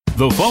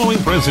The following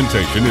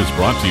presentation is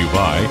brought to you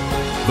by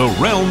The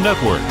Realm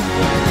Network.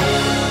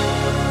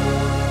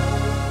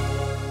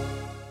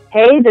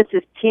 Hey, this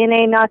is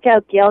TNA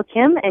Knockout Gail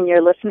Kim, and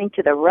you're listening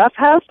to the Rough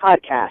House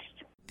Podcast.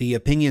 The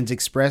opinions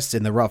expressed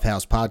in the Rough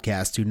House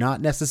Podcast do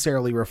not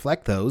necessarily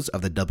reflect those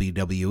of the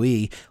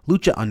WWE,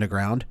 Lucha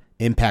Underground,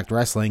 Impact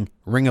Wrestling,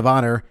 Ring of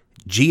Honor,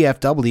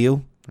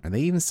 GFW, are they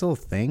even still a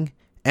thing?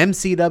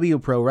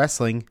 MCW Pro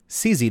Wrestling,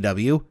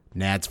 CZW,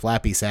 Nad's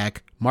Flappy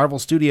Sack, Marvel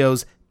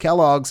Studios,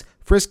 Kellogg's,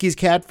 Frisky's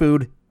Cat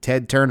Food,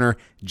 Ted Turner,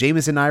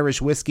 Jameson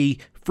Irish Whiskey,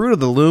 Fruit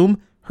of the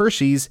Loom,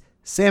 Hershey's,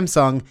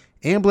 Samsung,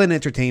 Amblin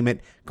Entertainment,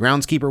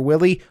 Groundskeeper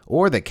Willie,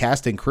 or the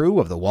cast and crew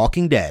of The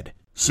Walking Dead.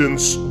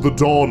 Since the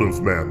dawn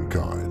of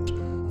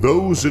mankind,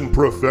 those in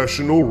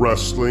professional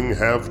wrestling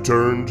have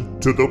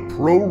turned to the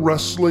Pro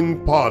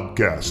Wrestling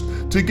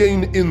Podcast to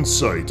gain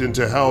insight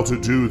into how to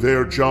do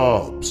their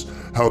jobs,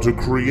 how to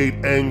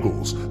create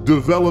angles,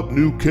 develop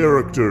new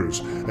characters,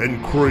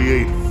 and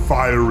create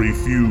fiery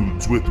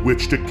feuds with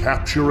which to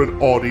capture an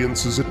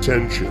audience's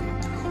attention.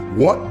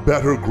 What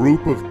better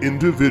group of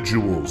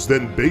individuals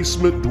than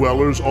basement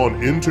dwellers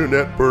on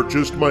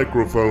internet-purchased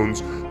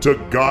microphones to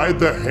guide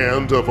the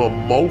hand of a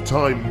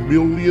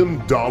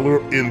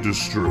multi-million-dollar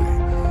industry?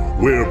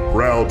 We're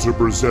proud to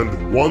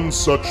present one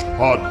such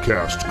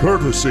podcast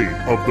courtesy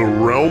of the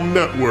Realm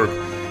Network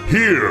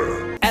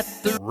here at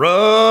the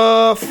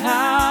Rough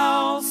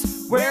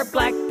House, where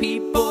black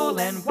people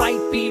and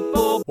white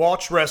people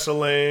watch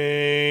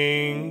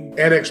wrestling.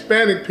 And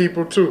Hispanic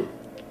people too.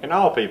 And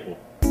all people.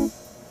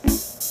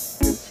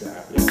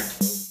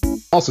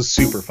 Also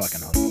super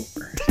fucking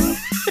hungover.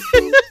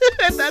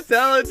 That's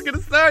how it's going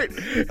to start.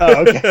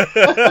 Oh, okay.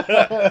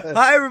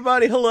 Hi,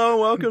 everybody. Hello,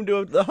 and welcome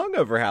to the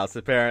Hungover House,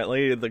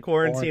 apparently. The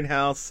Quarantine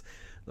House,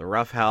 the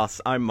Rough House.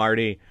 I'm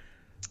Marty.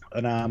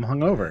 And I'm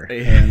hungover.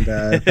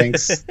 And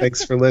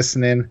thanks for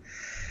listening.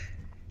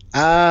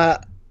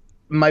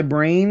 My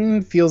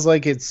brain feels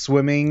like it's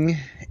swimming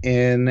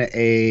in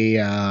a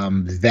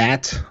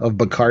vat of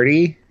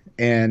Bacardi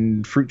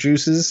and fruit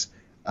juices.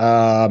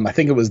 I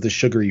think it was the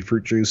sugary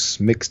fruit juice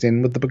mixed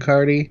in with the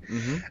Bacardi,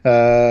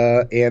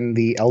 and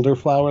the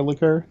elderflower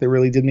liquor that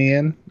really did me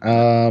in.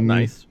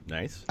 Nice.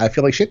 I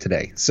feel like shit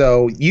today.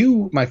 So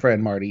you, my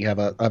friend Marty, have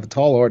a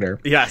tall order.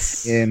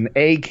 Yes. In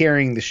A,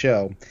 carrying the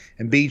show,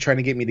 and B, trying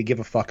to get me to give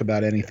a fuck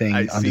about anything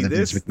under the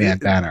Vince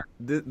McMahon banner.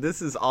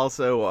 This is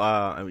also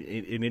an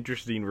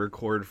interesting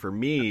record for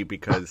me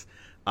because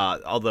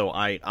although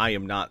I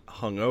am not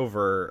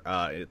hungover,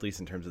 at least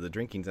in terms of the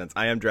drinking sense,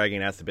 I am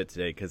dragging ass a bit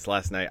today because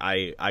last night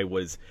I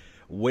was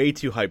way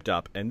too hyped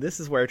up, and this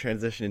is where I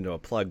transition into a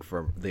plug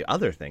for the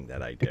other thing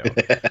that I do.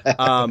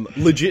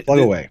 Legit plug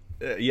away.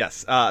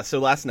 Yes. So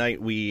last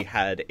night we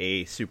had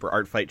a Super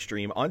Art Fight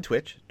stream on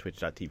Twitch,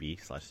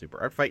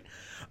 twitch.tv/superartfight.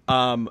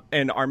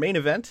 And our main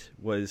event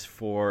was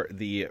for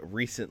the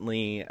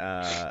recently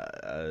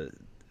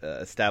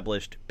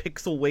established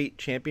Pixel Weight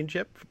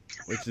Championship,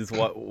 which is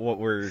what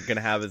we're going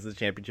to have as the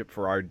championship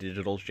for our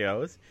digital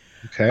shows.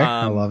 Okay,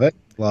 I love it.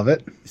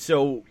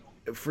 So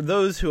for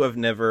those who have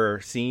never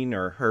seen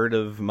or heard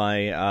of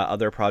my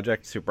other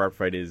project, Super Art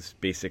Fight is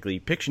basically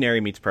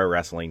Pictionary meets pro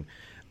wrestling.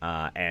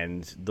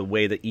 And the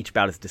way that each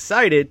bout is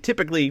decided,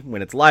 typically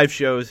when it's live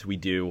shows, we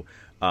do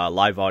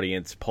live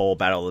audience poll,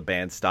 battle of the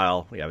band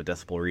style. We have a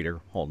decibel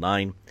reader, whole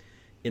nine.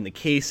 In the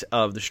case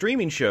of the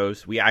streaming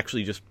shows, we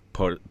actually just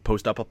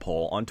post up a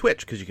poll on Twitch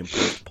because you can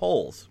post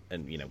polls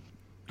and,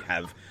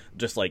 have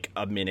just like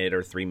a minute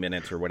or 3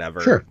 minutes or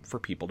whatever for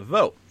people to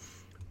vote.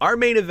 Our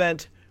main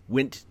event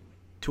went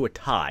to a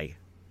tie.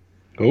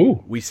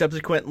 Oh. We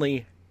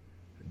subsequently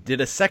did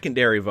a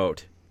secondary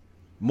vote.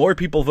 More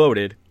people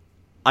voted.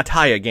 A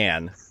tie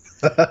again.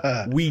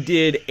 We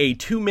did a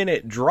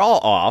 2-minute draw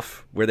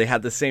off where they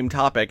had the same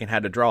topic and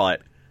had to draw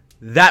it.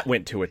 That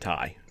went to a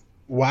tie.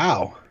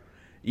 Wow.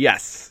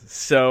 Yes.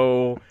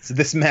 So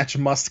this match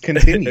must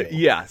continue.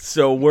 Yeah.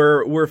 So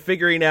we're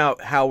figuring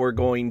out how we're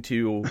going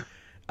to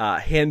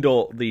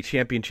handle the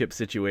championship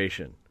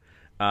situation.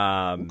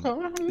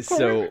 Okay.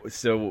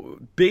 So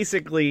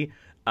basically,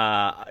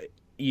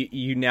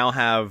 you now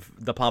have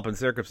the pomp and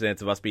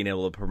circumstance of us being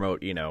able to promote,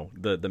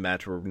 the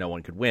match where no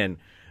one could win.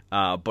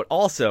 But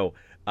also,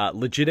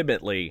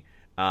 legitimately,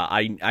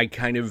 I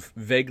kind of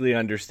vaguely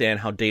understand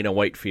how Dana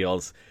White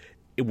feels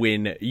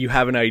when you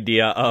have an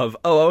idea of,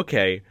 oh,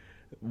 okay,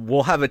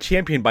 we'll have a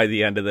champion by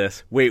the end of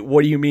this. Wait,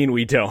 what do you mean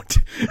we don't?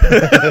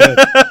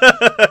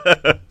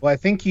 Well, I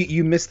think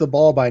you missed the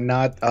ball by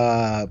not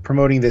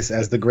promoting this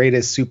as the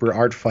greatest super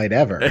art fight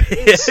ever.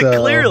 So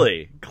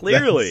clearly.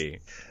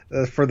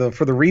 For the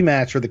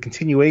rematch or the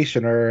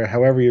continuation or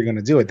however you're going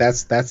to do it,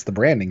 that's the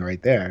branding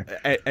right there.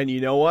 And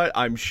you know what?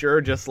 I'm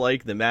sure just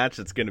like the match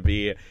that's going to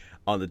be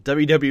on the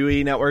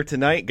WWE network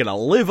tonight, going to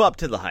live up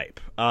to the hype.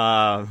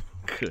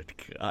 Good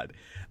God.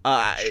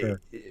 Sure.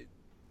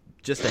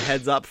 Just a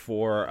heads up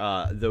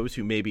for those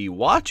who may be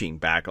watching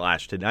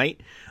Backlash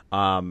tonight.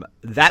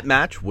 That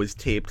match was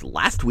taped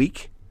last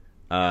week.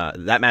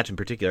 That match in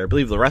particular, I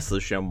believe the rest of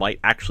the show might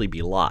actually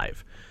be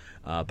live.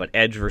 But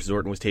Edge versus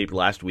Orton was taped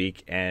last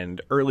week,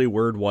 and early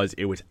word was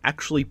it was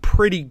actually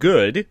pretty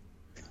good.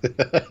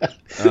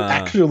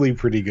 Actually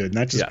pretty good.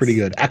 Not just yes. pretty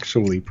good.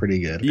 Actually pretty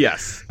good.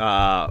 Yes.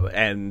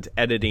 And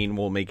editing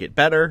will make it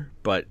better,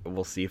 but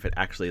we'll see if it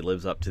actually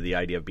lives up to the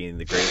idea of being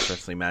the greatest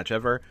wrestling match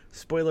ever.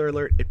 Spoiler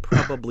alert, it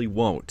probably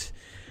won't.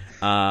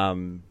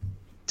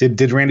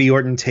 Did Randy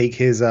Orton take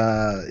his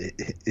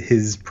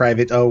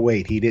private? Oh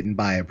wait, he didn't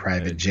buy a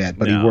private jet,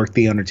 but no. he worked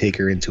the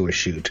Undertaker into a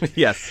shoot.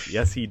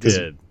 yes, he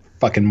did.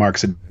 Fucking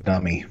Mark's a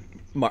dummy.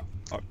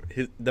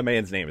 The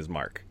man's name is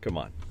Mark. Come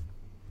on.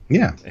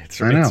 Yeah, it's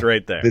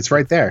right there. It's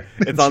right there.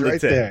 It's on the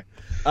tip.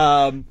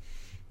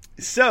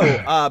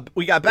 So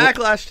we got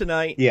Backlash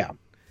tonight. Yeah.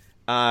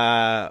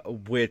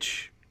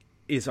 Which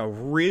is a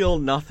real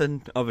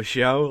nothing of a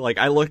show. Like,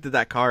 I looked at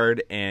that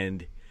card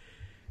and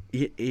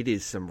it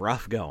is some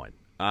rough going.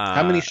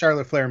 How many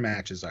Charlotte Flair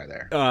matches are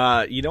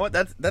there? You know what?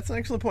 That's an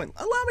excellent point.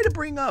 Allow me to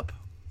bring up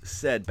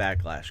said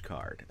Backlash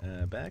card.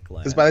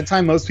 Backlash. Because by the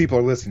time most people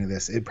are listening to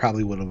this, it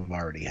probably would have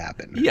already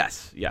happened.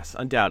 Yes,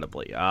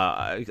 undoubtedly.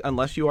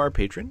 Unless you are a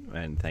patron,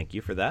 and thank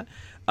you for that.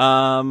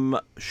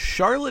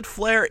 Charlotte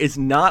Flair is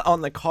not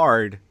on the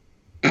card. ...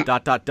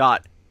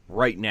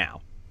 right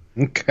now.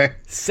 Okay.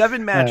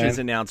 7 matches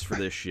announced for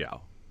this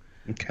show.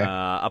 Okay.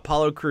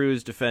 Apollo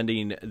Crews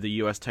defending the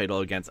U.S. title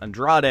against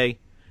Andrade.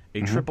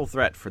 A triple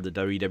threat for the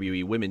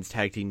WWE Women's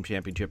Tag Team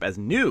Championship as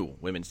new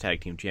Women's Tag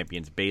Team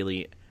Champions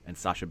Bayley and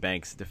Sasha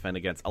Banks defend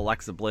against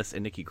Alexa Bliss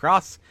and Nikki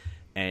Cross.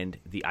 And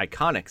the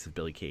Iconics of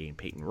Billie Kay and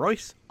Peyton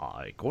Royce.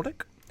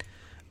 Iconic.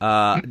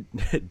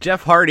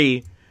 Jeff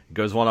Hardy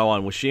goes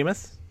one-on-one with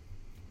Sheamus.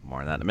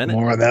 More on that in a minute.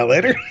 More on that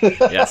later.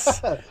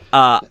 Yes.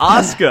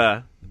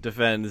 Asuka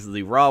defends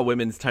the Raw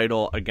Women's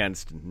title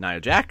against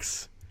Nia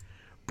Jax.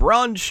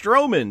 Braun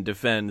Strowman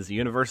defends the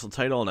Universal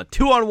title in a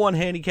 2-on-1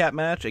 handicap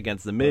match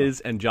against The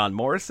Miz and John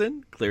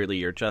Morrison. Clearly,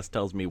 your chest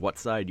tells me what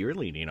side you're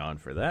leaning on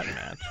for that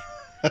match.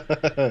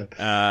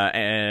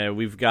 And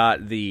we've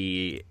got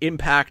the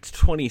Impact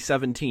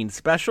 2017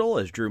 special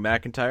as Drew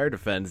McIntyre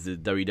defends the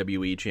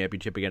WWE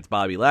Championship against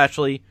Bobby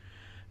Lashley.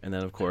 And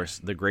then, of course,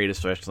 the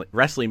greatest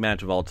wrestling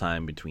match of all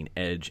time between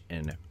Edge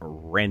and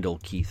Randall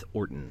Keith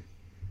Orton.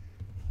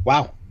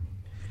 Wow.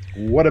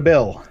 What a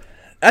bill.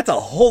 That's a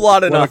whole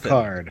lot of nothing. What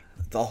a card.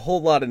 It's a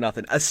whole lot of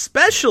nothing.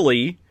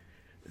 Especially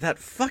that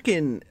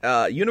fucking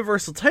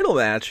Universal title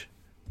match.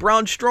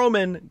 Braun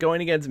Strowman going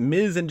against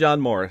Miz and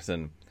John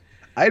Morrison.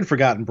 I had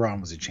forgotten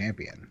Braun was a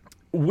champion.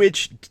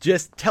 Which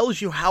just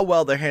tells you how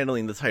well they're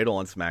handling the title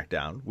on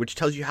SmackDown. Which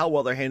tells you how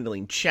well they're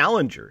handling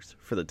challengers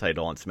for the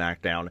title on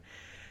SmackDown.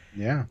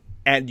 Yeah.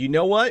 And you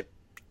know what?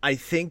 I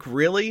think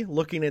really,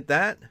 looking at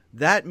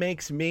that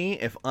makes me,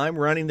 if I'm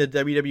running the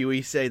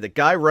WWE, say the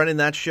guy running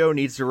that show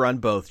needs to run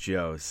both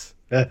shows.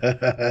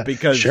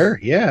 Because sure,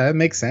 yeah, that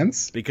makes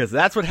sense. Because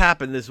that's what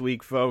happened this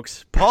week,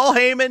 folks. Paul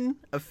Heyman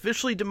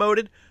officially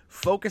demoted,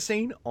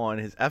 focusing on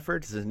his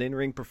efforts as an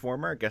in-ring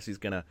performer. I guess he's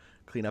going to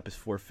clean up his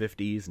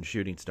 450s and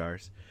shooting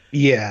stars.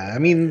 Yeah, I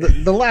mean,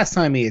 the last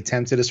time he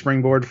attempted a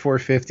springboard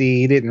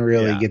 450, he didn't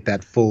really get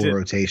that full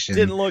rotation.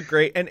 Didn't look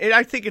great, and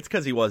I think it's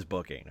because he was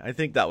booking. I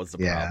think that was the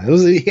problem.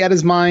 Yeah, he had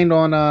his mind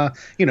on,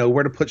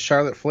 where to put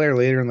Charlotte Flair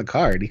later in the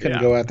card. He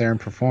couldn't go out there and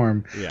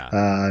perform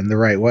in the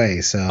right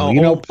way. So,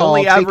 Paul,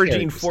 only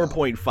averaging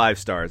 4.5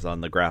 stars on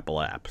the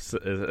Grapple app,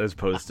 as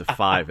opposed to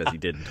 5 as he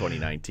did in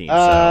 2019.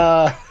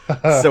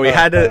 So we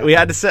had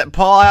to set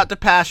Paul out to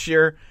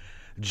pasture.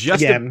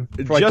 Just again,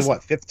 for like the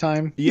fifth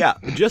time? Yeah,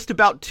 just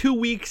about 2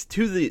 weeks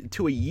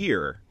to a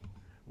year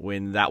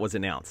when that was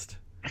announced.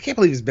 I can't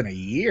believe it's been a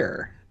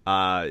year.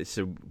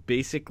 So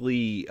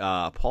basically,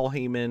 Paul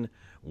Heyman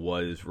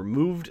was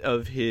removed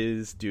of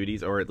his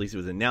duties, or at least it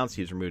was announced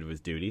he was removed of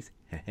his duties,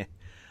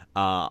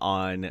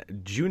 on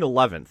June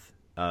 11th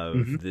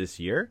of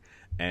this year.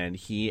 And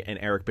he and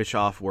Eric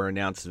Bischoff were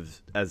announced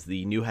as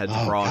the new heads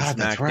of Raw and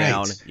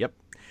SmackDown. Right. Yep.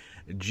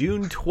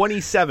 June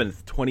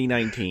 27th,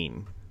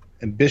 2019.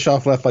 And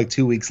Bischoff left like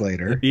 2 weeks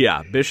later.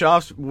 Yeah,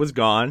 Bischoff was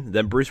gone.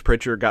 Then Bruce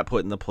Pritchard got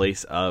put in the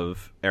place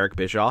of Eric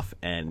Bischoff.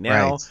 And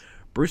now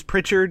Bruce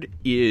Pritchard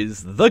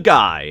is the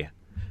guy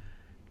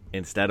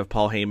instead of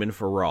Paul Heyman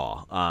for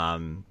Raw.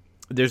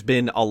 There's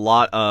been a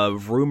lot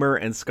of rumor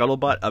and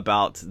scuttlebutt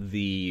about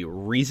the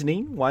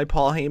reasoning why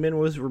Paul Heyman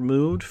was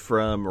removed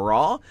from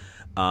Raw.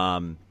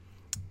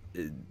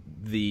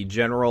 The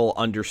general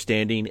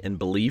understanding and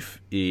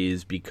belief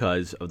is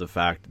because of the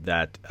fact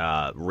that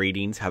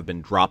ratings have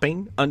been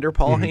dropping under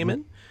Paul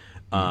Heyman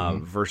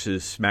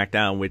versus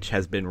SmackDown, which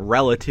has been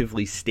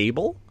relatively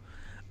stable.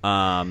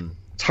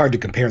 It's hard to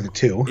compare the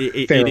two.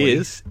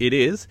 It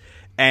is.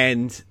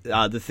 And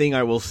the thing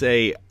I will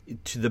say,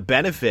 to the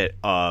benefit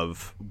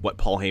of what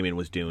Paul Heyman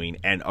was doing,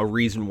 and a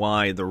reason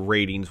why the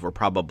ratings were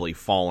probably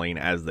falling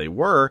as they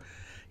were,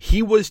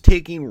 he was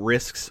taking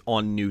risks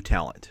on new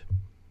talent.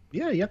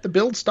 Yeah, you have to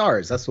build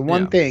stars. That's the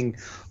one thing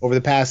over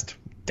the past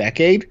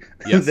decade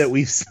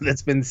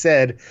that's been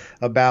said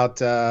about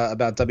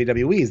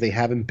WWE is they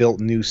haven't built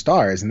new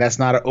stars, and that's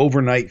not an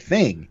overnight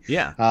thing.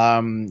 Yeah,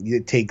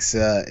 it takes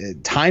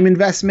time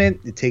investment.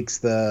 It takes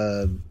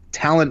the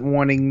talent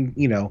wanting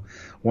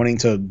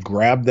to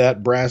grab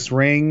that brass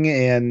ring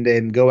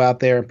and go out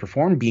there and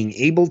perform, being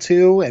able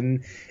to,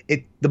 and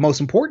the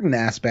most important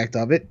aspect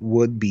of it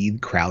would be the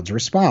crowd's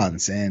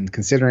response. And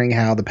considering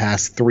how the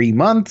past 3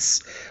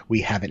 months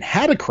we haven't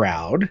had a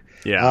crowd,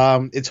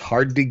 it's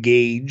hard to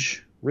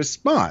gauge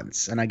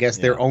response. And I guess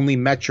their only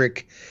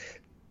metric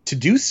to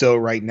do so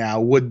right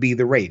now would be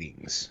the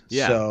ratings.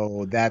 Yeah.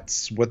 So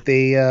that's what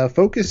they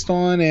focused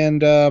on,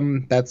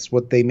 and that's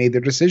what they made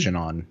their decision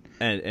on.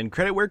 And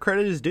credit where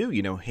credit is due.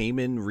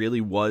 Heyman really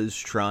was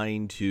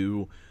trying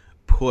to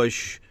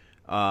push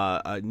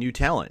new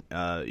talent.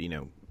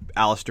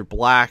 Aleister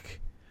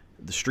Black,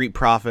 the Street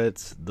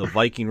Profits, the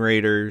Viking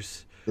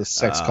Raiders. The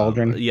Sex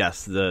Cauldron?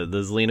 Yes, the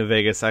Zelina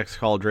Vega Sex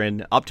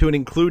Cauldron, up to and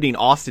including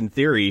Austin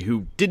Theory,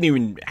 who didn't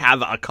even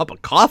have a cup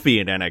of coffee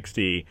in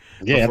NXT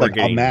before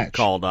getting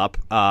called up.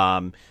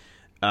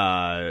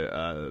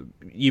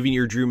 Even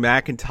your Drew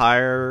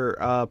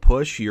McIntyre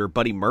push, your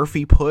Buddy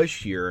Murphy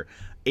push, your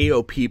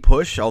AOP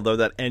push, although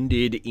that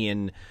ended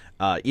in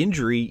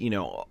injury,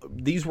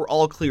 these were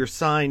all clear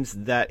signs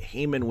that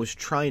Heyman was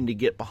trying to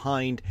get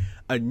behind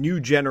a new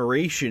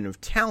generation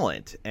of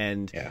talent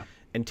and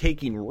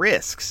taking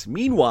risks.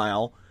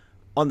 Meanwhile,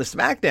 on the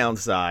SmackDown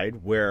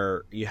side,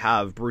 where you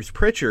have Bruce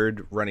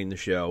Pritchard running the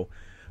show,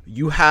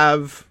 you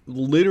have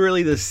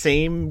literally the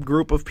same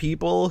group of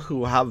people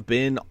who have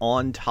been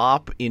on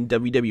top in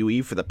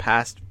WWE for the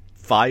past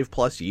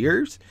 5+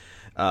 years.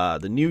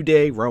 The New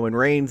Day, Roman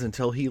Reigns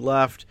until he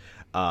left,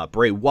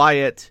 Bray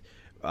Wyatt,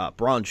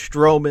 Braun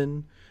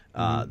Strowman,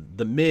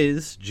 The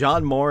Miz,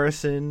 John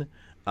Morrison.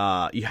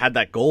 You had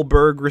that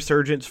Goldberg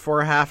resurgence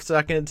for a half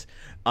second.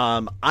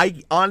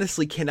 I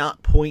honestly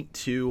cannot point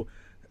to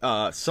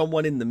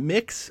someone in the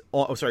mix.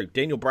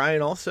 Daniel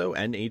Bryan also,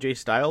 and AJ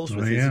Styles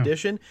with his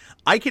addition.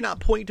 I cannot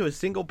point to a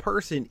single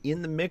person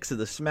in the mix of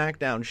the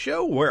SmackDown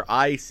show where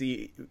I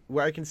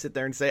can sit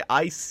there and say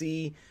I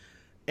see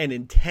an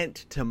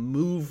intent to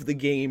move the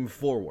game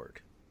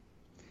forward.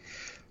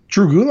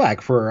 Drew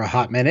Gulak for a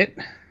hot minute.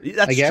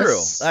 That's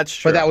true. That's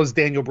true. But that was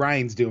Daniel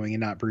Bryan's doing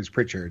and not Bruce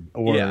Pritchard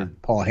or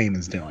Paul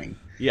Heyman's doing.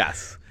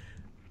 Yes.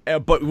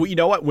 But you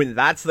know what? When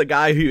that's the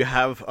guy who you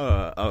have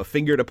a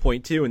finger to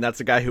point to, and that's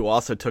the guy who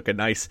also took a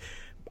nice,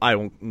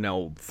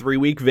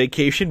 3-week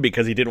vacation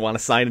because he didn't want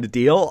to sign a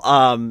deal.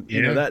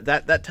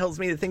 That tells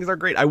me that things are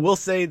great. I will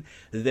say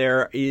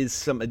there is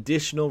some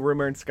additional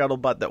rumor and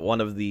scuttlebutt that one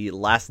of the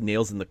last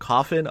nails in the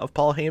coffin of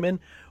Paul Heyman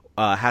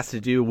has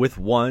to do with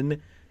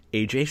one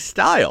AJ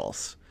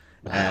Styles.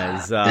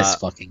 This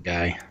fucking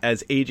guy.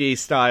 As AJ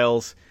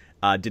Styles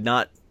did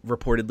not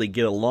reportedly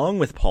get along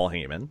with Paul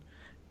Heyman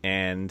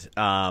and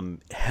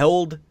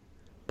held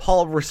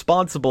Paul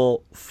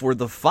responsible for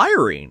the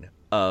firing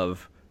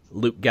of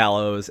Luke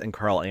Gallows and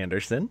Carl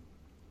Anderson.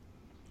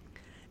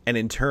 And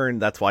in turn,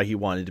 that's why he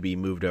wanted to be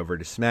moved over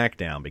to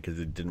SmackDown, because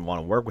he didn't want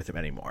to work with him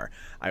anymore.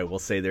 I will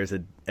say there's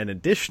an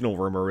additional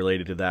rumor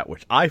related to that,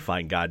 which I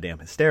find goddamn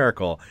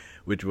hysterical,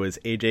 which was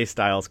AJ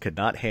Styles could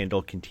not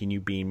continue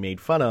being made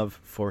fun of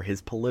for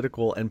his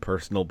political and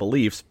personal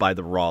beliefs by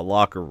the Raw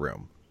locker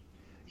room.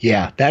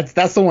 Yeah,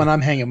 that's the one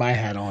I'm hanging my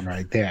hat on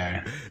right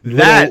there.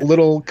 That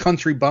little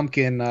country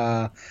bumpkin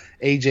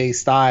AJ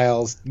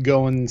Styles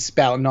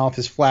spouting off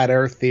his flat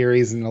earth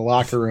theories in the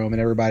locker room,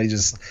 and everybody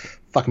just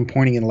fucking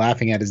pointing and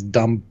laughing at his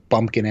dumb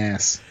bumpkin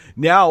ass.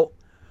 Now,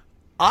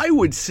 I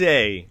would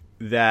say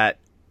that,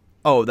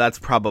 that's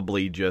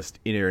probably just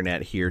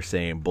internet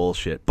hearsay and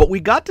bullshit. But we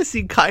got to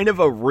see kind of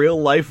a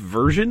real-life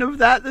version of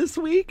that this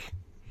week.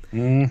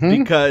 Mm-hmm.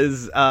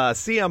 Because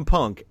CM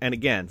Punk, and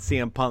again,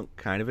 CM Punk,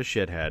 kind of a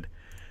shithead.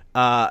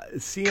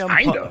 CM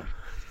kind Punk, of.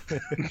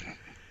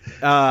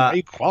 How are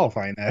you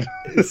qualifying that?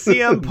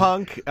 CM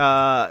Punk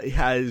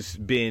has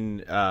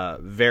been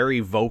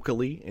very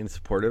vocally and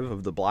supportive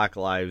of the Black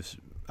Lives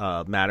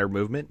Matter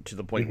movement, to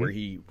the point where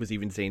he was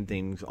even saying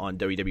things on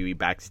WWE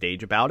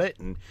Backstage about it.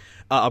 And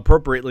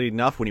appropriately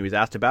enough, when he was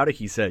asked about it,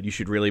 he said, you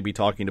should really be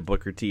talking to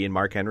Booker T and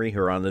Mark Henry,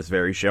 who are on this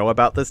very show,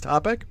 about this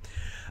topic.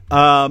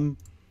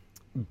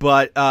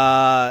 But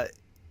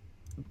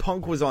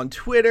Punk was on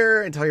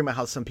Twitter and talking about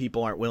how some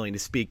people aren't willing to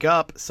speak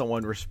up.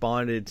 Someone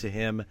responded to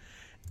him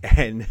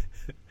and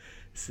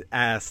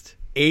asked,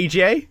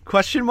 AJ? ?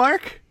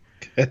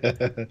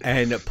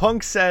 And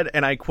Punk said,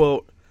 and I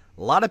quote,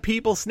 "A lot of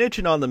people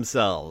snitching on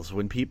themselves.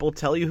 When people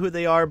tell you who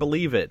they are,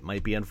 believe it.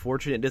 Might be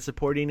unfortunate and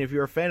disappointing if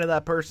you're a fan of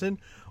that person,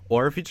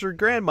 or if it's your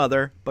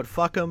grandmother, but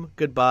fuck them.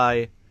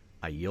 Goodbye.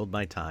 I yield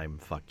my time.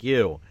 Fuck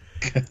you."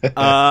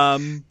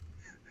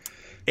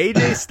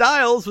 AJ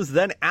Styles was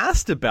then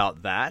asked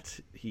about that.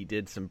 He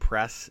did some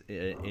press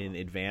in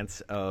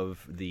advance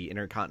of the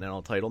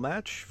Intercontinental title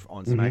match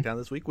on SmackDown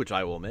this week, which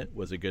I will admit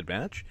was a good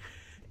match.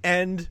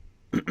 And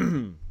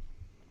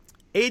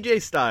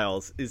AJ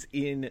Styles is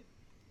in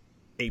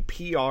a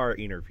PR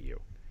interview,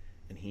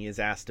 and he is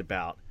asked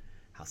about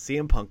how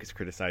CM Punk is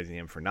criticizing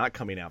him for not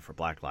coming out for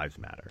Black Lives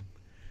Matter.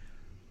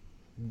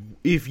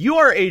 If you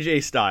are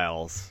AJ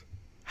Styles,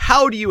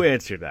 how do you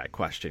answer that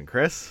question,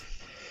 Chris?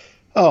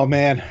 Oh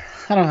man,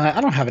 I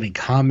don't have any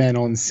comment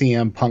on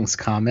CM Punk's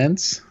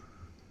comments.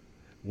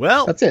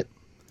 Well, that's it.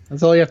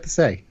 That's all you have to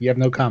say. You have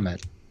no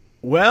comment.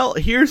 Well,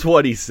 here's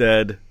what he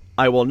said.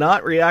 I will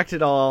not react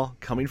at all,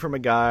 coming from a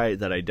guy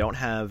that I don't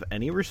have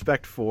any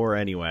respect for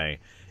anyway.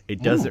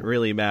 It doesn't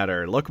really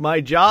matter. Look,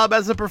 my job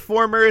as a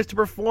performer is to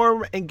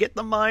perform and get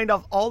the mind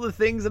off all the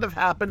things that have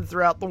happened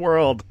throughout the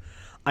world.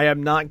 I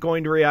am not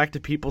going to react to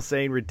people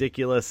saying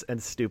ridiculous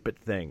and stupid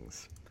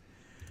things.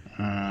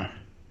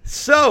 Which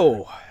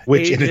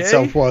AJ, in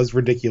itself was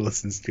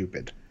ridiculous and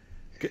stupid.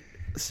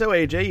 So,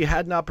 AJ, you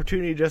had an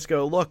opportunity to just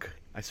go, look,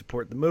 I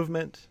support the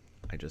movement.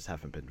 I just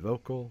haven't been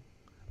vocal.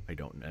 I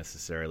don't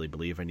necessarily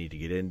believe I need to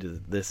get into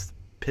this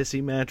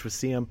pissy match with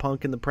CM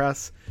Punk in the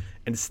press.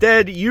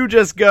 Instead, you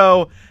just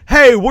go,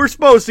 hey, we're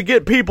supposed to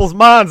get people's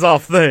minds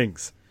off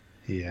things.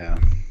 Yeah.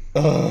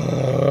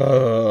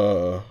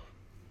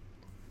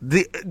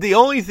 The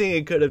only thing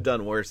it could have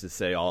done worse is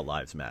say all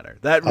lives matter.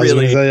 That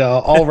really say,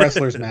 all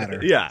wrestlers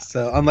matter. Yeah.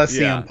 So unless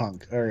CM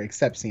Punk or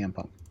except CM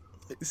Punk.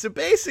 So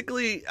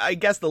basically, I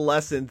guess the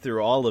lesson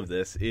through all of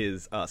this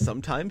is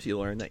sometimes you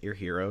learn that your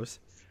heroes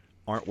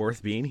aren't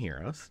worth being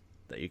heroes,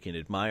 that you can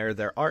admire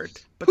their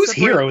art. But whose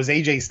hero is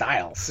AJ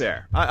Styles?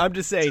 Fair. I'm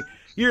just saying,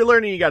 you're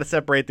learning you got to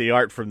separate the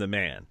art from the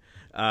man.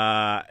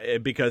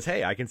 Because,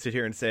 hey, I can sit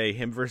here and say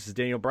him versus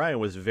Daniel Bryan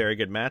was a very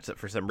good match that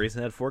for some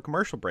reason had 4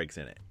 commercial breaks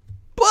in it.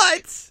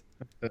 But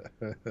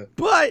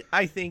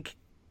I think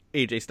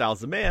AJ Styles,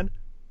 the man,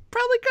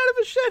 probably kind of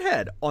a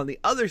shithead. On the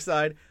other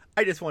side,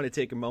 I just want to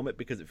take a moment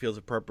because it feels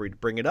appropriate to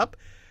bring it up.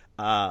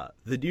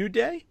 The New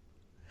Day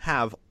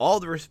have all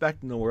the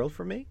respect in the world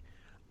for me.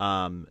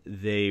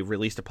 They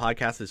released a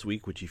podcast this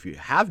week, which if you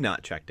have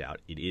not checked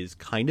out, it is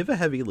kind of a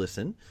heavy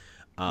listen.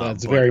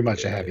 That's very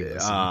much a heavy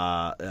listen.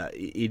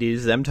 It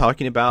is them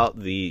talking about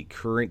the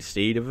current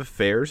state of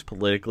affairs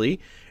politically.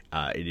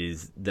 It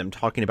is them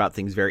talking about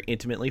things very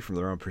intimately from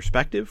their own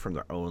perspective, from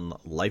their own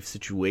life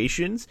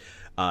situations.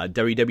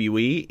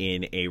 WWE,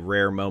 in a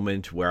rare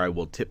moment where I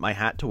will tip my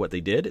hat to what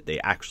they did, they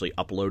actually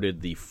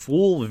uploaded the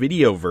full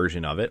video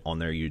version of it on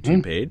their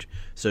YouTube page.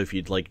 So if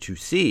you'd like to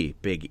see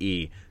Big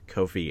E,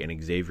 Kofi,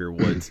 and Xavier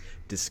Woods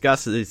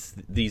discuss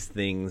these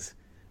things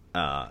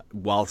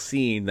while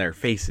seeing their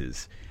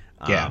faces,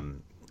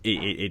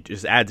 it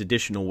just adds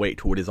additional weight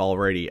to what is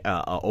already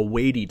a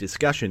weighty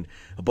discussion.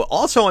 But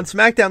also on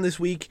SmackDown this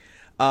week,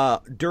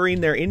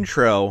 during their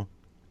intro,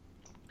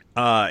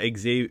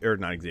 Kofi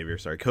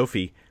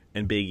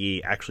and Big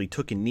E actually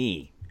took a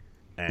knee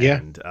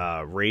and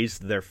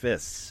raised their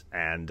fists.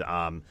 And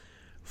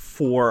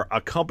for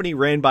a company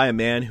ran by a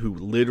man who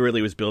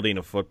literally was building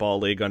a football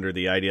league under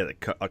the idea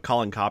that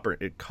Colin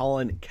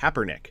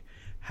Kaepernick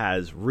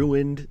has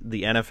ruined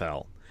the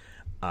NFL.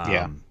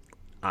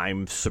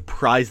 I'm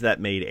surprised that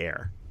made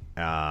air.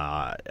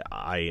 I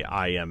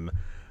am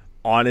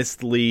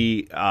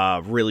honestly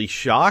really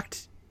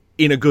shocked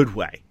in a good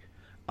way.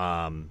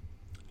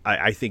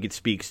 I think it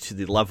speaks to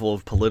the level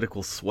of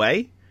political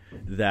sway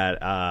that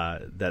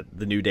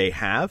the New Day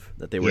have,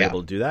 that they were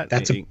able to do that.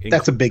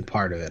 That's a big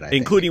part of it,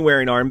 including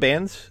wearing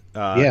armbands,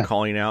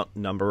 calling out a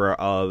number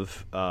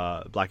of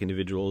black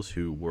individuals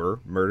who were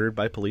murdered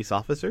by police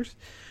officers.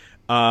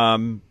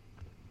 I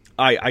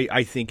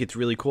think it's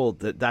really cool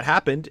that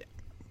happened.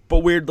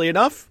 But weirdly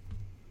enough,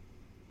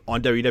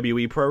 on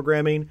WWE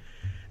programming,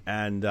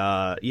 and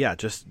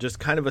just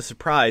kind of a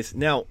surprise.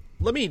 Now,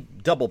 let me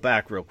double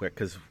back real quick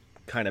because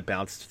kind of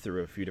bounced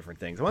through a few different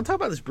things. I want to talk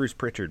about this Bruce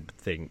Pritchard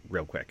thing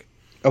real quick.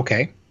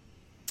 Okay.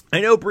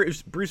 I know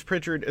Bruce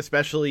Pritchard,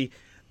 especially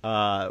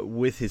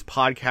with his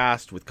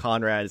podcast with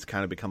Conrad, has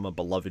kind of become a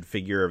beloved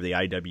figure of the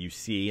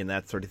IWC and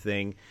that sort of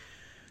thing.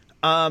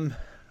 I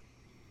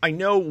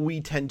know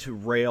we tend to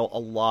rail a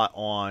lot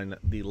on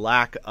the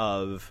lack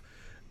of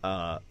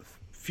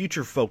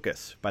future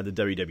focus by the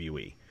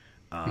WWE.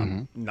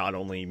 Not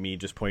only me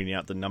just pointing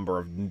out the number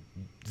of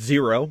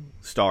 0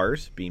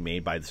 stars being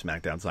made by the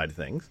SmackDown side of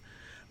things,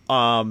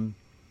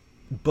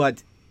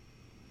 but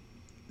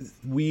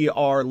we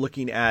are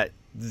looking at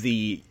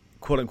the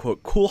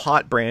quote-unquote cool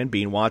hot brand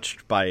being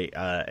watched by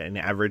an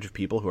average of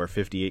people who are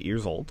 58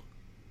 years old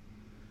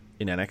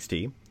in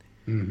NXT.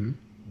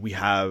 We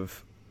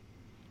have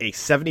a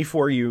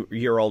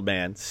 74-year-old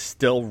man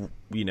still,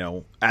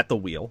 at the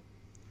wheel.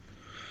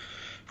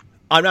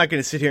 I'm not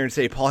going to sit here and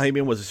say Paul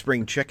Heyman was a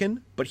spring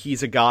chicken, but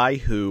he's a guy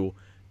who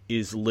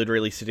is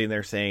literally sitting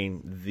there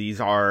saying,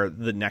 these are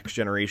the next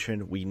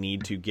generation. We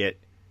need to get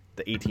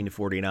the 18 to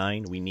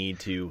 49. We need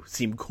to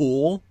seem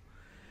cool.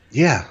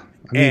 Yeah.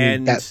 I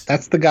mean, that's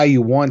the guy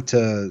you want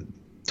to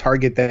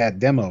target that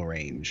demo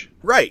range.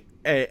 Right.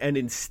 And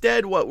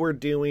instead what we're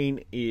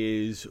doing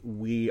is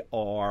we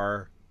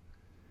are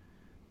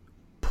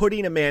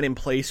putting a man in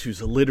place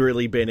who's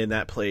literally been in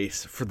that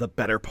place for the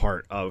better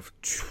part of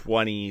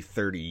 20,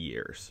 30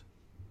 years.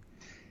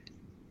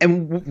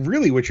 And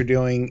really what you're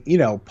doing,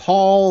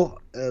 Paul,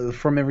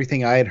 from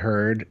everything I had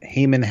heard,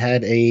 Heyman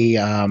had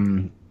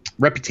a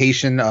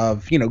reputation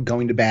of,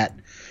 going to bat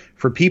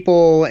for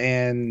people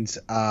and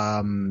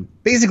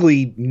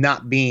basically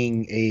not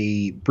being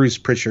a Bruce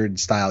Pritchard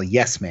style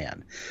yes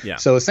man. Yeah.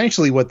 So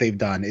essentially what they've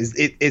done is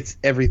it's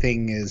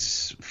everything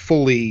is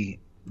fully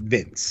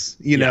Vince,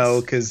 you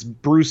know, because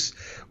Bruce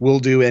will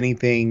do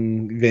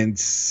anything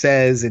Vince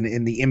says and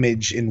in the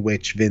image in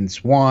which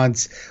Vince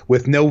wants,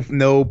 with no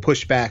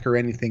pushback or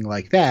anything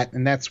like that.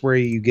 And that's where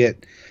you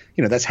get,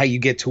 you know, that's how you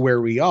get to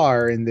where we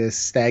are in this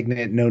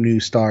stagnant, no new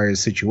stars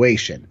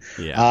situation.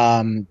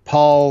 Yeah.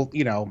 Paul,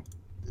 you know,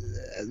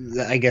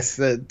 I guess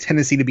the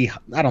tendency to be,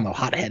 I don't know,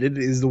 hot-headed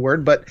is the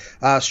word, but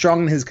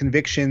strong in his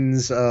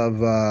convictions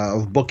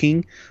of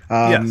booking,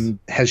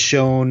 has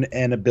shown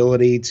an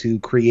ability to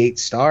create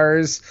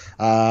stars,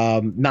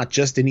 not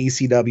just in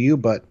ECW,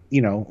 but,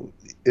 you know,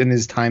 in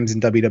his times in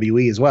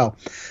WWE as well.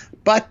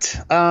 But,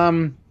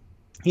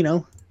 you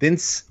know,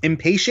 Vince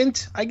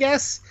impatient, I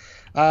guess.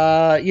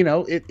 You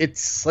know,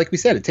 it's like we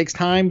said, it takes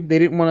time. He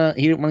didn't want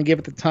to give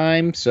it the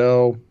time.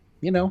 So,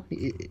 you know,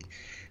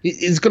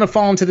 is going to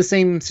fall into the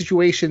same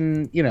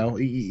situation. You know,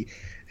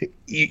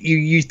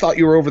 you thought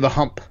you were over the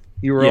hump.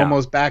 You were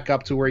almost back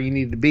up to where you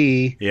needed to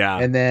be. Yeah.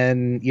 And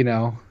then, you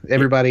know,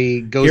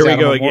 everybody goes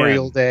out on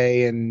Memorial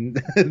Day and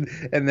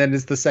then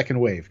it's the second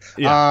wave.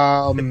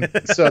 Yeah.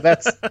 So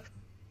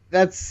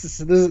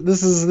this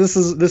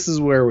is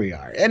where we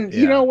are. And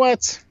you know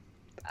what?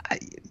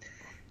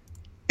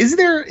 Is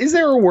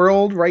there a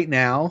world right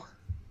now,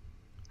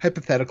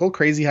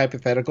 crazy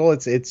hypothetical,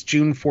 it's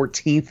June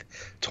 14th,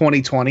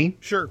 2020.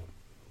 Sure.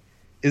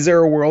 Is there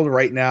a world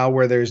right now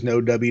where there's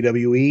no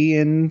WWE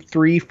in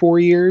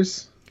 3-4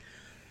 years?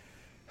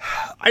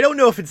 I don't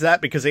know if it's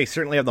that, because they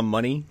certainly have the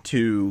money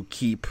to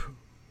keep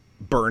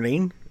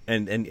burning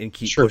and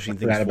keep pushing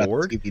things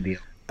forward.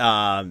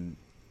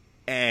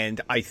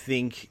 And I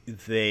think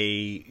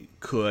they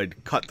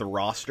could cut the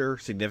roster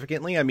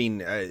significantly. I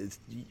mean,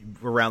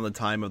 around the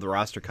time of the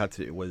roster cuts,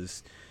 it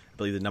was, I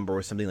believe the number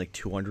was something like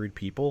 200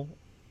 people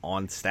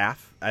on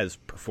staff as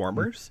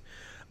performers.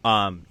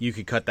 You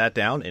could cut that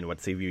down and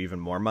save you even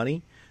more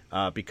money,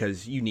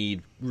 because you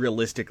need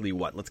realistically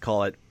let's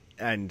call it,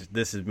 and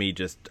this is me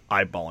just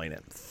eyeballing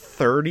it,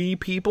 30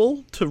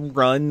 people to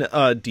run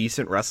a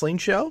decent wrestling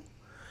show.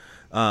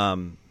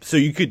 So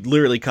you could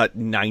literally cut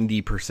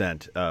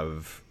 90%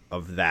 of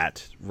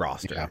that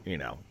roster, you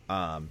know.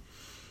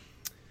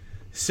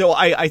 So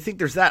I think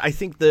there's that. I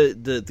think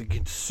the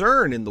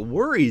concern and the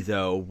worry,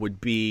 though, would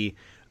be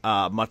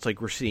much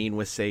like we're seeing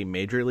with, say,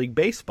 Major League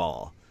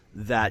Baseball,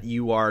 that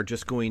you are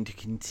just going to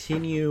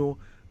continue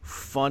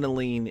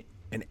funneling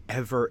an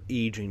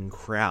ever-aging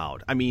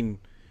crowd. I mean,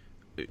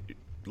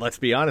 let's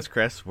be honest,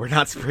 Chris, we're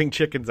not spring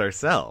chickens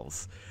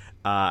ourselves.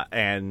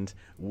 And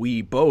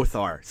we both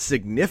are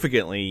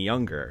significantly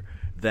younger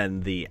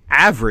than the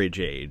average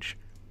age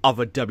of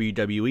a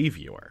WWE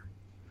viewer.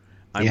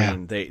 I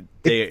mean,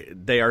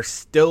 they are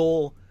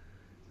still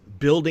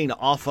building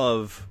off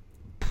of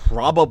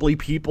probably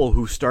people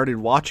who started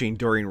watching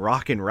during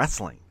Rock and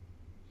Wrestling.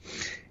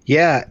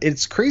 Yeah,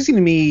 it's crazy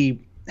to me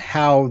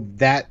how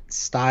that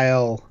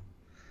style,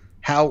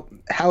 how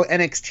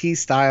NXT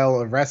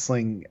style of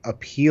wrestling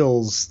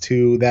appeals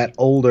to that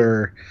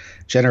older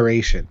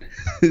generation.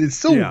 It's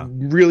still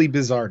really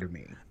bizarre to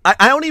me.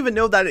 I don't even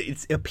know that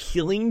it's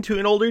appealing to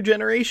an older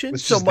generation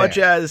so much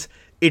as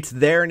it's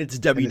there and it's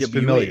WWE. And it's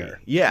familiar.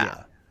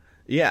 Yeah.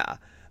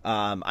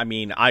 I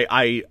mean,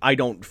 I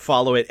don't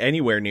follow it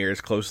anywhere near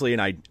as closely,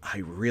 and I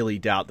really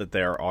doubt that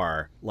there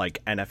are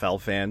like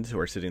NFL fans who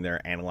are sitting there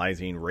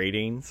analyzing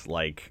ratings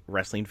like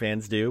wrestling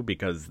fans do,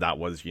 because that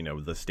was, you know,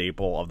 the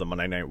staple of the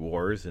Monday Night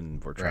Wars,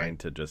 and we're trying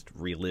to just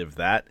relive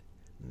that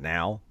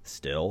now,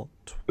 still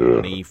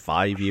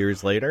 25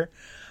 years later.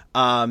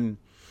 I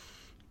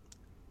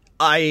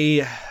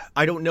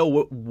don't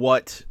know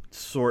what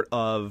sort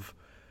of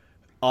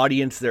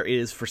audience there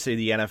is for, say,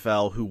 the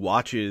NFL who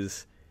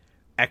watches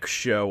X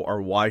show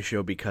or Y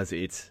show because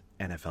it's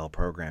NFL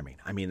programming.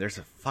 I mean, there's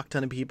a fuck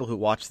ton of people who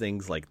watch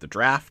things like The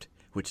Draft,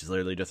 which is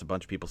literally just a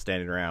bunch of people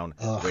standing around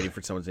waiting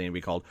for someone's name to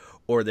be called,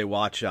 or they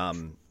watch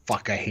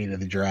fuck, I hated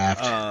The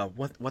Draft.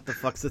 What the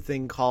fuck's the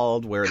thing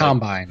called? Where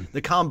Combine.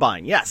 The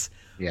Combine, yes.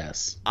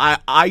 Yes.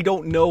 I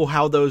don't know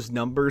how those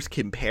numbers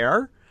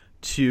compare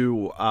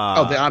to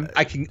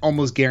I can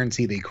almost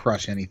guarantee they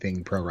crush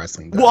anything pro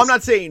wrestling does. Well, I'm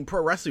not saying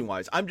pro wrestling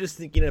wise. I'm just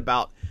thinking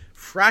about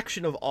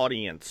fraction of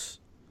audience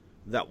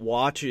that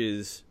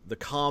watches the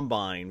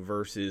Combine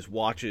versus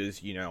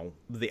watches, you know,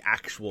 the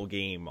actual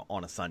game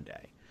on a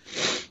Sunday.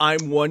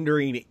 I'm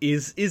wondering,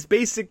 is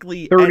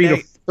basically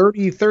 30 to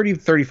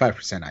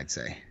 35%, I'd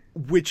say.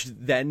 Which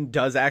then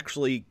does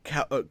actually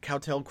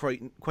cowtail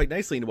quite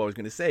nicely into what I was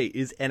going to say.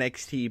 Is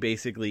NXT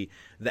basically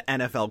the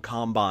NFL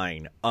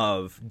Combine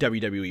of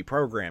WWE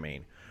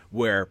programming,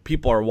 where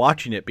people are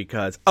watching it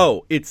because,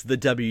 it's the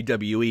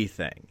WWE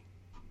thing?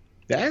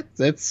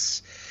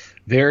 That's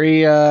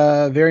very,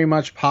 very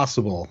much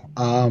possible.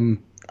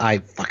 I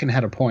fucking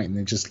had a point and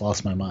it just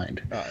lost my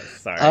mind. Oh,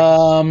 sorry.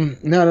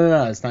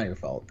 No, it's not your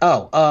fault.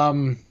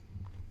 I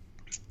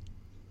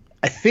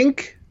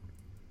think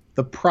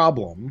the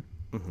problem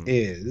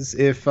is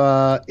if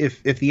the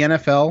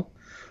NFL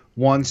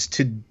wants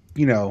to,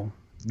 you know,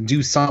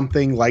 do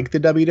something like the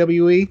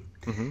WWE,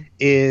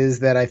 is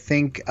that I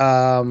think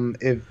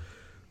if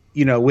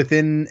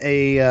within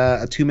a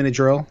 2-minute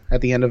drill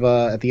at the end of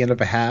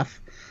a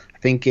half, I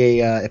think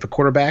if a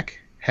quarterback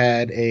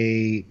had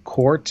a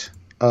quart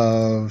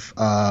of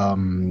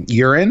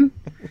urine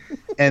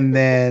and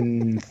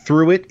then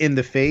threw it in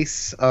the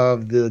face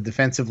of the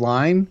defensive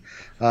line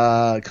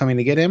coming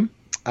to get him,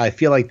 I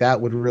feel like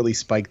that would really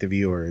spike the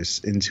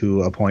viewers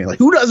into a point. Like,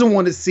 who doesn't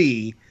want to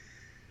see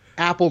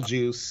apple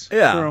juice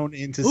thrown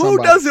into somebody's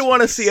Who doesn't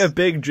want to see a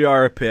big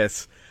jar of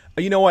piss?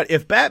 You know what?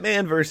 If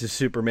Batman versus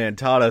Superman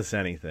taught us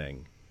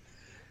anything,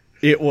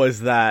 it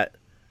was that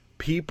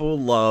people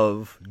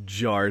love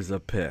jars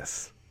of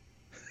piss.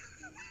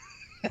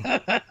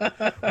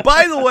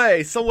 By the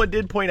way, someone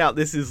did point out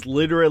this is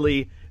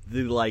literally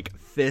the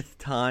 5th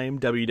time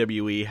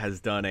WWE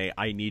has done a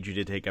 "I need you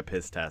to take a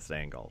piss test"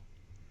 angle.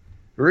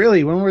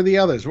 Really? When were the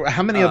others?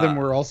 How many of them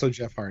were also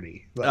Jeff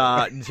Hardy?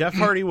 Jeff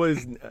Hardy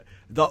was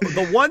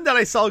the one that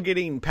I saw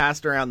getting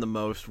passed around the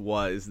most.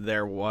 Was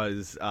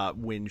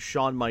when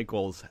Shawn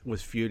Michaels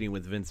was feuding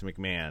with Vince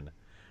McMahon.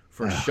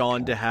 For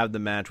Shawn to have the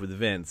match with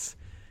Vince,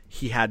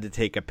 he had to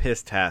take a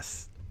piss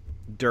test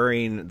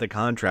during the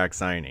contract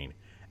signing.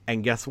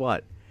 And guess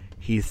what?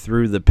 He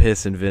threw the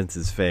piss in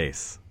Vince's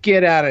face.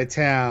 Get out of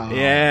town.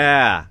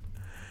 Yeah.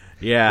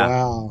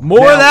 Wow.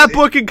 More of that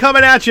booking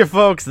coming at you,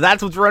 folks.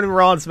 That's what's running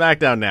Raw and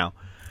SmackDown now.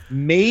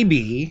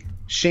 Maybe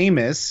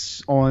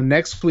Sheamus on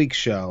next week's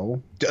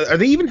show. Are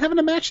they even having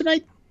a match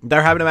tonight?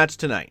 They're having a match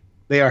tonight.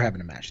 They are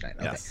having a match tonight.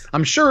 Okay. Yes.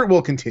 I'm sure it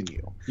will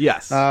continue.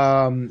 Yes.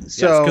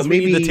 Because we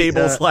need the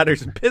tables,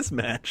 ladders, and piss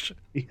match.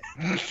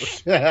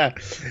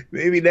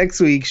 Maybe next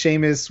week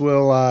Sheamus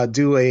will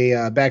do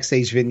a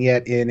backstage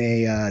vignette in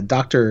a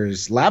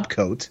doctor's lab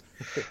coat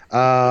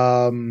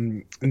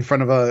in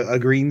front of a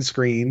green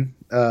screen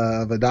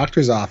of a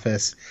doctor's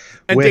office.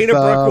 And Dana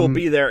Brooke will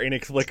be there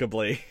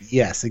inexplicably.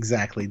 Yes,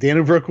 exactly.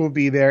 Dana Brooke will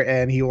be there,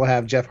 and he will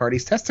have Jeff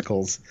Hardy's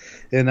testicles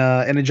in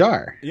a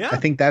jar. Yeah. I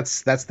think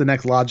that's the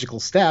next logical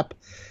step.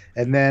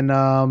 And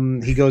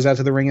then he goes out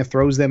to the ring and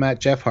throws them at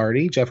Jeff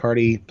Hardy. Jeff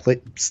Hardy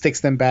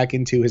sticks them back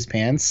into his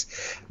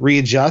pants,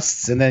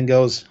 readjusts, and then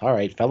goes, "All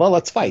right, fella,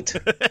 let's fight.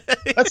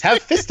 Let's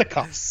have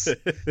fisticuffs." I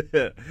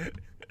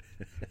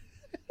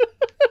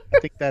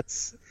think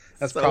that's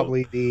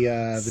probably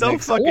the so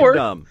next, fucking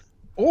dumb.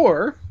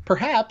 Or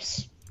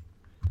perhaps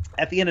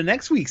at the end of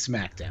next week's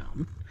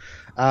SmackDown,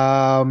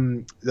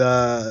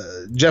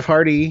 Jeff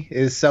Hardy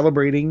is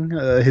celebrating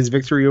his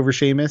victory over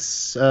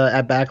Sheamus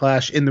at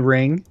Backlash in the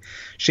ring.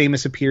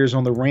 Sheamus appears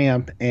on the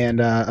ramp, and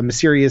a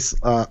mysterious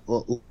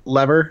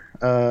lever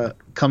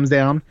comes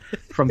down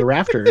from the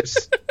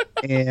rafters,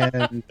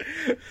 and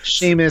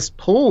Sheamus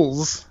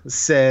pulls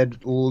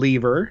said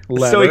lever.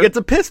 So he gets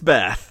a piss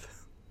bath.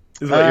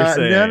 Is what you're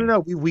saying? No.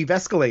 We've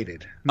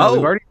escalated. No,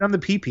 we've already done the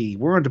pee-pee.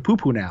 We're on to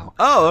poo-poo now.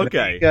 Oh,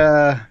 okay.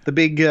 The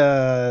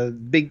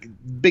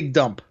big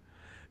dump.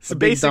 So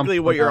basically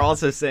what you're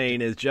also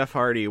saying is Jeff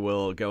Hardy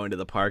will go into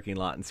the parking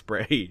lot and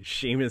spray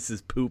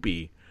Sheamus's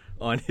poopy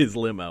on his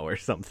limo or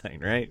something,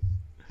 right?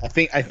 I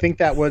think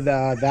that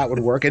would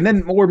work. And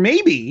then, or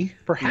maybe,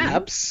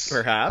 perhaps.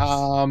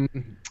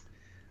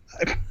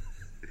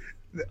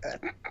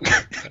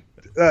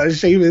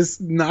 Sheamus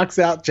knocks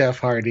out Jeff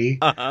Hardy.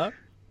 Uh-huh.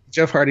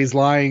 Jeff Hardy's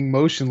lying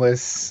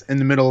motionless in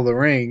the middle of the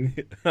ring.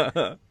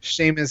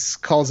 Sheamus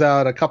calls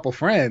out a couple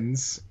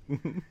friends,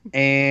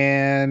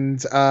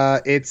 and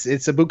it's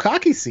a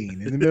bukkake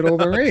scene in the middle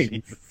of the ring.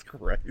 Jesus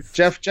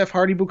Christ. Jeff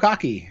Hardy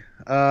bukkake.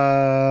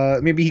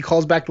 Maybe he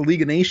calls back the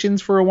League of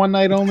Nations for a one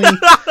night only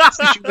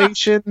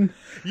situation.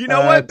 You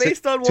know what?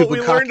 Based on what we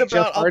learned Jeff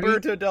about Hardy.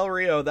 Alberto Del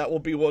Rio, that will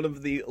be one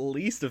of the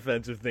least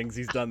offensive things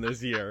he's done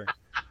this year.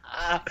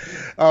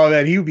 Oh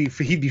man, he'd be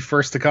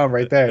first to come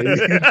right there.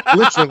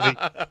 Literally,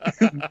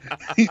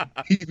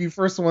 he'd be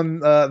first one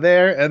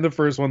there and the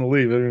first one to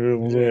leave.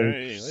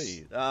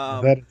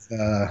 That's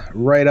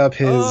right up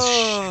his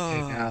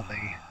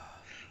alley.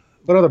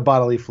 What other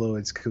bodily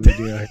fluids could we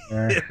do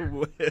here?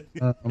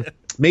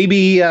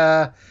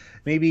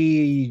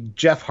 Maybe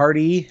Jeff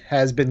Hardy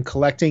has been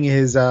collecting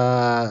his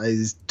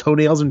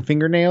toenails and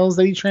fingernails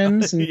that he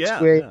trims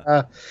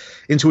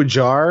into a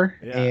jar.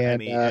 Yeah,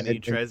 and he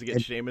tries to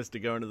get Sheamus to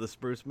go into the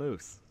Spruce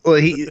Moose. Well,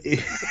 he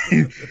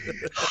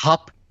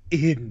hop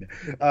in.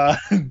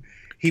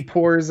 He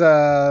pours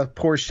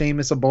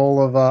Sheamus a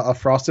bowl of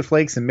Frosted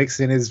Flakes and mixes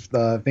in his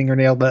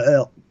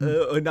fingernail.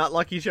 Not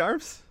Lucky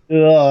Charms?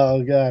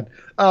 Oh god!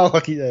 Oh,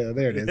 Lucky!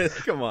 There it is.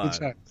 Come on.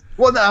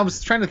 Well, no, I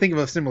was trying to think of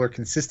a similar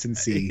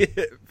consistency.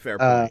 Fair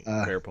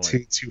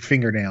point. To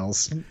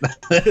fingernails, and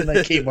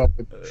I came up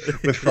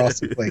with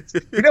Frosted Flakes.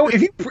 You know,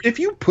 if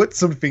you put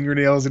some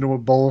fingernails into a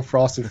bowl of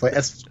Frosted Flakes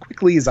as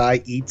quickly as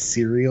I eat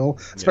cereal,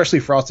 especially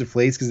Frosted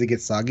Flakes because they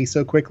get soggy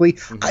so quickly,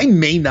 I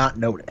may not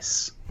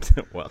notice.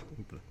 Well,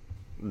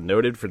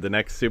 noted for the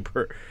next I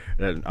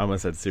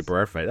almost said Super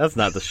R Fight. That's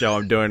not the show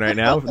I'm doing right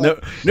now.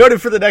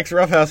 Noted for the next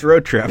Roughhouse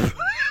road trip.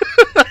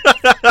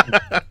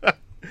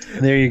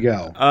 There you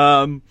go.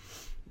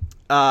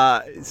 Hair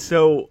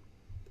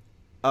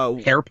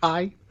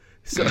pie.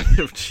 So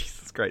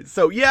Jesus Christ.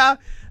 So yeah,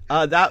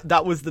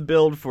 that was the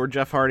build for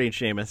Jeff Hardy and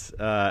Sheamus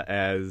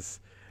as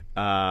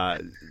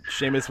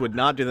Sheamus would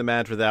not do the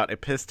match without a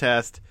piss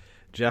test.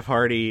 Jeff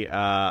Hardy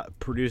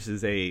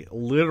produces a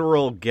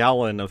literal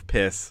gallon of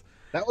piss.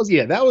 That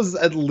was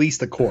at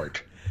least a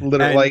quart.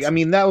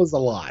 Literally, that was a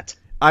lot.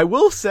 I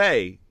will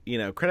say,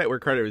 credit where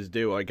credit is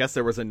due. I guess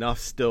there was enough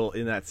still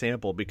in that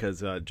sample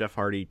because Jeff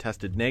Hardy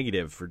tested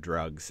negative for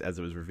drugs, as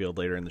it was revealed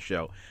later in the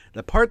show.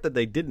 The part that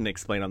they didn't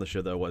explain on the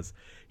show, though, was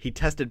he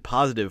tested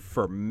positive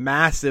for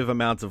massive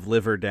amounts of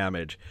liver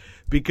damage.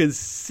 Because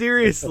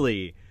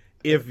seriously,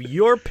 if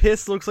your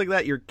piss looks like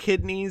that, your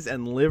kidneys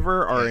and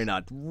liver are in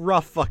a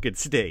rough fucking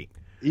state.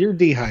 You're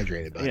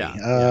dehydrated, buddy.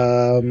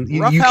 Yeah.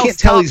 You can't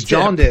tell he's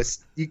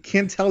jaundiced. You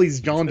can't tell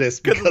he's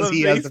jaundiced because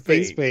he has the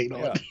face paint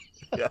on.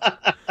 Yeah.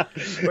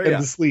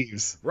 And the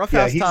sleeves.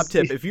 Roughhouse top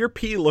tip: if your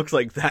pee looks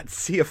like that,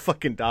 see a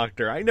fucking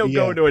doctor. I know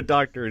going to a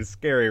doctor is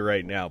scary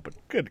right now, but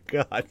good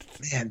God,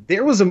 man,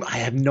 I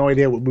have no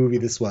idea what movie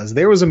this was.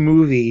 There was a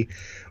movie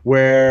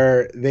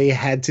where they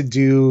had to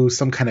do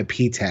some kind of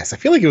pee test. I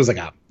feel like it was like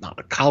a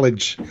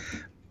college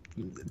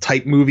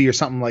type movie or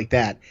something like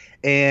that,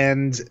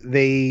 and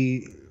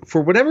they,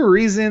 for whatever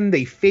reason,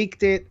 they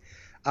faked it,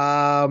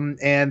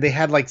 and they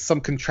had like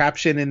some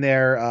contraption in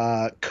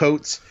their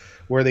coats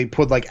where they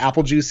put like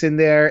apple juice in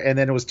there, and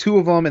then it was two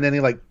of them, and then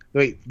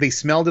they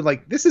smelled it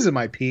like, this isn't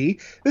my pee,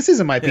 and they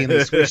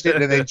squished it,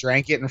 and then they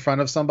drank it in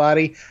front of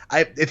somebody.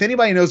 If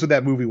anybody knows what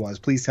that movie was,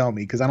 please tell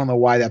me, because I don't know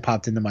why that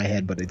popped into my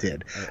head, but it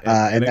did.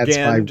 And that's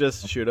again,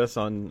 just shoot us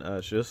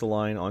a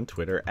line on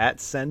Twitter at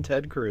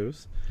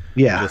SendTedCruz.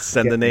 Yeah, just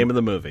send the name of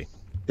the movie.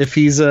 If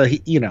he's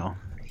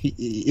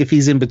if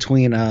he's in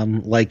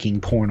between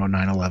liking porn on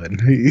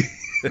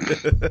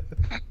 9/11.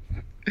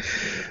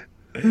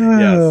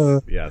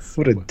 Yes.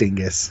 What a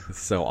dingus. It's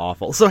so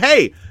awful. So,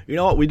 hey, you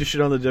know what? We just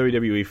shit on the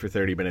WWE for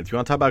 30 minutes. You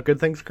want to talk about good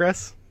things,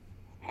 Chris?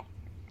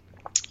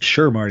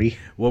 Sure, Marty.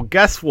 Well,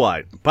 guess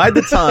what? By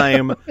the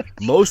time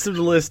most of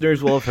the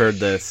listeners will have heard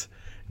this,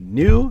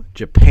 New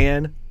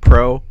Japan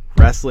Pro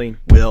Wrestling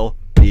will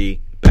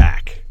be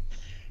back.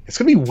 It's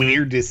going to be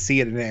weird to see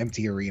it in an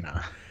empty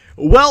arena.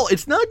 Well,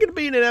 it's not going to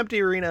be in an empty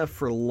arena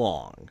for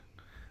long.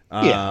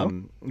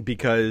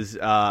 Because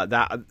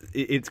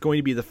it's going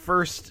to be the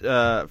first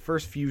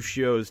few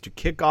shows to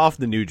kick off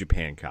the New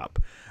Japan Cup.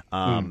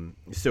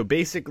 So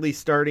basically,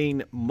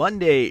 starting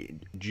Monday,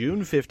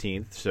 June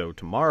 15th, so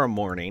tomorrow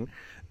morning,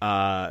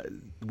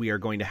 we are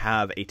going to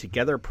have a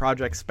Together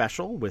Project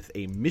special with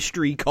a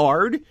mystery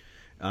card,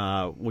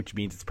 which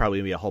means it's probably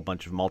going to be a whole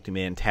bunch of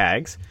multi-man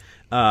tags.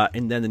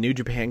 And then the New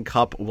Japan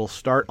Cup will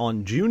start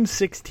on June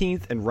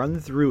 16th and run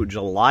through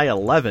July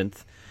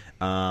 11th.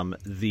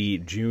 The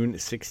June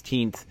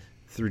 16th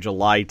through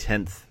July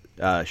 10th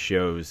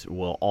shows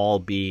will all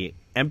be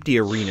empty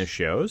arena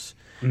shows.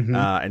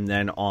 And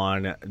then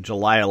on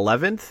July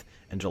 11th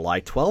and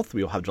July 12th,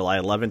 we will have July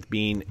 11th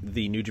being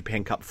the New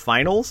Japan Cup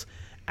Finals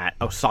at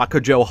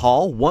Osaka-jo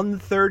Hall,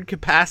 1/3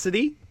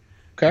 capacity.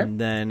 Okay. And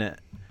then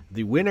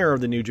the winner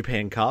of the New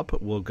Japan Cup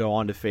will go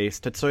on to face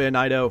Tetsuya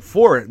Naito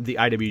for the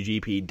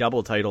IWGP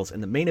double titles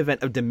in the main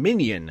event of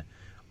Dominion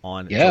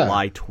on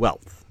July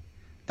 12th.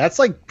 That's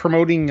like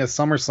promoting a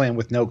SummerSlam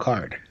with no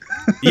card.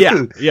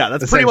 Yeah,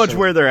 that's pretty much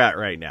where they're at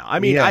right now. I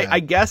mean, I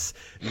guess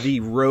the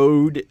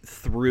road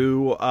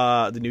through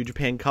the New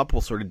Japan Cup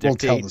will sort of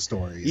dictate. We'll tell the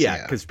stories.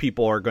 Yeah, because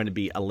people are going to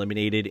be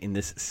eliminated in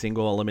this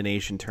single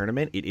elimination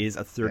tournament. It is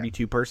a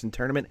 32-person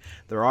tournament.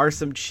 There are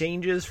some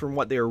changes from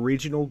what their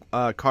original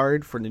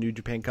card for the New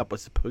Japan Cup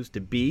was supposed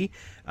to be,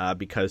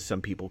 because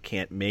some people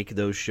can't make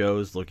those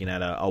shows. Looking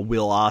at a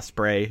Will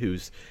Ospreay,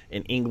 who's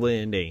in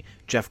England, a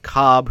Jeff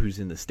Cobb, who's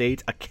in the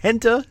States, a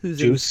Kenta,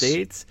 who's in the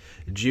States,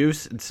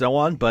 Juice, and so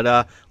on.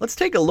 But let's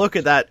take a look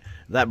at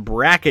that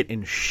bracket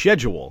and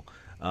schedule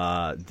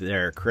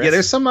there, Chris. Yeah,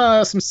 there's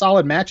some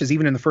solid matches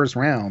even in the first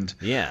round.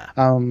 Yeah.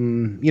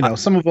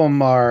 Some of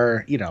them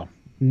are,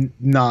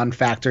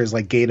 non-factors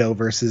like Gato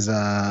versus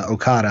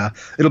Okada.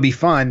 It'll be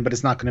fun, but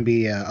it's not going to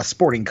be a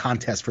sporting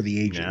contest for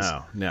the ages.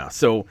 No.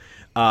 So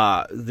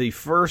the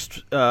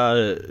first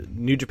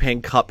New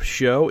Japan Cup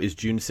show is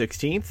June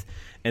 16th.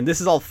 And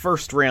this is all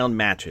first round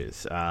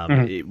matches.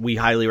 We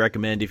highly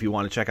recommend, if you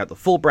want to check out the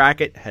full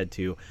bracket, head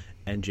to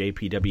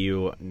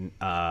NJPW,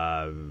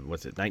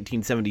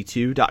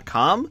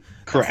 1972.com.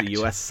 Correct. That's the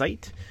U.S.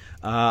 site.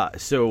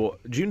 So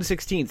June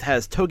 16th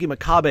has Togi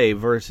Makabe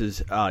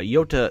versus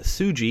Yota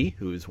Tsuji,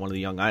 who's one of the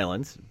Young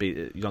Islands.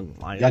 Young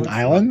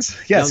Islands?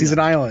 Yes, he's an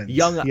island.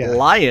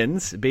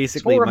 Lions.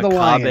 Basically,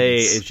 Makabe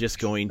is just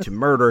going to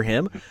murder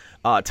him.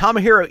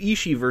 Tomohiro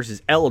Ishii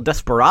versus El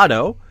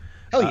Desperado.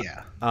 Hell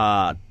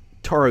yeah.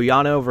 Toru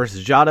Yano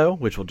versus Jado,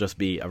 which will just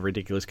be a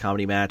ridiculous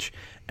comedy match,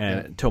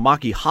 and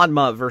Tomoaki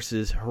Hanma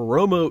versus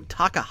Hiromu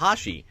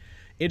Takahashi.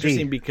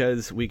 Interesting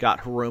because we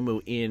got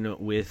Hiromu in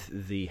with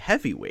the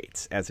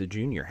heavyweights as a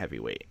junior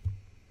heavyweight.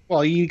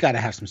 Well, you got to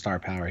have some star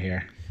power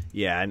here.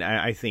 Yeah, and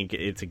I think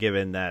it's a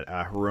given that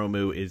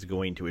Hiromu is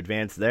going to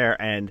advance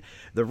there. And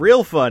the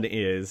real fun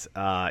is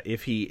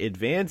if he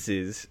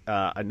advances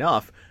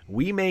enough,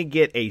 we may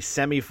get a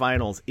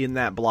semifinals in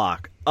that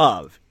block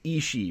of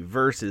Ishii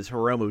versus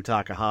Hiromu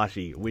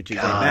Takahashi, which is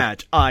a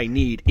match I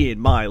need in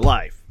my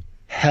life.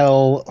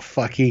 Hell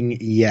fucking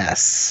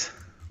yes.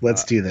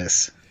 Let's do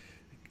this.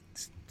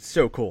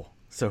 So cool.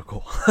 So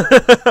cool.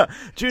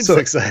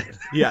 Excited.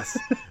 Yes.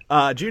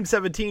 June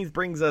 17th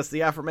brings us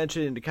the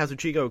aforementioned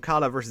Kazuchika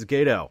Okada versus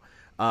Gedo.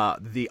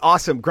 The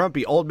awesome,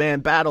 grumpy old man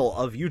battle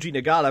of Yuji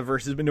Nagata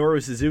versus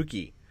Minoru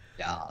Suzuki.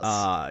 Yes.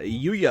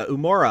 Yuya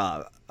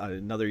Uemura,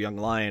 another young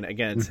lion,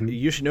 against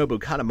Yoshinobu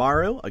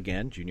Kanemaru,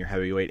 again, junior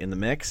heavyweight in the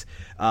mix.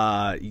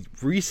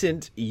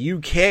 Recent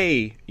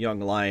UK young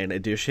lion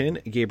edition,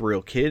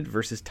 Gabriel Kidd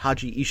versus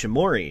Taji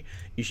Ishimori.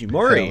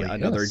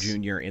 Another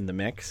junior in the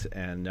mix.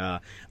 And I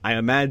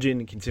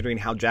imagine, considering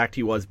how jacked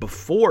he was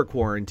before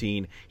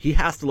quarantine, he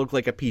has to look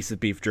like a piece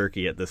of beef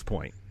jerky at this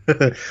point.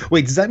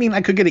 Wait, does that mean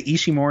I could get an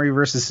Ishimori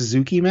versus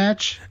Suzuki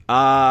match?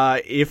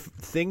 If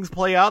things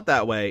play out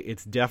that way,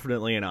 it's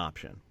definitely an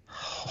option.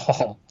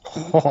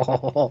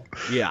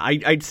 Yeah,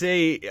 I'd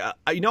say,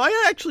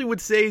 I actually would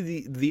say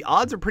the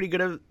odds are pretty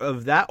good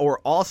of that, or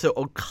also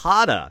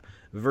Okada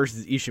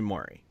versus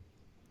Ishimori.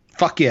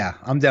 Fuck yeah,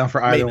 I'm down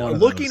for either one of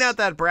those. Looking at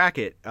that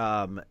bracket,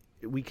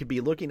 we could be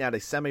looking at a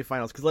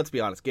semifinals, because let's be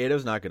honest,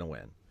 Gedo's not going to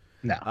win.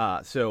 No.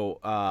 So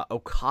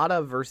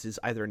Okada versus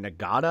either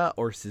Nagata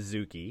or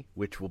Suzuki,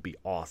 which will be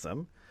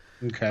awesome.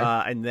 Okay.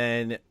 And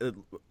then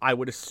I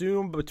would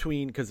assume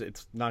because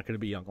it's not going to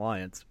be Young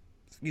Lions,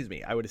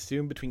 I would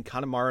assume between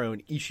Kanemaru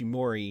and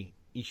Ishimori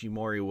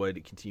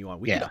would continue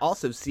on. We could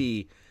also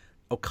see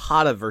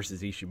Okada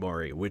versus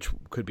Ishimori, which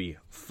could be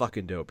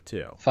fucking dope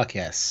too. Fuck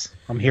yes.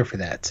 I'm here for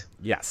that.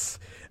 Yes.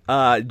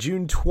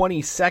 June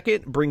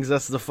 22nd brings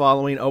us the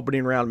following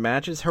opening round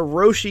matches.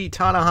 Hiroshi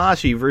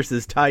Tanahashi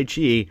versus Tai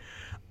Chi.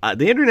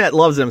 The internet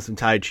loves them some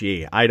Tai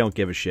Chi. I don't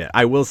give a shit.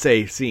 I will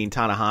say seeing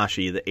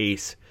Tanahashi, the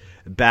ace,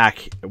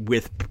 back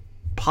with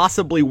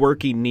possibly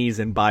working knees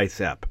and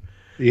bicep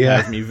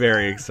has me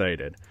very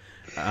excited.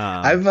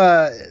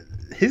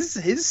 He's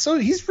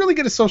really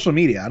good at social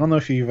media. I don't know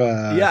if you've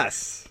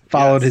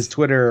followed his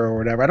Twitter or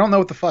whatever. I don't know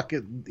what the fuck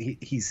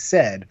he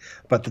said,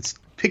 but the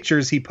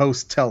pictures he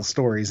posts tell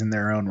stories in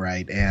their own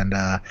right, and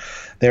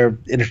they're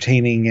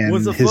entertaining. And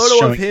was a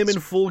photo of him in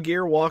full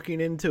gear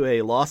walking into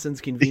a Lawson's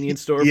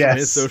convenience store from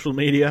his social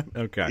media?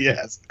 Okay.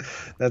 Yes,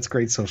 that's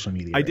great social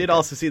media. I did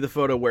also see the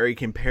photo where he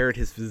compared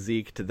his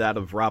physique to that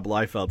of Rob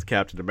Liefeld's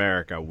Captain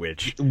America,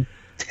 which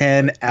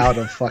 10 out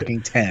of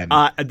fucking 10.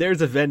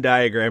 There's a Venn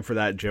diagram for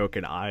that joke,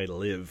 and I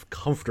live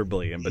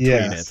comfortably in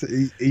between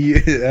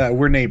it.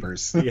 We're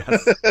neighbors.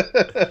 Yes.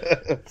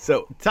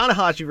 So,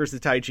 Tanahashi versus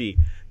Tai Chi.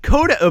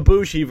 Kota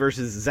Ibushi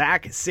versus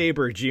Zack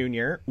Sabre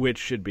Jr., which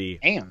should be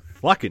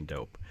fucking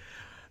dope.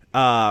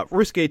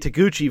 Ryusuke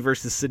Taguchi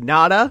versus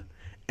Sonata.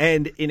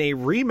 And in a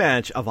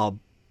rematch of a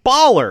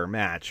baller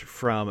match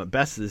from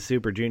Best of the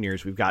Super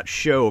Juniors, we've got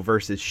Sho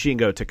versus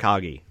Shingo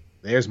Takagi.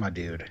 There's my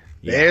dude.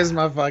 There's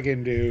my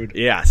fucking dude.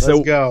 Yeah,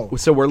 let's go.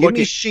 So we're looking.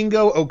 Give me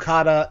Shingo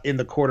Okada in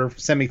the quarter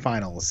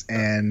semifinals,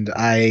 and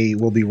I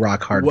will be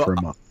rock hard for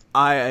a month.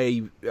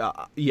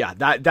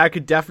 That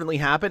could definitely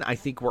happen. I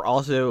think we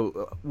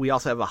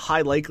also have a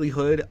high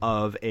likelihood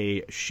of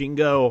a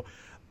Shingo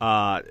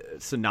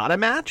Sonata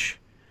match,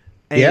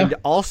 and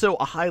also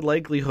a high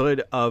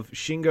likelihood of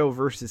Shingo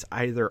versus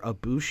either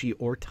Ibushi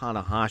or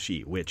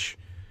Tanahashi, which,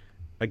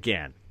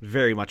 again,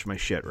 very much my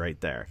shit right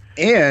there.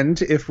 And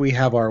if we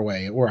have our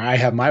way, or I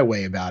have my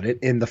way about it,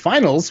 in the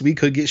finals, we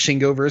could get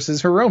Shingo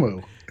versus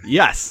Hiromu.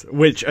 Yes,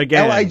 which,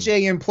 again,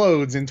 LIJ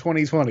implodes in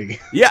 2020.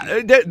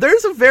 Yeah,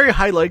 there's a very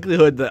high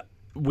likelihood that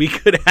we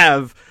could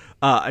have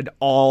an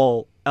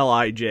all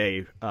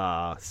LIJ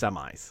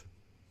semis.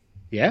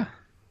 Yeah.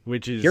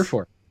 Which is here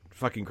for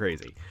fucking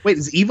crazy. Wait,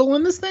 is Evil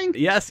in this thing?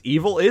 Yes,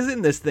 Evil is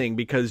in this thing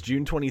because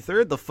June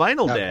 23rd, the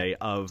final day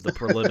of the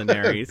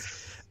preliminaries,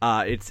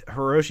 it's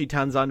Hiroshi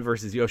Tenzan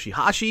versus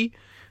Yoshihashi,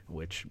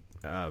 which,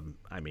 fucking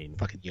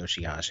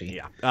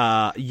Yoshihashi.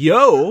 Yeah.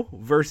 Yo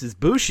versus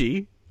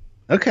Bushi.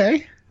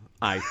 Okay.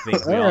 I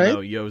think we all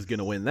know Yo's going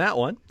to win that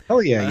one.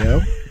 Hell yeah,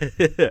 Yo.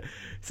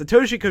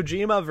 Satoshi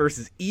Kojima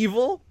versus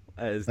Evil,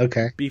 as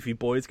Beefy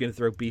Boy's going to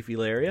throw beefy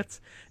lariats.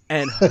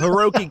 And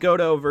Hiroki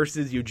Goto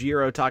versus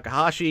Yujiro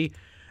Takahashi.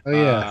 Oh,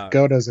 yeah.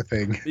 Goto's a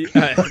thing.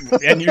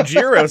 And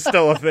Yujiro's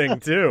still a thing,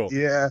 too.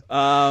 Yeah.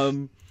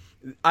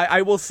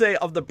 I will say,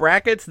 of the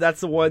brackets,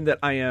 that's the one that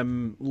I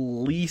am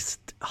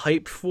least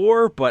hyped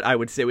for, but I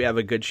would say we have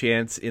a good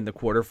chance in the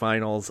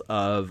quarterfinals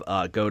of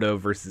Goto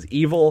versus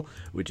Evil,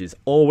 which is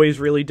always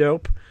really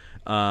dope.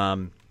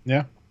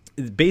 Yeah.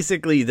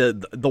 Basically,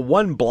 the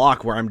one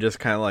block where I'm just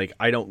kind of like,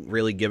 I don't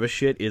really give a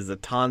shit is the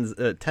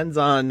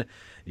Tenzan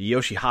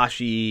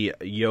Yoshihashi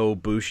Yo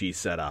Bushi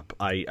setup.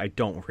 I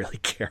don't really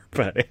care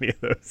about any of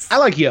those. I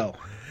like Yo.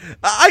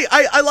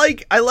 I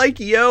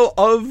like Yo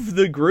of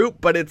the group,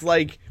 but it's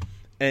like,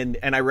 and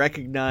I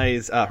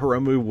recognize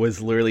Hiromu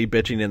was literally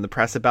bitching in the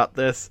press about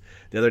this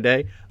the other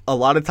day. A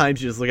lot of times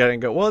you just look at it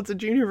and go, well, it's a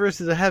junior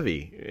versus a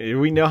heavy.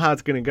 We know how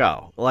it's going to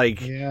go. Like,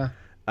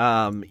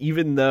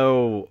 even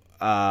though,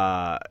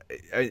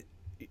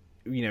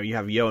 you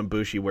have Yo and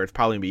Bushi where it's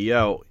probably going to be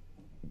Yo,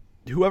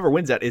 whoever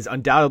wins that is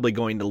undoubtedly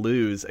going to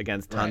lose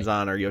against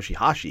Tenzan or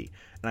Yoshihashi.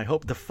 And I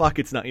hope the fuck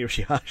it's not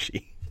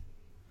Yoshihashi.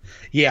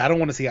 Yeah, I don't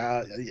want to see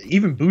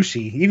even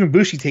Bushi. Even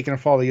Bushi taking a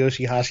fall to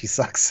Yoshihashi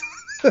sucks.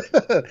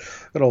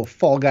 Little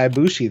fall guy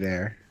Bushi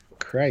there.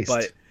 Christ.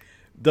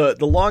 But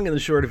the long and the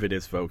short of it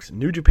is, folks,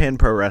 New Japan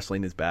Pro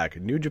Wrestling is back.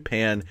 New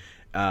Japan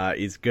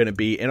is going to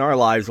be in our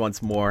lives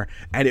once more,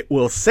 and it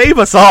will save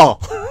us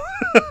all.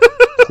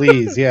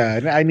 Please, yeah,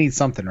 I need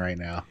something right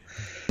now.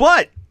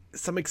 But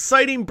some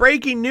exciting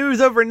breaking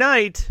news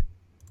overnight.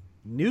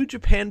 New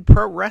Japan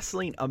Pro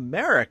Wrestling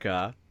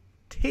America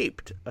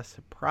taped a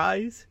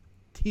surprise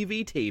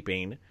TV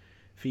taping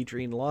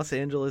featuring Los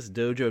Angeles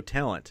dojo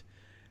talent.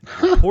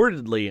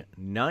 Reportedly,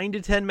 9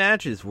 to 10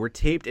 matches were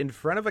taped in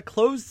front of a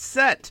closed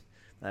set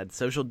that had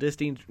social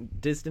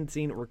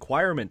distancing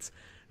requirements.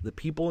 The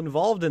people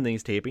involved in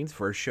these tapings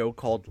for a show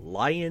called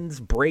Lions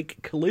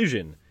Break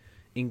Collision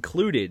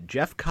included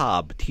Jeff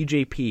Cobb,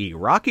 TJP,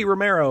 Rocky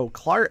Romero,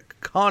 Clark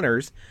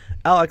Connors,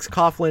 Alex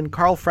Coughlin,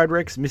 Carl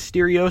Fredericks,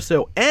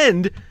 Mysterioso,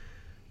 and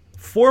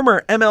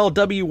former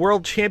MLW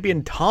World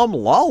Champion Tom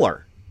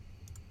Lawler.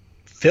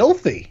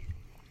 Filthy.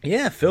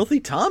 Yeah, Filthy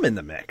Tom in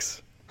the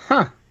mix.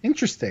 Huh.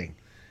 Interesting.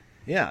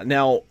 Yeah.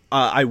 Now,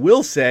 I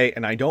will say,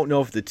 and I don't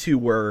know if the two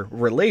were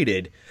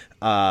related,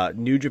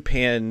 New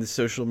Japan's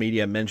social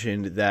media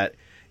mentioned that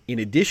in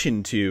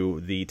addition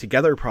to the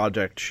Together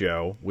Project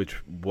show, which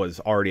was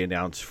already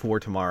announced for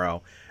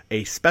tomorrow,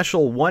 a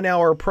special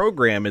 1-hour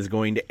program is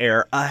going to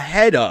air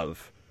ahead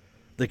of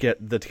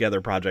the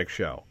Together Project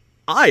show.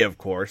 I, of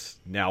course,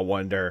 now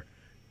wonder,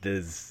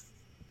 is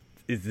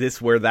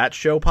this where that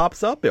show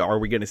pops up? Are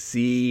we going to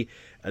see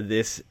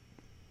this,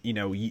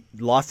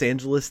 Los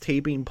Angeles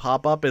taping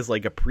pop up as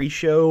like a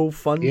pre-show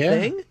fun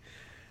thing?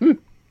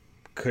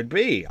 Could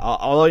be.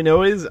 All I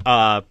know is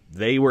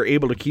they were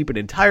able to keep an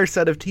entire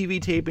set of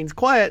TV tapings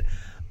quiet,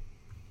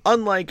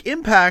 unlike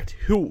Impact,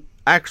 who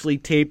actually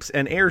tapes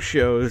and airs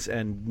shows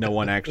and no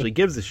one actually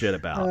gives a shit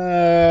about.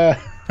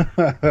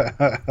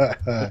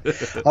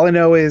 All I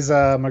know is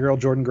my girl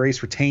Jordan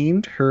Grace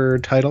retained her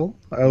title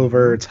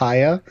over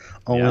Taya,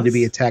 only to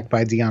be attacked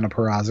by Deonna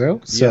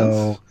Purrazzo.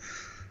 So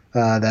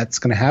that's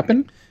going to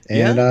happen,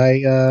 and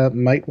I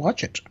might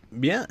watch it.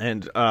 Yeah,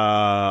 and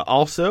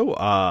also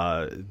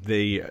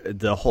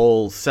the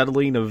whole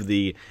settling of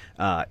the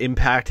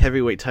Impact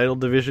Heavyweight Title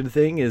Division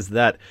thing is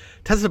that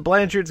Tessa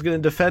Blanchard's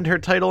going to defend her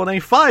title in a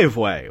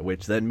 5-way,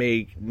 which then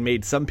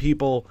made some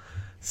people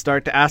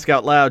start to ask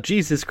out loud,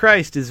 Jesus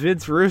Christ, is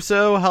Vince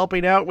Russo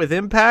helping out with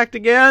Impact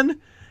again?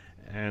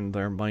 And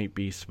there might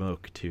be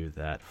smoke to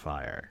that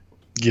fire.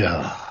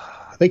 Yeah,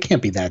 they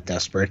can't be that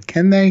desperate,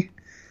 can they?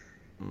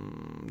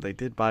 They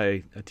did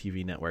buy a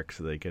TV network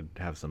so they could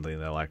have something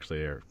that'll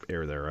actually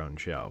air their own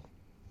show.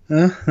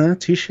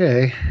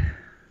 Touche.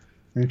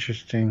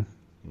 Interesting.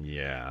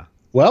 Yeah.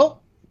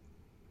 Well,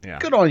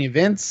 good on you,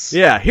 Vince.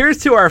 Yeah, here's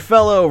to our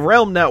fellow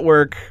Realm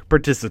Network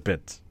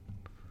participant.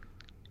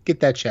 Get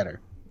that cheddar.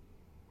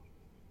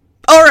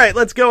 All right,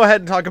 let's go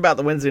ahead and talk about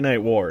the Wednesday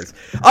Night Wars.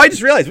 I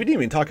just realized we didn't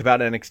even talk about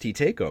NXT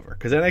TakeOver,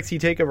 because NXT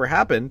TakeOver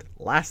happened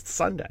last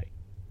Sunday.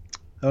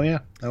 Oh, yeah,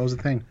 that was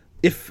the thing.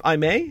 If I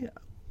may,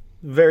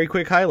 very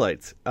quick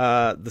highlights.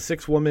 The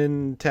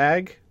 6-woman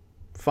tag,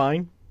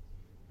 fine.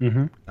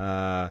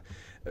 Mm-hmm.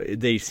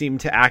 They seem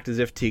to act as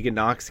if Tegan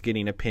Nox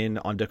getting a pin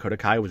on Dakota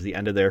Kai was the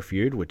end of their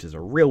feud, which is a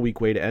real weak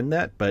way to end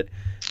that, but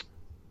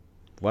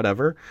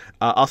whatever.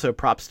 Also,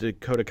 props to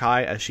Dakota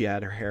Kai as she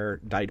had her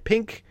hair dyed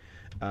pink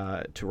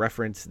to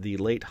reference the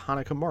late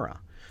Hana Kimura.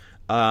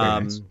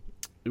 Nice.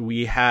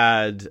 We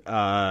had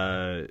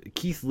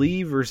Keith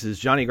Lee versus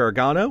Johnny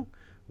Gargano,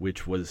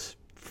 which was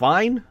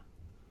fine.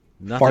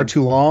 Far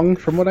too long,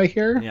 from what I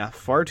hear. Yeah,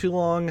 far too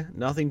long.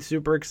 Nothing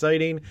super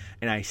exciting.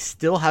 And I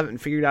still haven't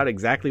figured out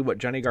exactly what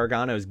Johnny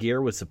Gargano's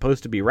gear was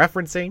supposed to be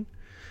referencing.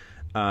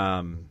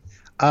 Wait,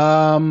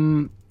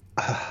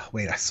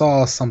 I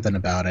saw something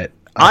about it.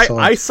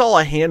 I saw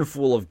a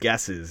handful of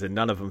guesses, and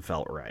none of them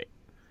felt right.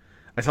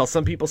 I saw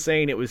some people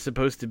saying it was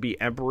supposed to be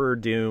Emperor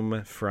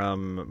Doom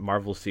from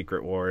Marvel's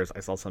Secret Wars. I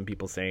saw some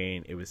people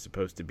saying it was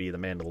supposed to be the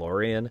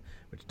Mandalorian,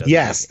 which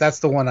doesn't that's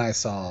the one I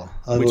saw.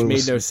 Which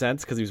made no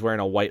sense because he was wearing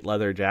a white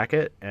leather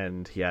jacket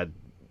and he had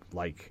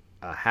like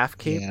a half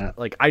cape. Yeah.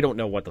 Like, I don't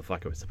know what the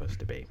fuck it was supposed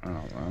to be.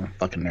 Oh,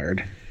 fucking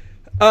nerd.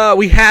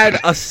 We had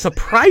a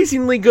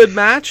surprisingly good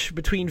match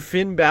between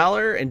Finn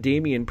Balor and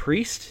Damian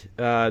Priest.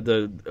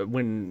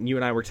 When you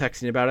and I were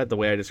texting about it, the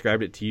way I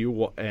described it to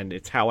you, and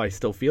it's how I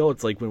still feel.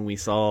 It's like when we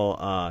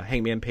saw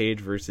Hangman Page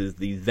versus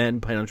the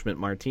then Punishment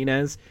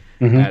Martinez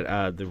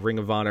at the Ring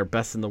of Honor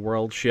Best in the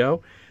World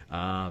show,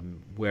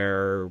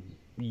 where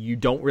you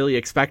don't really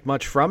expect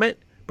much from it,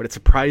 but it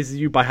surprises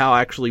you by how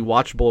actually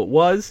watchable it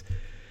was.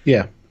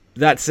 Yeah.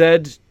 That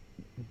said,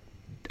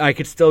 I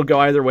could still go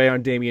either way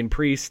on Damian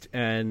Priest,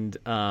 and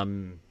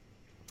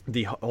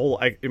the whole.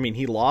 I mean,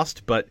 he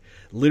lost, but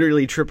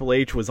literally Triple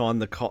H was on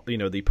the call,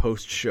 the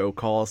post-show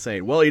call,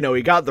 saying, "Well,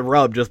 he got the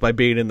rub just by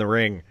being in the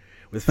ring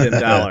with Finn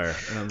Balor."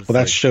 And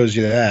that shows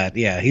you that.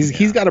 Yeah,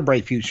 he's got a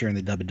bright future in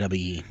the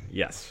WWE.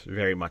 Yes,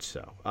 very much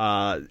so.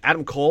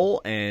 Adam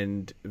Cole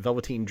and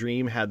Velveteen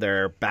Dream had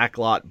their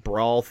backlot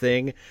brawl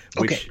thing,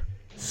 which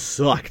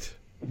sucked.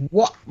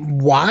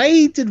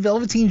 Why did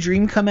Velveteen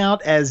Dream come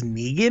out as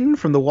Negan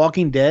from The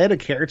Walking Dead, a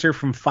character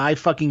from 5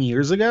 fucking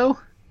years ago?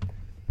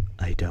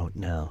 I don't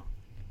know.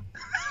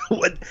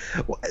 What?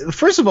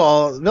 First of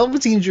all,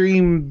 Velveteen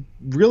Dream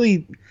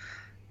really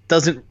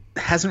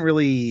hasn't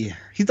really.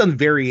 He's done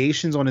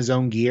variations on his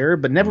own gear,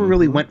 but never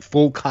really went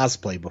full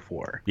cosplay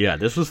before. Yeah,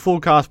 this was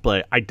full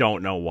cosplay. I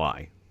don't know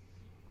why.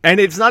 And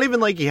it's not even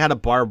like he had a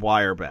barbed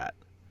wire bat.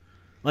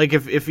 Like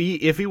if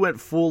he went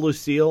full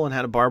Lucille and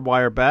had a barbed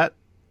wire bat,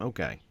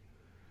 okay.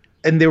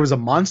 And there was a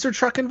monster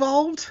truck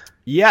involved?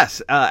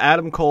 Yes,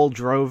 Adam Cole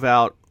drove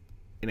out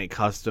in a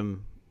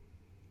custom,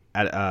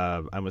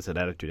 I almost said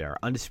Attitude Era,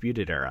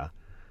 Undisputed Era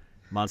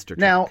monster truck.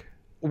 Now,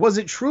 was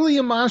it truly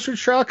a monster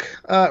truck,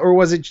 or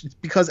was it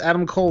because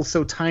Adam Cole's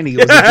so tiny?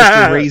 Was it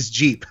just a raised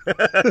Jeep?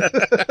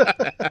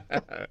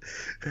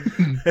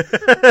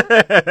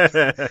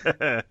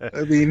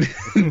 I mean,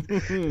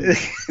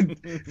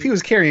 if he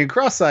was carrying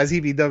cross size,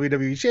 he'd be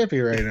WWE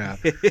champion right now.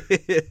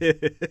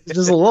 He's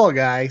just a little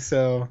guy,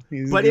 so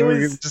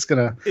just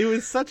gonna. It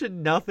was such a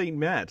nothing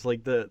match.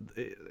 Like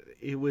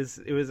it was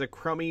a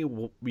crummy,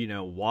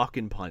 walk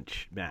and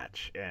punch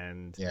match,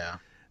 and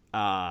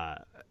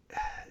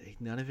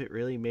none of it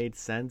really made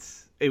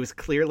sense. It was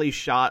clearly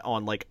shot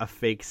on like a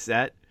fake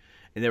set,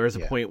 and there was a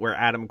point where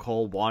Adam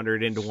Cole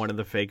wandered into one of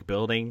the fake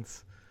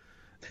buildings,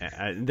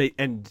 and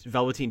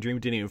Velveteen Dream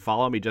didn't even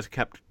follow him. He just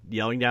kept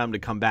yelling down him to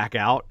come back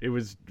out. It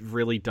was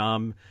really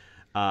dumb.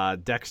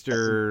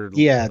 Dexter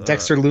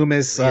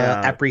Loomis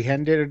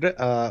apprehended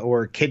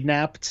or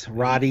kidnapped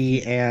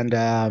Roddy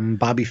and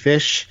Bobby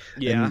Fish,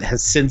 and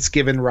has since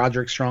given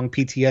Roderick Strong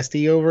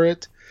PTSD over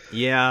it.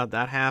 Yeah,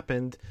 that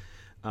happened.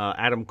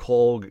 Adam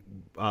Cole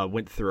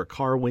went through a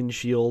car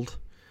windshield.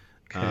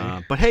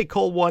 Okay. But hey,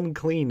 Cole won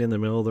clean in the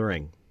middle of the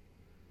ring.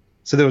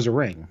 So there was a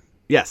ring?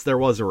 Yes, there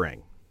was a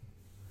ring.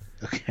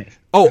 Okay.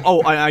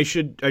 I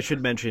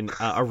should mention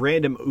a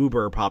random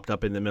Uber popped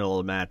up in the middle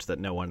of the match that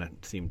no one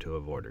seemed to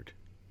have ordered.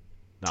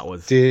 That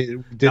was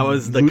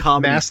the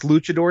comedy. Masked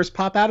luchadors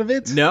pop out of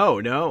it? No.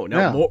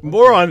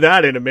 More on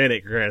that in a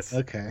minute, Chris.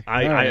 Okay.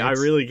 I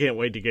really can't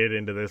wait to get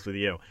into this with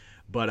you.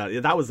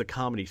 But that was the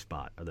comedy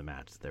spot of the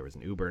match. There was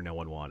an Uber no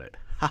one wanted.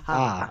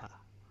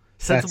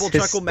 Sensible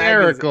that's Chuckle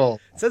hysterical.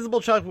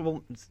 Sensible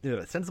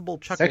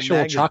Chuckle Sexual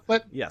magazine.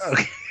 chocolate? Yes.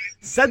 Okay.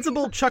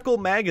 Sensible Chuckle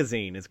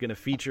magazine is going to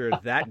feature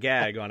that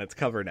gag on its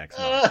cover next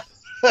month.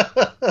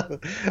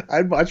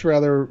 I'd much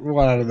rather.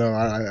 Well, I don't know.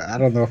 I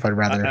don't know if I'd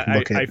rather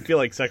look at. I feel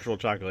like Sexual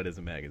Chocolate is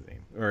a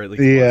magazine, or at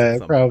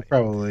least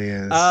probably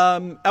is.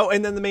 And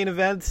then the main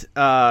event,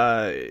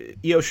 Io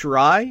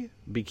Shirai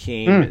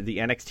became the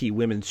NXT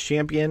Women's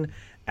Champion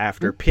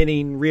after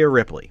pinning Rhea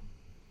Ripley.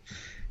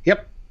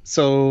 Yep.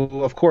 So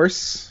of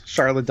course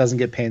Charlotte doesn't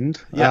get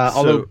pinned.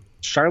 Although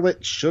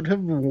Charlotte should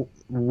have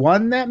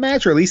won that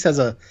match, or at least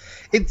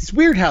it's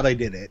weird how they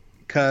did it.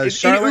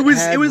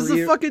 It was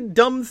the fucking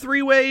dumb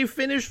 3-way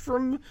finish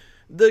from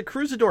the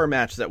Cruisador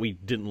match that we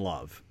didn't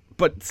love,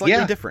 but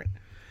slightly different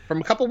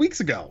from a couple weeks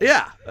ago.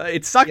 Yeah,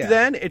 it sucked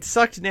then. It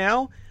sucked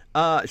now.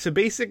 So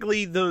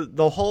basically,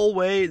 the whole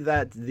way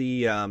that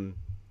the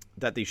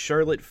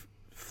Charlotte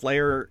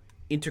Flair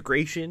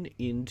integration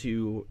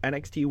into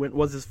NXT went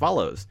was as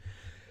follows: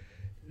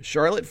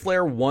 Charlotte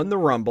Flair won the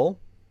Rumble.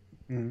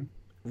 Mm-hmm.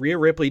 Rhea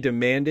Ripley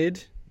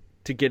demanded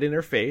to get in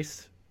her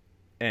face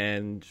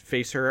and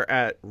face her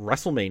at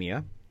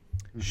WrestleMania.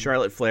 Mm-hmm.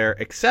 Charlotte Flair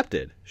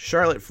accepted.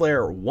 Charlotte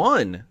Flair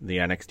won the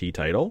NXT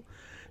title.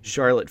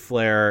 Charlotte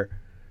Flair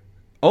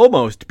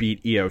almost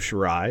beat Io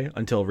Shirai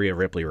until Rhea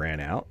Ripley ran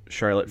out.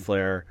 Charlotte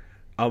Flair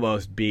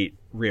almost beat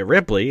Rhea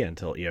Ripley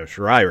until Io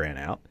Shirai ran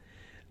out.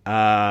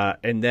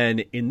 And then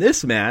in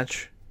this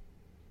match,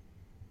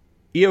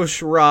 Io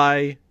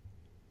Shirai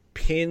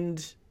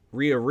pinned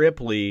Rhea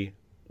Ripley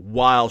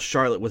while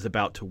Charlotte was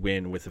about to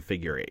win with a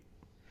figure eight.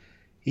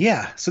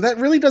 Yeah, so that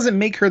really doesn't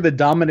make her the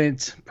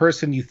dominant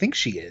person you think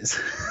she is.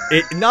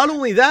 Not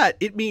only that,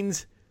 it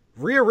means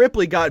Rhea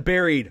Ripley got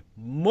buried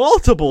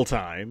multiple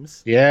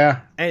times.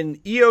 Yeah. And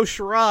Io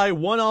Shirai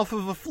won off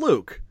of a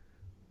fluke.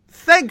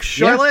 Thanks,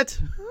 Charlotte.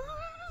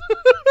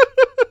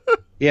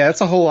 Yeah,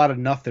 that's a whole lot of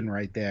nothing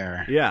right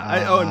there.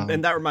 Yeah.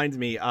 And that reminds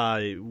me,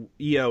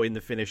 Io in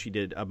the finish, she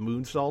did a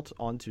moonsault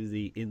onto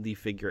the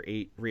figure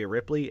eight Rhea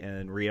Ripley,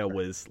 and Rhea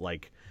was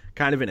like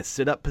kind of in a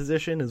sit-up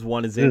position as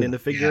one is in the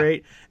figure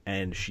eight,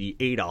 and she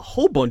ate a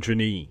whole bunch of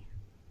knee.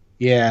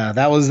 Yeah,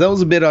 that was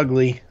a bit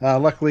ugly.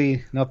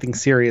 Luckily, nothing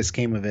serious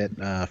came of it,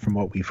 from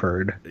what we've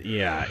heard.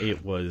 Yeah,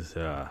 it was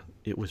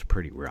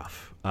pretty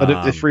rough.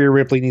 But if Rhea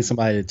Ripley needs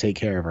somebody to take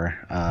care of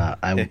her,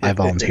 I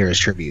volunteer as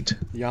tribute.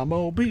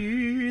 Yamo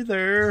be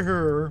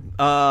there.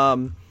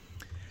 I'm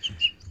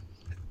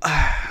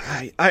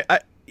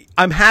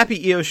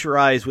happy Io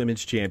Shirai is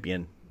women's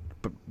champion.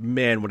 But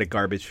man, what a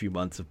garbage few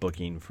months of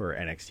booking for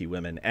NXT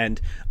women.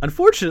 And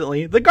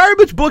unfortunately, the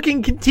garbage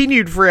booking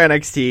continued for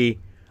NXT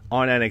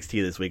on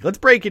NXT this week. Let's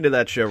break into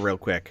that show real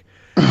quick.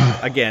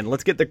 Again,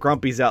 let's get the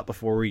grumpies out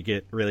before we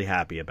get really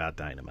happy about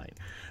Dynamite.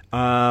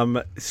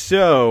 The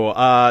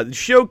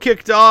show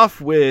kicked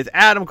off with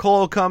Adam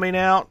Cole coming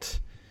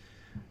out.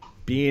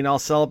 being all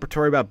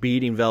celebratory about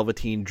beating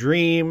Velveteen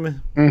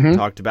Dream.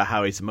 Talked about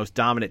how he's the most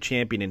dominant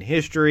champion in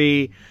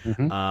history.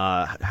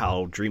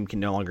 How Dream can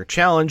no longer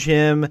challenge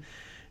him.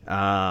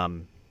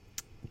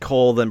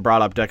 Cole then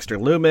brought up Dexter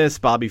Lumis.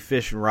 Bobby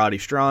Fish and Roddy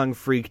Strong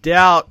freaked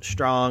out.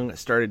 Strong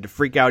started to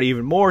freak out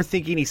even more,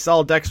 thinking he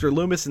saw Dexter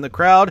Lumis in the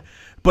crowd,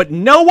 but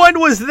no one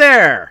was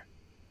there.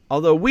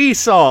 Although we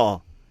saw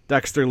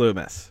Dexter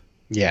Lumis.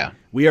 Yeah.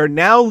 We are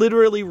now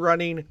literally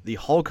running the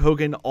Hulk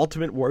Hogan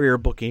Ultimate Warrior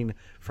booking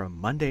from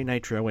Monday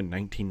Nitro in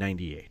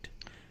 1998.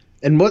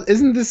 And what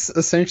isn't this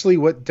essentially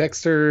what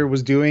Dexter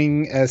was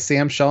doing as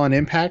Sam Shaw in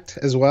Impact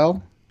as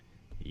well?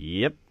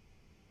 Yep.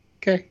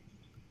 Okay.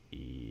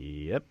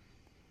 Yep.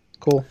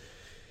 Cool.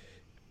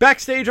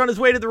 Backstage on his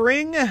way to the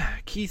ring,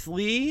 Keith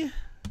Lee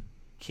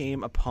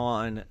came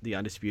upon the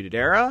Undisputed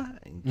Era,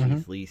 and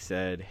Keith Lee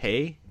said,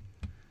 "Hey,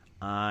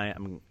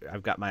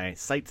 I've got my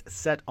sights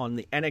set on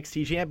the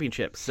NXT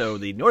Championship, so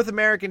the North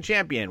American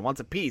Champion wants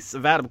a piece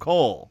of Adam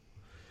Cole."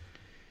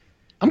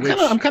 I'm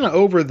kind of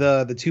over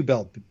the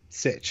 2-belt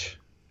sitch.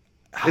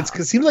 It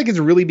seems like it's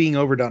really being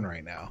overdone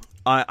right now.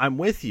 I'm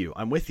with you.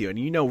 And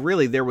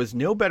really, there was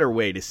no better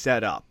way to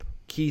set up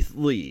Keith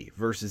Lee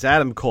versus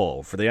Adam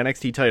Cole for the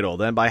NXT title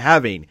than by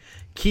having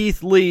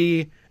Keith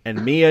Lee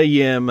and Mia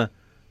Yim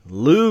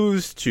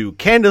lose to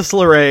Candice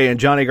LeRae and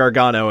Johnny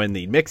Gargano in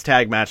the mixed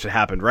tag match that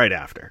happened right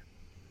after.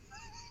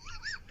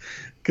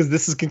 Because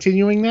this is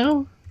continuing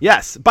now?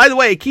 Yes. By the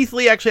way, Keith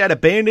Lee actually had a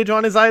bandage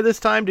on his eye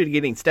this time due to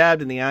getting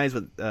stabbed in the eyes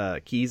with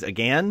keys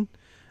again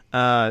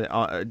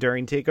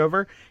during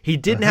TakeOver. He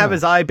didn't have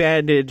his eye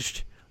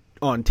bandaged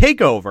on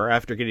TakeOver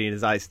after getting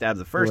his eye stabbed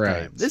the first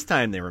time. This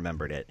time they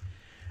remembered it.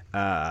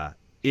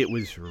 It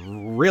was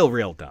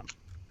real dumb.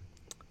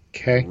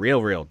 Okay.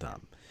 Real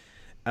dumb.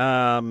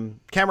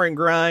 Cameron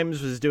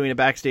Grimes was doing a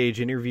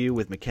backstage interview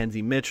with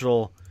Mackenzie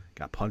Mitchell.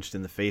 Got punched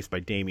in the face by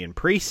Damian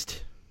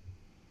Priest.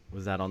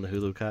 Was that on the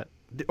Hulu cut?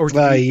 Or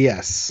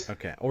yes.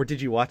 Okay. Or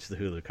did you watch the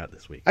Hulu cut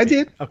this week? I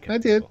did. Okay. I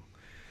did.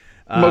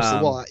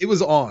 Cool. It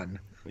was on.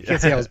 I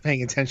can't say I was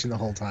paying attention the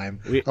whole time.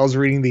 I was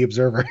reading The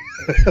Observer.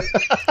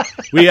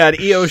 We had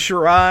Io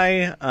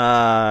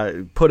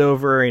Shirai put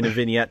over in a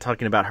vignette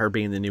talking about her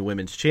being the new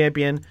women's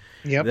champion.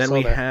 Yep. Then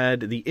we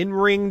had the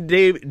in-ring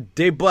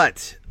debut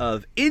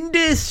of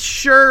Indus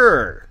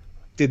Sher.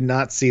 Did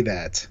not see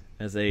that.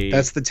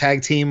 That's the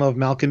tag team of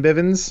Malcolm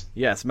Bivens?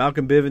 Yes,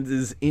 Malcolm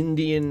Bivens'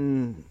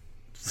 Indian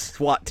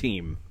SWAT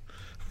team.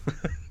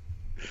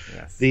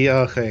 Yes. The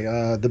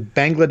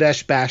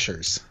Bangladesh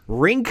Bashers.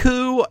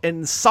 Rinku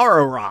and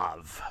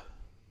Sararov.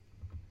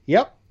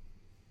 Yep.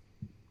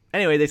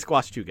 Anyway, they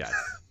squashed two guys.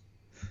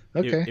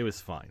 Okay. It was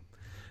fine.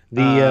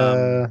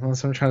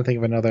 I'm trying to think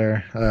of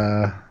another.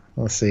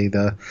 Let's see,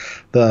 the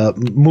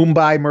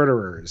Mumbai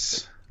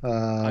Murderers.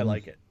 I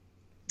like it.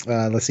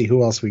 Let's see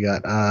who else we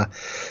got.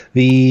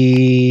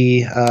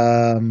 The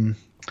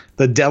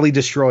Delhi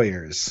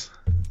Destroyers.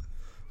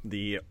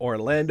 The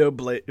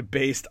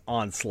Orlando-based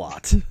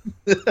Onslaught.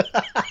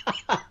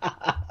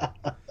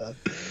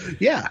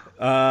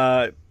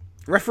 Yeah.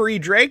 Referee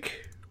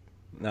Drake,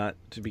 not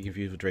to be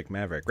confused with Drake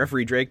Maverick.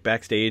 Referee Drake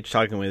backstage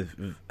talking with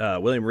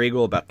William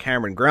Regal about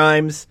Cameron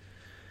Grimes,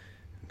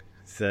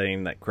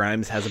 saying that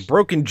Grimes has a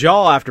broken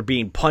jaw after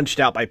being punched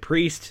out by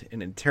Priest,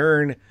 and in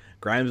turn,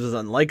 Grimes was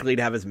unlikely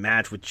to have his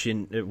match with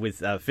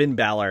Finn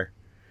Balor.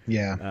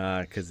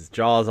 Yeah, because his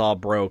jaw is all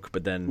broke,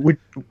 but then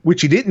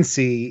which you didn't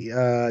see.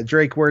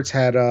 Drake Wirtz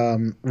had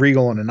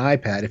Regal on an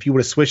iPad. If you would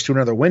have switched to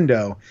another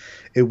window,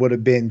 it would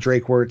have been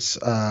Drake Wirtz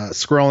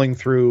scrolling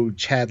through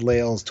Chad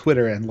Lale's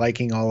Twitter and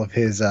liking all of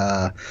his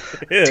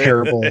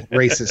terrible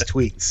racist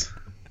tweets.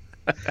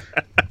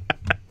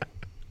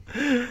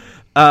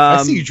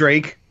 I see you,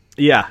 Drake.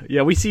 Yeah,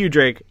 we see you,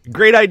 Drake.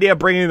 Great idea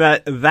bringing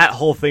that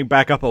whole thing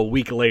back up a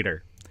week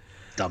later.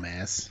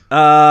 Dumbass.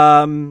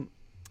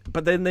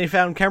 But then they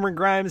found Cameron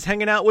Grimes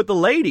hanging out with the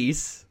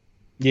ladies.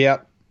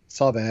 Yep,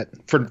 saw that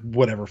for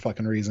whatever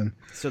fucking reason.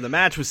 So the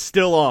match was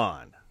still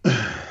on.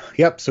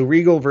 Yep, so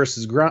Regal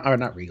versus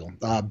not Regal.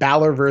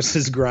 Balor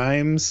versus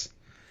Grimes.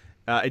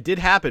 It did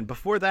happen.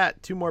 Before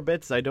that, two more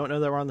bits I don't know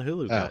that were on the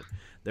Hulu cut.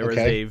 There was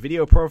a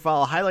video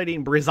profile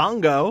highlighting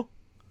Breezango.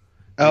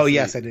 Oh,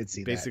 yes, I did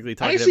see basically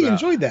that. I actually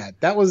enjoyed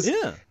that. That was,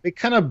 it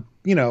kind of,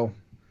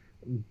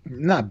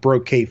 not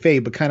broke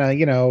kayfabe, but kind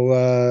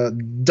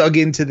of, dug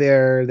into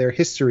their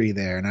history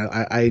there, and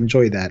I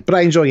enjoyed that. But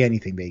I enjoy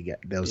anything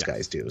those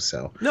guys do.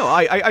 So no,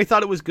 I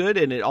thought it was good,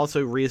 and it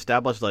also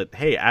reestablished that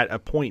hey, at a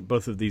point,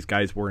 both of these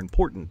guys were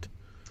important.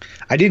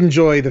 I did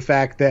enjoy the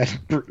fact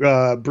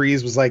that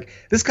Breeze was like,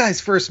 "This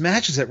guy's first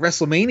match is at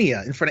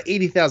WrestleMania in front of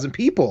 80,000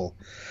 people."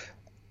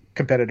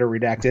 Competitor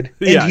redacted,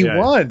 and he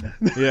won.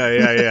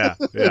 Yeah.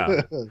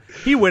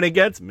 He went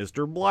against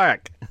Mr.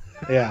 Black.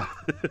 Yeah.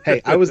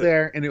 Hey, I was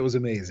there, and it was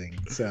amazing.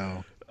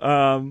 So,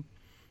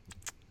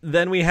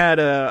 then we had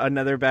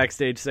another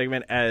backstage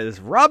segment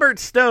as Robert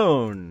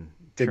Stone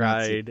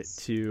tried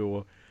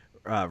to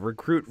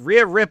recruit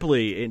Rhea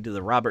Ripley into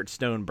the Robert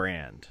Stone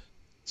brand.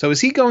 So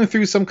is he going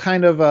through some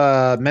kind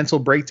of mental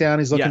breakdown?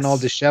 He's looking all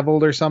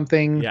disheveled or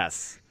something?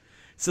 Yes.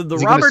 So the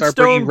Is he Robert start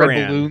Stone bringing red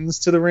brand, balloons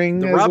to the ring.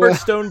 the as Robert well?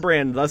 Stone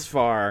brand thus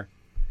far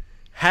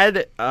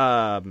had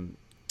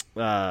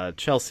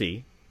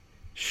Chelsea.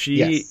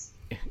 Yes.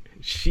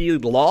 She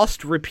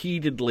lost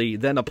repeatedly.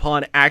 Then,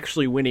 upon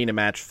actually winning a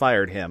match,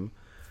 fired him.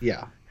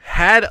 Yeah.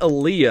 Had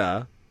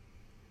Aaliyah.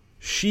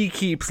 She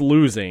keeps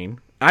losing.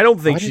 I don't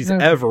think she's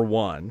ever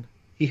won.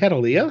 He had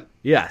Aaliyah?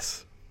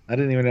 Yes. I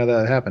didn't even know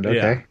that happened. Okay.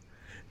 Yeah.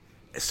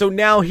 So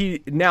now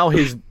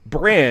his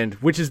brand,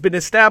 which has been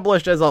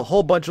established as a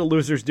whole bunch of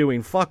losers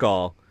doing fuck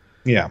all,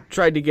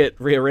 tried to get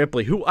Rhea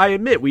Ripley, who I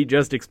admit we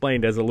just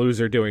explained as a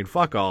loser doing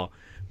fuck all,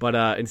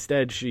 but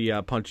instead she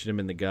punched him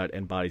in the gut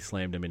and body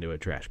slammed him into a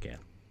trash can.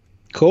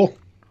 Cool.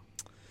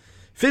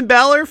 Finn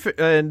Balor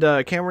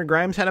and Cameron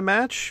Grimes had a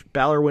match.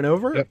 Balor went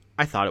over. Yep.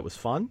 I thought it was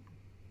fun.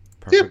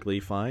 Perfectly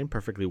fine.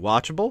 Perfectly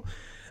watchable.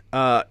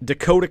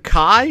 Dakota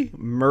Kai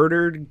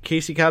murdered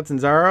Casey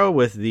Catanzaro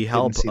with the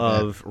help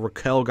of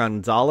Raquel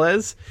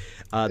Gonzalez.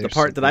 The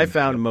part that I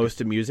found most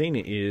amusing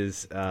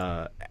is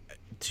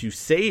to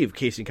save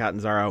Casey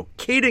Catanzaro,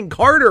 Kaden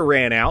Carter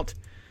ran out,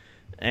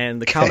 and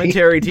the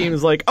commentary team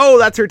is like, oh,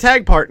 that's her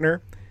tag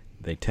partner.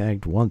 They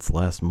tagged once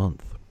last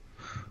month.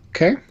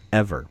 Okay.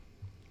 Ever.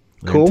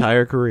 Their Cool.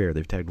 entire career,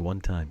 they've tagged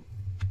one time.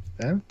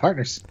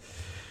 Partners.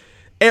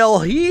 El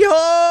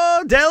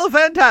Hijo del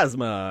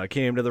Fantasma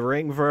came to the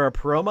ring for a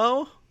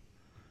promo.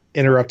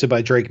 Interrupted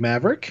by Drake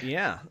Maverick.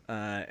 Yeah,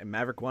 and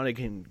Maverick wanted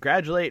to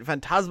congratulate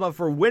Fantasma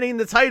for winning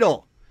the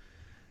title.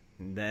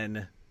 And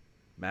then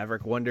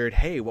Maverick wondered,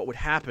 hey, what would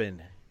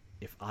happen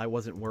if I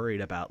wasn't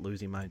worried about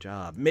losing my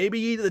job?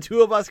 Maybe the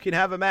two of us can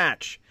have a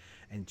match.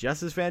 And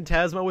just as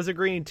Fantasma was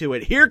agreeing to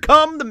it, here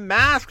come the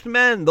masked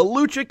men, the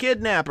Lucha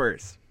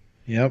Kidnappers.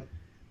 Yep.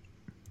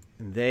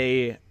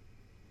 They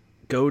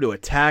go to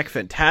attack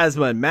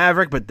Fantasma and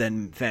Maverick, but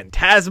then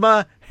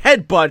Fantasma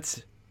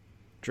headbutts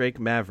Drake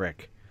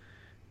Maverick.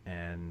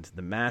 And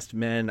the masked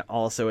men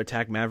also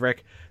attack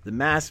Maverick. The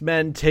masked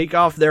men take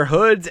off their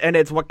hoods, and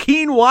it's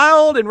Joaquin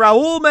Wilde and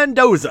Raul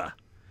Mendoza.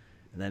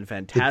 And then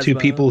Fantasma... The two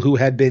people who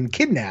had been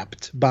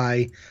kidnapped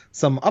by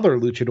some other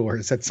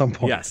luchadors at some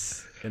point.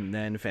 Yes. And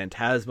then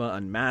Fantasma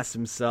unmasks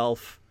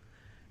himself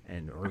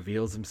and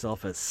reveals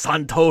himself as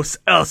Santos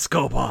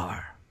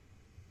Escobar.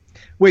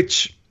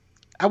 Which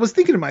I was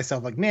thinking to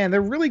myself, like, man, they're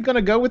really going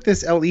to go with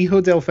this El Hijo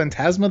del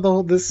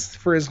Fantasma this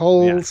for his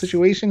whole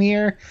situation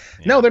here?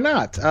 Yeah. No, they're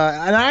not.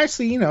 And I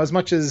actually, as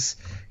much as,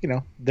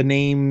 the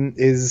name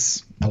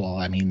is, well,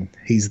 I mean,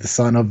 he's the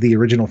son of the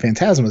original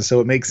Phantasma,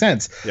 so it makes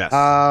sense. Yes.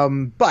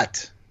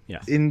 But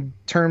in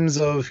terms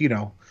of,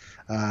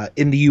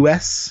 in the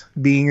U.S.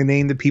 being a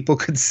name that people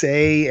could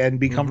say and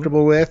be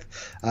comfortable with,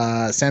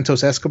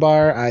 Santos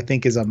Escobar, I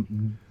think, is a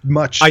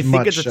I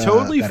think it's a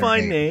totally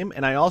fine name,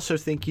 and I also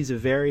think he's a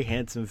very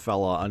handsome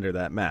fella under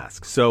that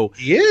mask. So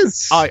he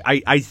is.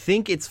 I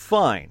think it's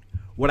fine.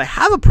 What I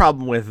have a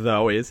problem with,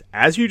 though, is,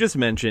 as you just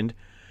mentioned,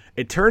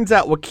 it turns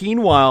out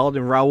Joaquin Wilde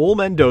and Raul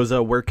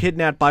Mendoza were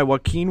kidnapped by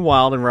Joaquin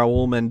Wilde and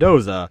Raul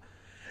Mendoza.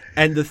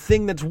 And the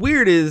thing that's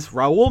weird is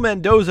Raul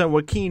Mendoza and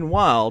Joaquin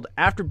Wilde,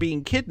 after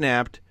being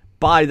kidnapped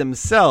by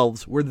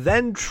themselves, were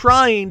then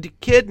trying to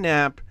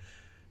kidnap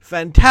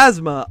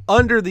Fantasma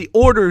under the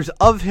orders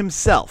of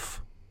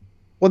himself.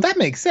 Well, that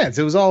makes sense.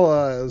 It was all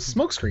a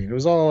smokescreen. It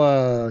was all,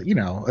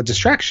 a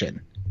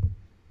distraction.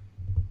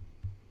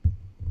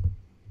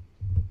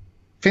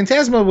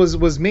 Fantasma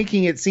was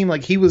making it seem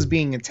like he was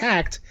being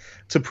attacked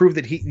to prove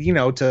that he,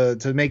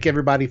 to make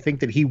everybody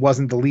think that he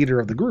wasn't the leader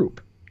of the group.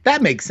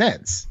 That makes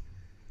sense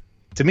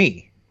to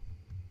me.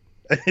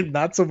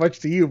 Not so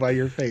much to you by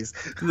your face.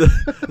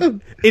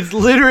 It's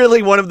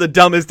literally one of the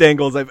dumbest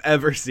angles I've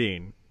ever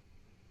seen.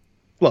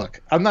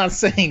 Look, I'm not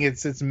saying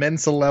it's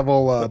Mensa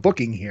level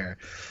booking here.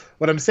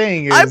 What I'm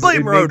saying is, I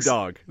blame Road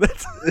Dogg.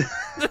 That's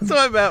what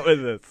I'm at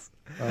with this.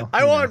 Well,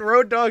 I want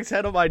Road Dogg's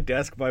head on my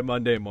desk by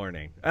Monday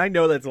morning. I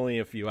know that's only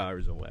a few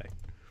hours away.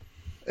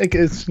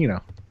 It's,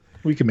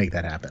 we can make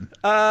that happen.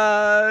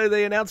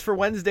 They announced for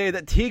Wednesday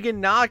that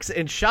Tegan Nox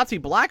and Shotzi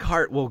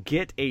Blackheart will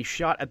get a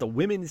shot at the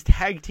Women's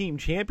Tag Team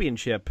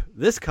Championship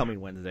this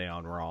coming Wednesday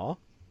on Raw.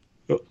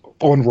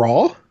 On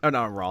Raw? Oh, not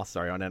on Raw,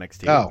 sorry, on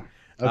NXT. Oh,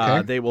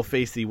 okay. They will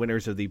face the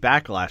winners of the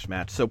Backlash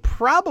match. So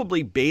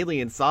probably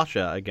Bayley and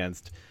Sasha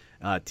against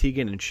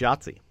Tegan and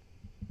Shotzi.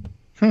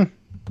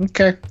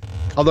 Okay.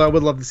 Although I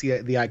would love to see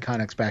the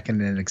Iconics back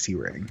in an NXT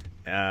ring.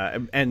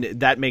 And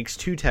that makes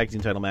two tag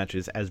team title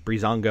matches, as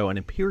Breezango and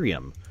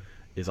Imperium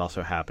is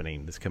also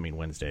happening this coming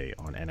Wednesday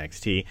on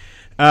NXT.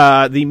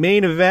 The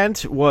main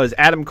event was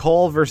Adam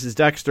Cole versus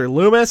Dexter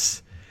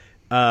Lumis.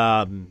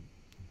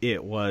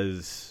 It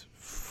was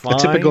fine. A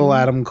typical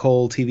Adam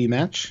Cole TV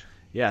match.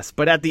 Yes,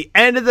 but at the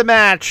end of the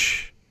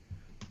match,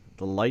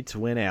 the lights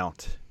went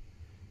out.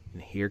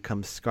 And here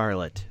comes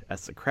Scarlett,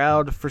 as the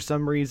crowd, for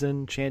some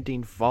reason,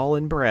 chanting "Fall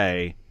and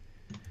Pray."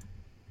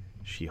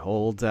 She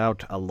holds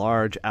out a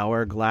large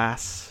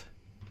hourglass,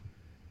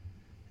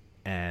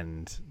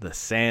 and the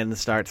sand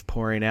starts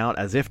pouring out,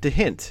 as if to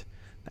hint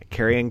that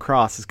Karrion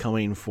Kross is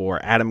coming for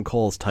Adam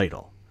Cole's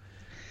title.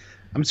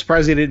 I'm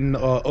surprised they didn't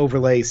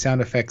overlay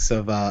sound effects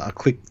of a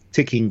quick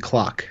ticking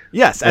clock.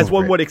 Yes, as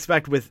one it. would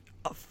expect with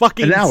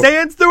fucking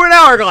sands through an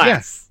hourglass.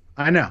 Yes,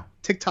 I know.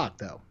 TikTok,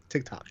 though.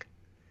 TikTok.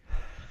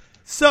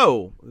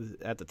 So,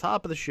 at the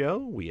top of the show,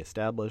 we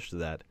established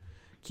that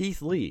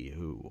Keith Lee,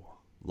 who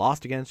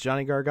lost against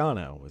Johnny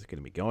Gargano, was going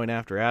to be going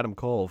after Adam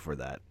Cole for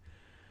that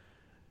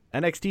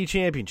NXT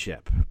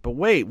Championship. But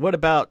wait, what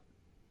about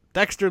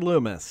Dexter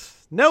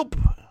Lumis? Nope.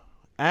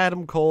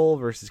 Adam Cole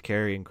versus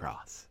Karrion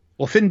Kross.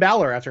 Well, Finn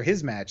Balor, after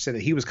his match, said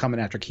that he was coming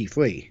after Keith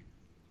Lee.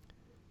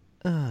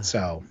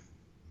 So,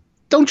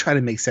 don't try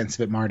to make sense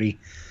of it, Marty.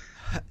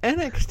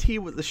 NXT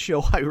was the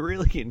show I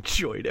really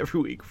enjoyed every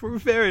week for a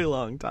very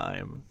long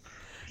time.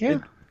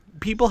 Yeah.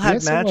 People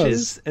had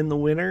matches, and the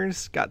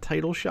winners got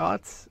title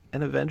shots,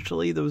 and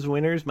eventually those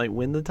winners might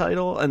win the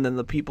title, and then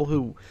the people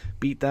who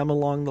beat them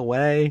along the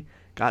way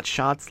got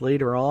shots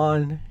later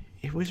on.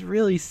 It was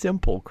really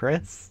simple,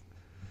 Chris.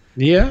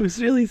 Yeah. It was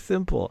really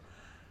simple.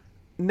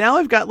 Now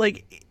I've got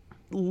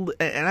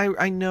and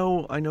I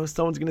know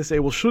someone's going to say,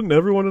 well, shouldn't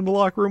everyone in the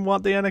locker room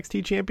want the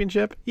NXT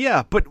championship?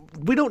 Yeah, but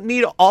we don't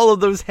need all of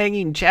those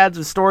hanging chads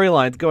of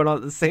storylines going on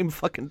at the same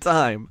fucking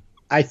time.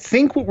 I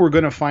think what we're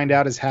going to find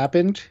out has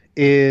happened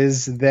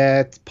is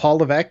that Paul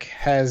Levesque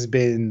has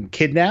been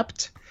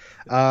kidnapped.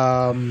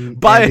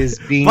 By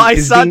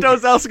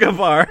Santos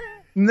Escobar.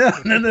 No.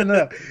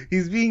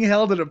 He's being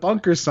held in a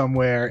bunker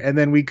somewhere, and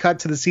then we cut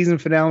to the season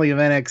finale of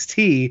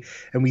NXT,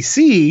 and we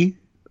see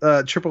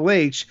Triple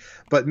H,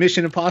 but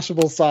Mission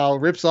Impossible style,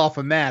 rips off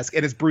a mask,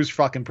 and it's Bruce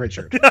fucking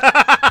Pritchard.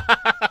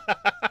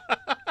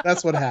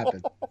 That's what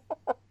happened.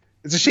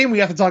 It's a shame we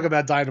have to talk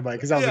about Dynamite,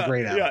 because that was a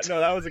great out. Yeah, no,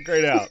 that was a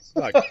great out.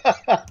 Look,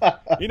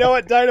 you know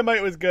what?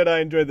 Dynamite was good. I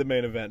enjoyed the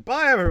main event.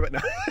 Bye, everybody.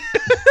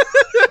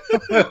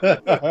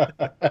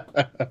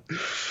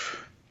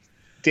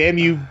 Damn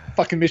you,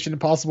 fucking Mission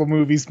Impossible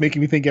movies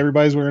making me think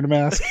everybody's wearing a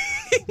mask.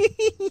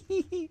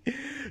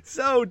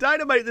 So,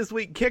 Dynamite this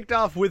week kicked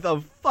off with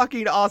a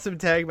fucking awesome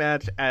tag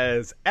match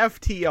as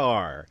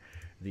FTR,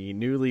 the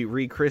newly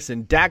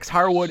rechristened Dax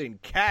Harwood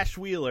and Cash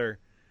Wheeler,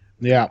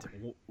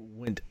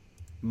 went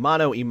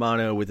mano a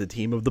mano with the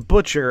team of the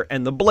Butcher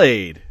and the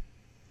Blade.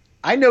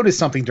 I noticed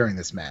something during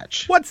this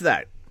match. What's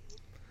that?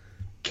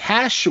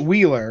 Cash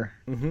Wheeler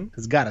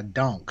has got a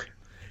dunk.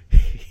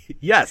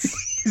 Yes.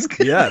 He's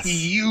got a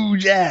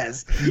huge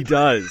ass. He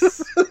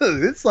does.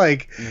 It's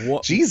like,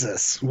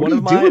 Jesus, what are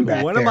you doing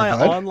back One there, of my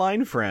bud?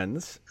 online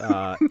friends,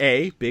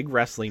 A, big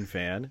wrestling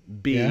fan,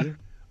 B,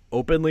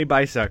 openly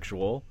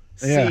bisexual,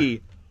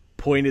 C,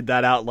 pointed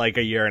that out like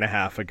a year and a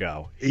half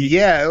ago.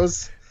 It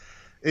was...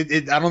 I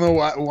don't know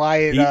why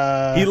it...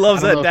 he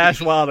loves that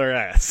Dash Wilder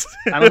ass.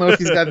 I don't know if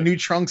he's got new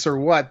trunks or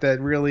what that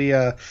really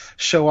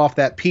show off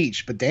that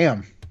peach, but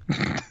damn.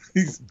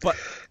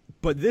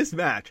 But this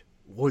match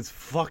was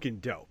fucking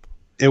dope.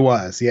 It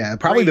was, yeah.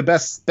 Probably the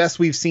best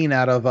we've seen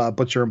out of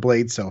Butcher and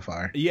Blade so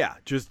far. Yeah,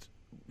 just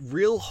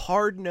real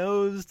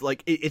hard-nosed.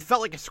 Like, it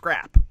felt like a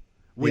scrap.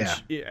 Which,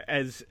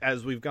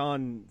 as we've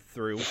gone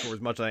through, for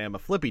as much as I am a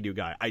flippy-do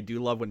guy, I do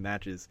love when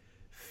matches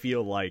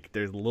feel like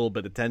there's a little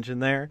bit of tension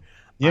there.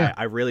 Yeah,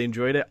 I really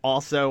enjoyed it.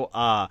 Also,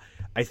 I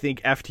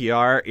think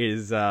FTR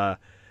is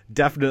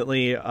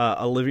definitely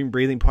a living,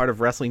 breathing part of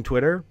wrestling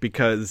Twitter,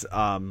 because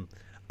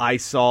I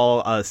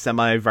saw a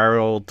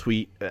semi-viral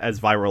tweet, as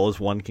viral as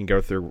one can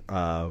go through,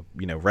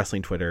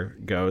 wrestling Twitter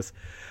goes,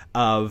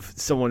 of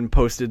someone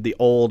posted the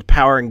old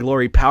Power and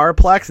Glory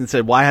Powerplex and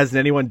said, why hasn't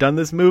anyone done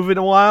this move in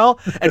a while?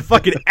 And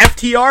fucking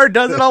FTR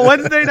does it on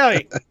Wednesday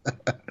night.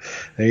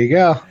 There you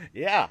go.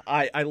 Yeah,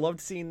 I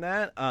loved seeing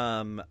that.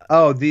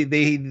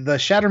 The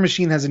Shatter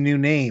Machine has a new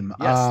name.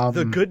 Yes,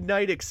 the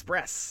Goodnight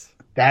Express.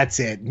 That's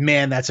it.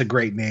 Man, that's a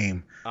great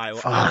name. I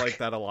like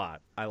that a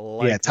lot.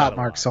 Top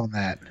marks on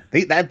that.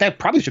 That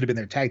probably should have been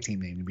their tag team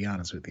name, to be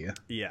honest with you.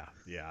 Yeah,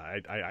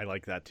 I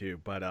like that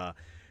too. But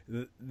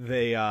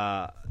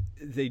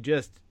they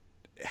just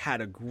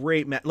had a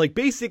great match. Like,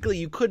 basically,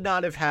 you could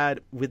not have had,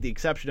 with the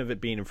exception of it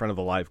being in front of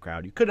a live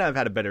crowd, you could not have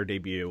had a better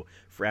debut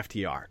for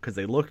FTR, because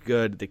they looked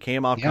good. They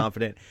came off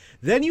confident.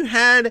 Then you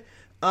had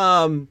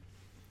the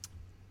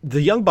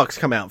Young Bucks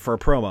come out for a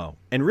promo.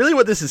 And really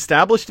what this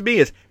established to me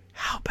is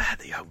how bad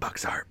the Young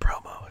Bucks are at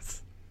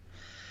promos.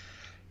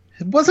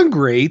 It wasn't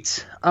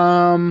great,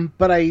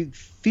 but I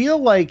feel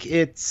like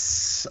it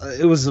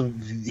was a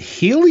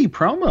Healy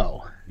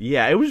promo.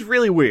 Yeah, it was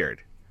really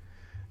weird.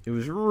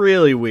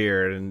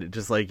 And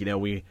just like,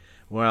 we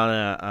want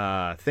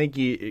to thank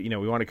you.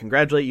 We want to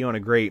congratulate you on a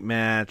great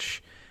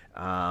match.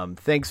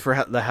 Thanks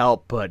for the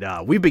help,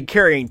 but we've been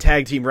carrying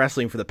tag team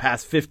wrestling for the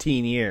past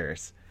 15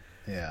 years.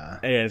 Yeah,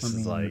 and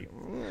it's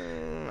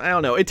I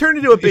don't know. It turned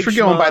into a big. If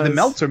you're going by the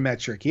Meltzer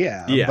metric,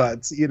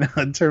 but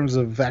in terms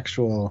of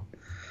actual,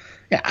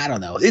 I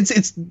don't know.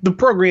 It's the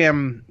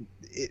program.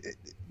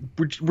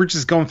 We're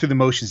just going through the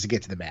motions to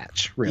get to the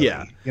match, really.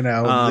 Yeah. I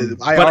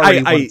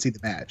already want to see the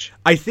match.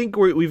 I think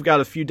we've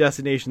got a few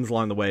destinations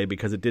along the way,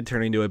 because it did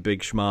turn into a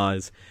big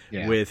schmoz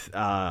with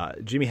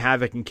Jimmy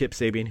Havoc and Kip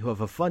Sabian, who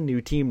have a fun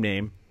new team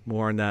name.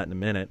 More on that in a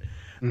minute.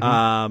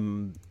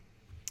 Mm-hmm.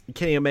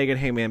 Kenny Omega and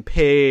Hangman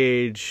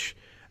Page,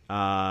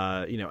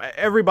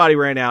 Everybody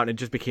ran out and it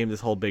just became this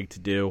whole big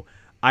to-do.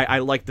 I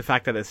like the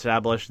fact that it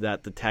established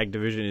that the tag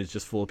division is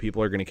just full of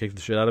people who are going to kick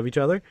the shit out of each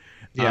other.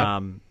 Yeah.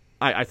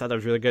 I thought that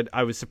was really good.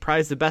 I was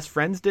surprised the best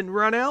friends didn't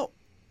run out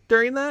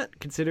during that,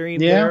 considering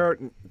they're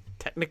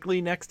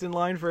technically next in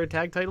line for a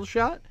tag title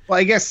shot. Well,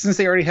 I guess since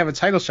they already have a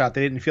title shot,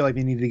 they didn't feel like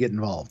they needed to get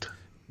involved.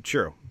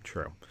 True.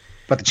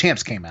 But the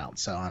champs came out,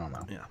 so I don't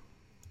know. Yeah.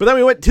 But then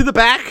we went to the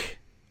back,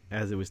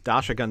 as it was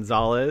Dasha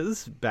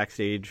Gonzalez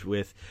backstage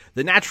with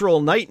the Natural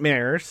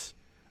Nightmares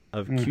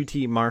of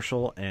QT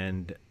Marshall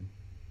and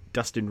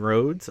Dustin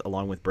Rhodes,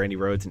 along with Brandy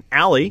Rhodes and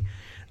Allie.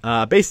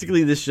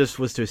 Basically, this just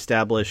was to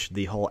establish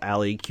the whole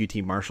Allie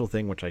QT Marshall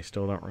thing, which I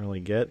still don't really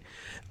get.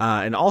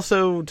 And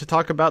also to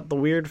talk about the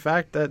weird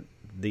fact that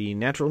the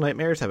Natural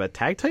Nightmares have a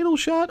tag title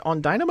shot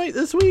on Dynamite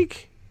this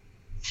week.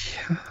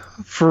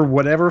 For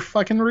whatever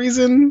fucking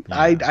reason.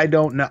 Yeah. I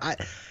don't know.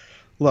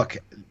 Look,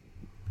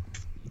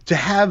 to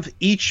have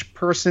each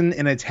person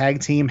in a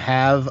tag team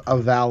have a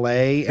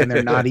valet and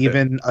they're not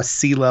even a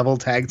C-level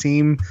tag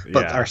team,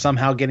 but are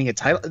somehow getting a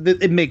title,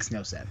 it makes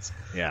no sense.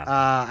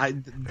 Yeah.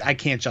 I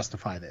can't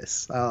justify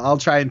this. I'll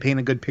try and paint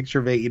a good picture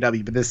of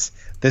AEW, but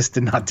this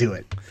did not do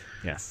it.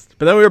 Yes.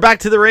 But then we were back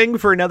to the ring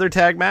for another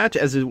tag match,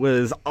 as it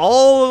was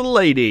all the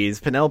ladies,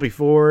 Penelope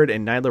Ford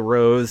and Nyla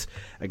Rose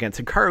against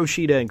Hikaru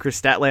Shida and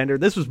Chris Statlander.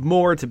 This was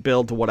more to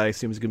build to what I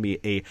assume is going to be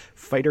a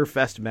Fyter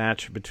Fest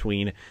match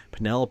between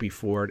Penelope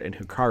Ford and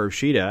Hikaru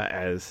Shida,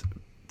 as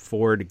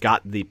Ford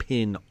got the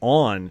pin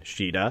on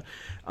Shida.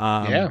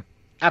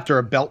 After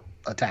a belt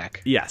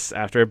attack. Yes,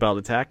 after a belt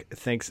attack.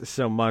 Thanks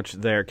so much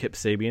there, Kip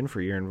Sabian, for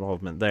your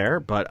involvement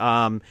there. But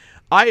I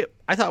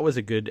thought it was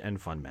a good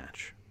and fun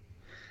match.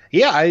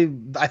 Yeah, I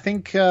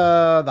think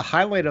the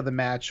highlight of the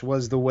match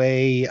was the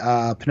way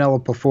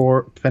Penelope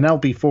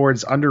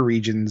Ford's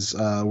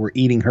underregions were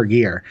eating her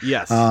gear.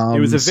 Yes, it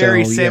was a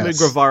very Sammy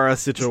Guevara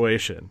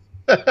situation.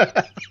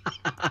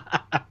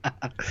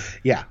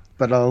 Yeah,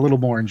 but a little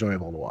more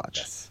enjoyable to watch.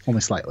 Yes.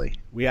 Only slightly.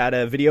 We had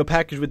a video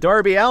package with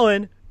Darby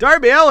Allin.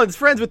 Darby Allin's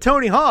friends with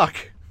Tony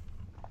Hawk.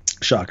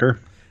 Shocker.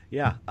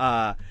 Yeah,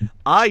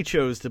 I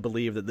chose to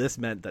believe that this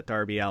meant that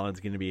Darby Allin's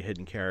going to be a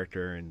hidden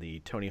character in the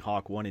Tony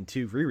Hawk 1 and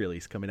 2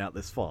 re-release coming out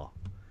this fall.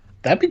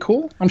 That'd be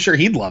cool. I'm sure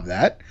he'd love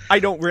that. I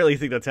don't really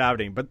think that's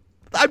happening, but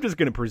I'm just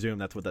going to presume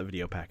that's what that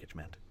video package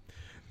meant.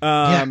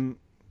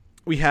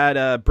 We had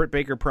a Britt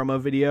Baker promo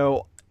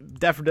video.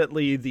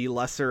 Definitely the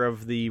lesser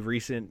of the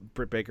recent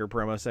Britt Baker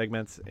promo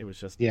segments. It was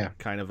just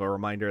kind of a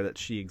reminder that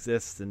she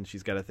exists and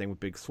she's got a thing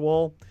with Big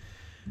Swole.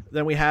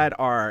 Then we had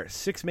our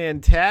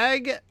 6-man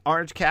tag,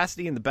 Orange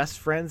Cassidy and the best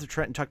friends of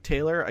Trent and Chuck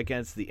Taylor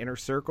against the inner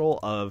circle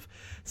of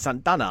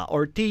Santana,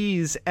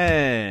 Ortiz,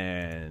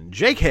 and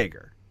Jake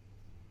Hager.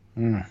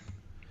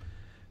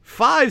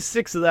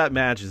 5-6 of that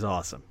match is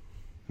awesome.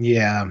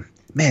 Yeah.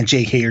 Man,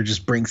 Jake Hager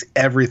just brings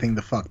everything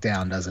the fuck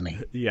down, doesn't he?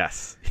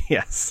 Yes.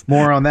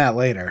 More on that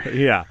later.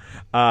 Yeah.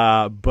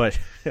 But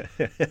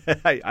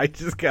I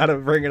just got to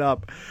bring it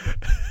up.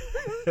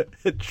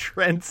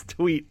 Trent's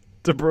tweet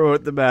to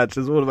promote the match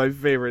is one of my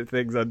favorite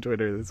things on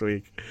Twitter this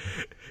week.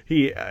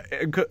 He,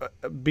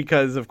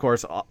 because of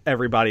course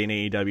everybody in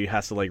AEW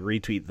has to like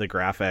retweet the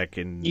graphic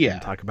and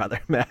talk about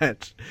their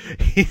match.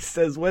 He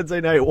says,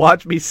 Wednesday night,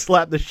 watch me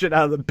slap the shit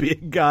out of the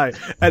big guy,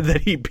 and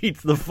then he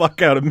beats the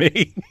fuck out of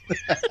me.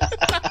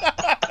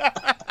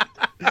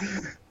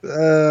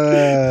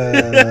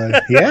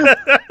 Yeah,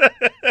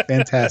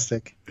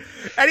 fantastic.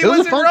 And he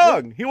wasn't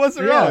wrong. He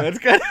wasn't wrong. That's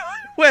kind of how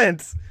it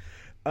went.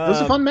 It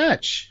was a fun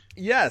match.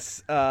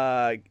 Yes.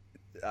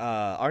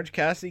 Orange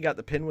Cassidy got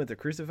the pin with the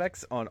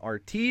crucifix on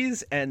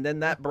Ortiz, and then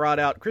that brought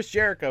out Chris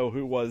Jericho,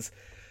 who was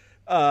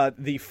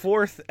the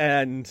fourth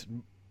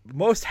and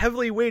most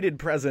heavily weighted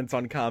presence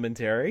on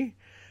commentary.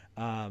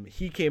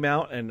 He came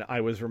out, and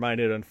I was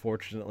reminded,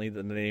 unfortunately,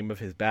 that the name of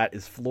his bat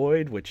is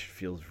Floyd, which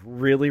feels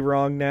really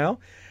wrong now.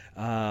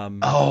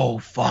 Oh,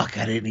 fuck,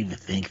 I didn't even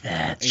think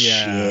that.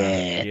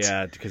 Shit.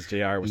 Yeah, because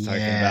JR was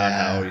talking about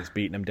how he's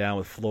beating him down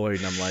with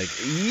Floyd, and I'm like,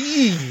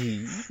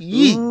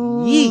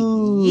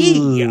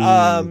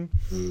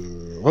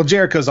 well,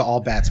 Jericho's an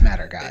all bats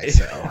matter guy,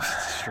 so.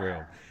 It's true.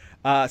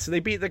 So they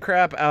beat the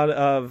crap out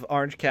of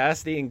Orange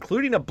Cassidy,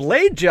 including a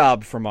blade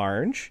job from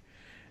Orange.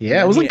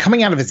 Yeah, it was like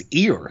coming out of his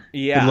ear.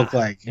 Yeah. It looked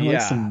like.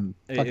 Like some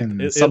fucking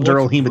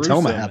subdural hematoma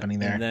gruesome, happening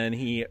there. And then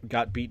he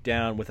got beat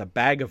down with a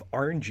bag of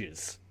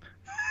oranges.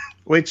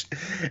 Which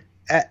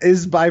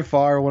is by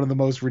far one of the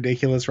most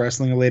ridiculous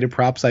wrestling-related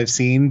props I've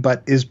seen,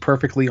 but is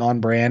perfectly on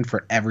brand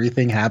for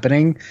everything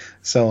happening.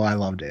 So I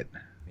loved it.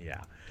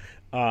 Yeah.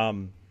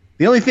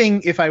 The only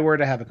thing, if I were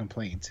to have a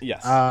complaint,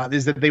 yes,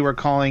 is that they were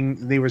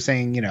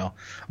saying,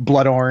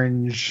 blood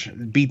orange,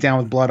 beat down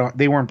with blood.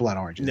 They weren't blood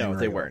oranges. No,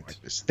 they weren't.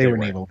 Oranges. They were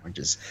navel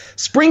oranges.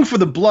 Spring for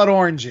the blood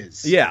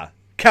oranges. Yeah.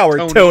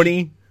 Coward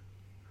Tony.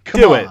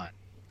 Come on.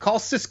 Call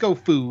Cisco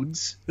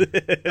Foods.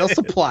 They'll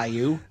supply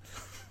you.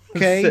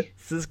 Okay.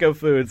 Cisco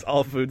Foods,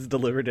 all foods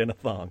delivered in a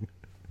thong.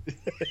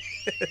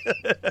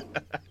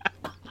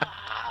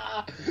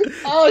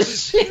 Oh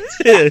shit!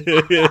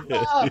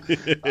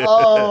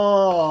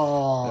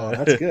 Oh,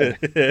 that's good.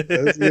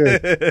 That's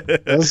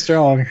good. That's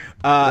strong.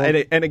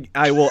 And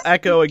I will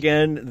echo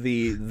again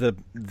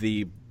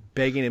the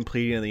begging and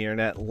pleading on the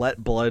internet.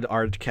 Let Blood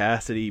Orange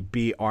Cassidy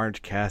be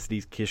Orange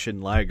Cassidy's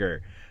Kishin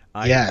Liger.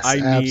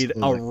 I need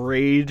a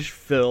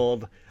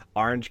rage-filled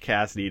Orange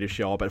Cassidy to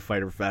show up at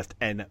Fyter Fest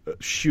and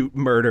shoot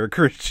murder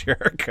Chris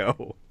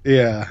Jericho.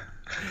 Yeah.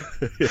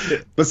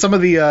 But some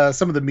of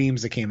the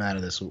memes that came out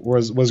of this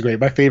was great.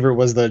 My favorite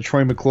was the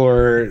Troy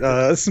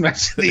McClure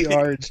smash the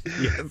orange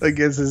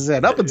against his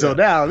head. Up until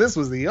now, this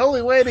was the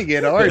only way to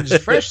get orange,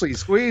 freshly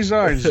squeezed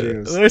orange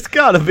juice. There's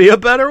got to be a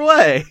better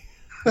way.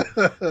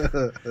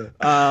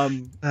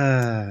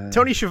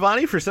 Tony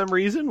Schiavone, for some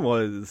reason,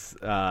 was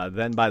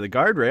then by the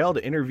guardrail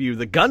to interview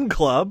the Gun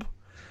Club.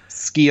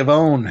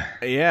 Schiavone.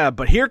 Yeah,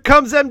 but here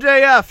comes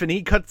MJF, and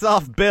he cuts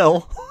off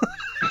Bill.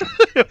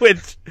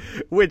 which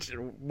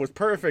was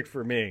perfect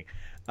for me.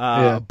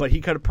 But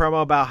he cut a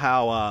promo about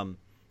how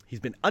he's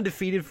been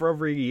undefeated for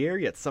over a year,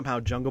 yet somehow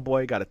Jungle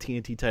Boy got a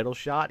TNT title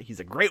shot. He's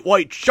a great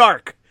white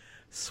shark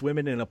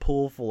swimming in a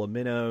pool full of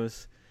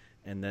minnows.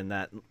 And then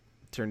that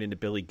turned into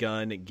Billy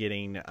Gunn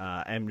getting into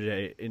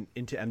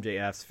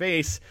MJF's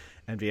face.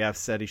 MJF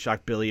said he's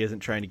shocked Billy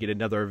isn't trying to get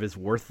another of his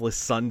worthless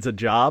sons a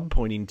job,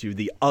 pointing to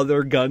the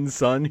other Gunn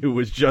son who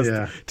was just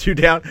too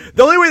down.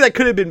 The only way that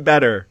could have been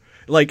better,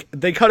 like,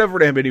 they cut over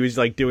to him and he was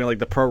like doing like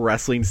the pro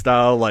wrestling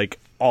style, like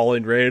all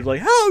in rage,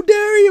 like, how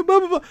dare you, blah,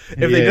 blah, blah.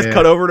 If they just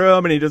cut over to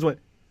him and he just went,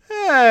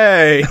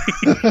 hey.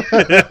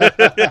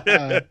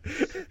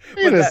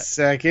 Wait a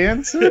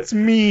second, it's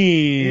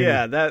me.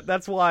 Yeah,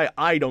 that's why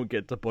I don't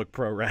get to book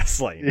pro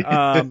wrestling.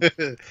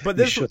 But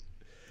this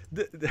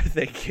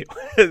thank you.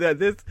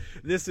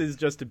 This is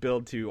just to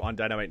build to on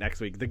Dynamite next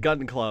week, the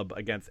Gun Club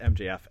against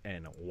MJF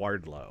and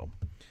Wardlow.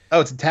 Oh,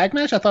 it's a tag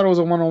match? I thought it was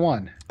a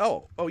 1-on-1.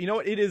 Oh, you know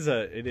what? It is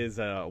a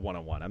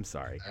 1-on-1. I'm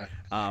sorry.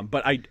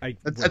 But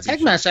a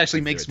tag match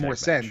actually makes more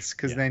sense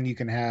because then you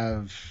can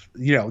have,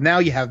 now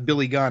you have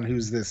Billy Gunn,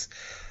 who's this,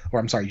 or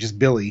I'm sorry, just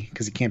Billy,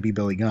 because he can't be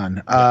Billy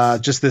Gunn.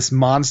 Just this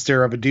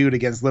monster of a dude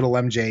against little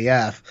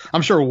MJF.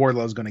 I'm sure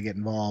Wardlow's going to get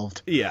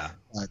involved. Yeah.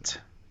 But,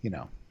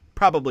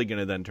 probably going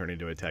to then turn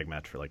into a tag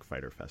match for like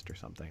Fyter Fest or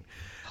something.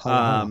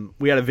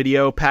 We had a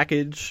video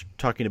package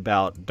talking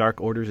about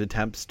Dark Order's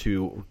attempts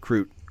to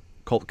recruit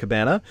Colt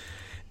Cabana,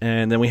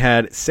 and then we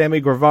had Sammy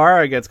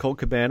Guevara against Colt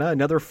Cabana.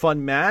 Another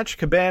fun match.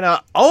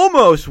 Cabana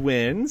almost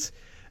wins,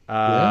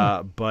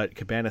 but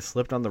Cabana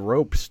slipped on the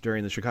ropes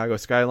during the Chicago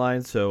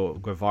Skyline, so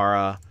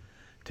Guevara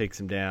takes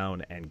him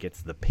down and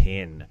gets the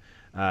pin.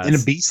 In a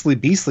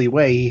beastly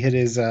way, he hit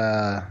his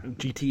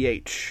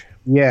GTH.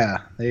 Yeah,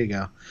 there you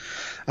go.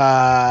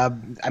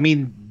 I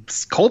mean,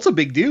 Colt's a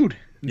big dude.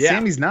 And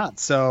Sammy's not,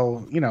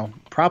 so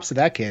props to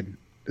that kid.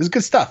 It was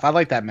good stuff. I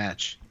like that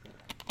match.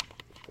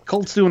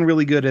 Colt's doing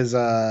really good as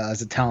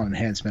a talent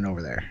enhancement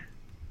over there.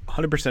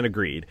 100%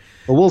 agreed.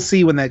 But we'll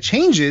see when that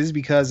changes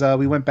because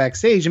we went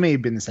backstage. It may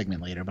have been the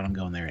segment later, but I'm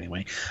going there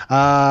anyway.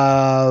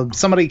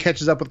 Somebody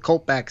catches up with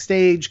Colt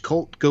backstage.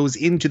 Colt goes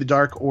into the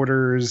Dark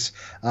Order's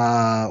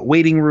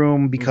waiting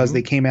room because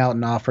they came out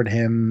and offered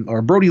him,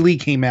 or Brody Lee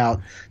came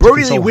out.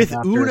 Brody Lee with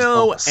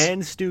Uno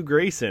and Stu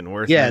Grayson,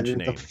 worth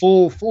mentioning.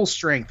 The full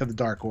strength of the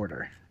Dark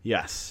Order.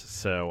 Yes,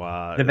 so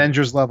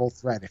Avengers level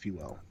threat, if you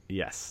will.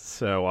 Yes,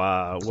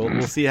 so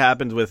we'll see what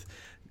happens with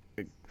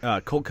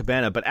Colt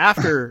Cabana. But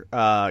after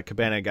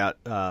Cabana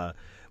got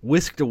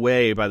whisked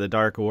away by the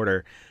Dark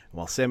Order,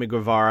 while Sammy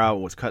Guevara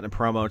was cutting a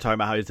promo talking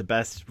about how he's the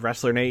best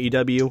wrestler in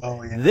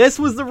AEW, this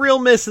was the real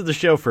miss of the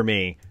show for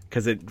me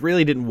because it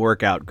really didn't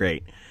work out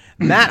great.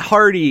 Matt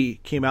Hardy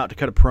came out to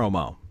cut a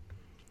promo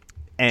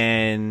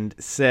and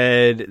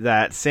said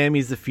that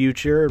Sammy's the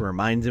future and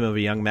reminds him of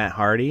a young Matt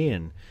Hardy,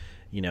 and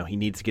he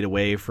needs to get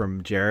away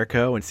from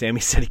Jericho. And Sammy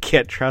said he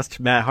can't trust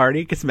Matt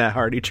Hardy because Matt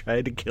Hardy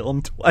tried to kill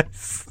him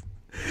twice,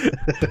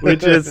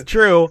 which is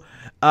true.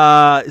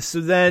 So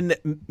then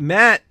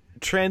Matt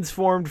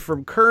transformed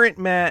from current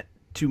Matt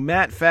to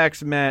Matt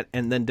Fax Matt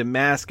and then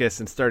Damascus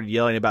and started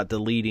yelling about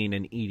deleting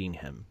and eating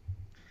him.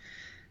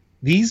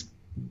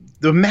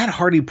 The Matt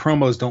Hardy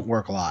promos don't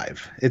work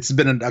live. It's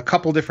been a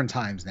couple different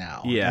times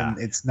now. Yeah. And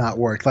it's not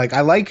worked. Like,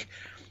 I like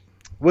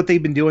what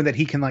they've been doing, that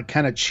he can like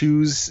kind of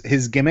choose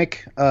his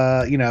gimmick,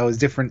 his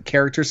different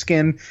character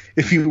skin,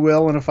 if you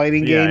will, in a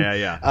fighting game.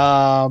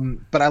 Yeah.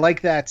 But I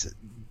like that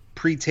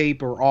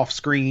pre-tape or off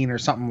screen or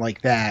something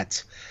like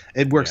that.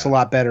 It works a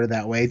lot better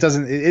that way. It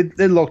doesn't. It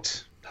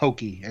looked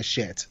hokey as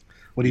shit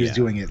when he was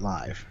doing it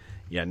live.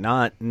 Yeah,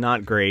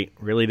 not great.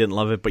 Really didn't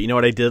love it. But you know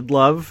what I did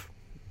love?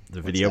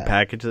 The video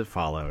package that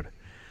followed.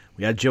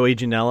 We had Joey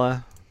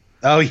Janela.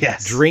 Oh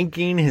yes,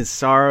 drinking his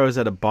sorrows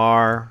at a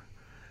bar,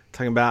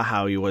 talking about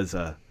how he was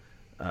a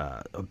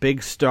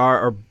big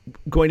star, or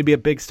going to be a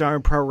big star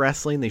in pro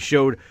wrestling. They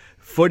showed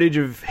footage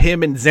of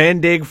him and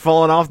Zandig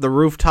falling off the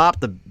rooftop,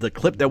 the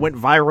clip that went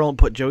viral and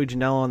put Joey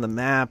Janela on the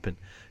map, and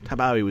talking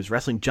about how he was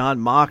wrestling John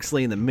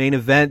Moxley in the main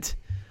event.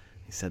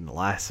 He said, in the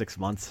last 6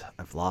 months,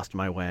 I've lost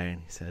my way.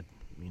 And he said,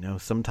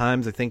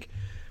 sometimes I think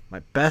My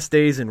best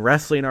days in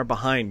wrestling are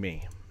behind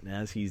me. And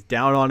as he's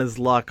down on his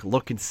luck,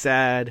 looking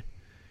sad,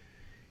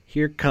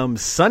 here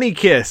comes Sonny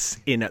Kiss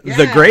in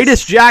the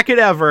greatest jacket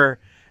ever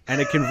and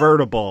a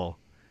convertible,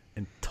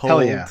 and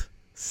told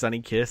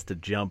Sonny Kiss to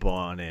jump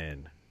on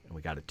in. And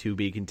we got a to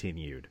be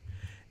continued.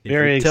 If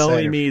Very you're telling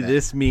excited me for that.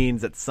 this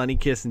means that Sonny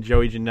Kiss and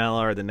Joey Janela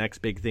are the next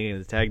big thing in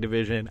the tag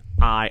division,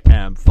 I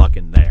am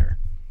fucking there.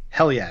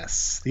 Hell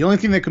yes. The only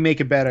thing that could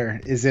make it better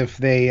is if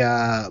they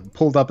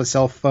pulled up a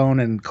cell phone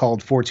and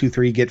called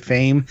 423 Get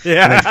Fame,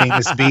 and then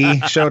Famous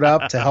B showed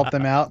up to help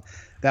them out.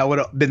 That would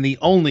have been the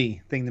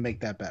only thing to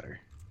make that better.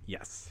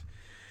 Yes.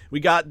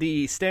 We got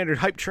the standard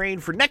hype train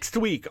for next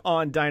week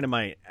on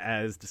Dynamite,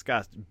 as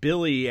discussed.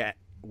 Billy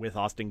with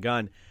Austin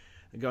Gunn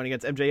going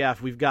against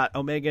MJF. We've got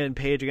Omega and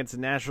Page against the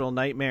National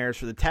Nightmares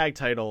for the tag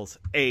titles,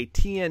 a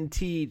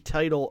TNT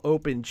title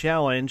open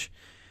challenge.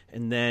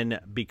 And then,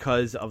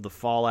 because of the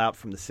fallout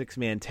from the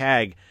six-man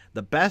tag,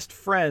 the Best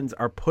Friends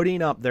are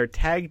putting up their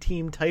tag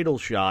team title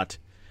shot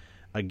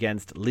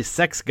against Les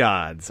Sex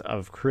Gods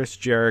of Chris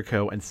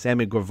Jericho and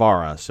Sammy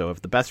Guevara. So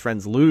if the Best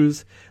Friends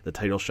lose, the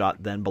title shot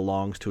then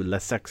belongs to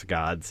Les Sex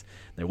Gods.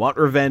 They want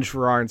revenge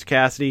for Orange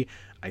Cassidy.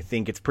 I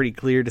think it's pretty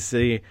clear to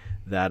see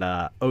that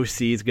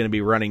OC is going to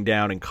be running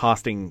down and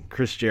costing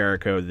Chris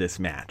Jericho this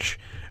match.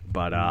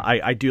 But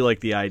I do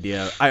like the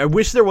idea. I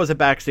wish there was a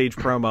backstage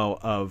promo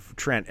of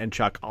Trent and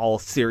Chuck all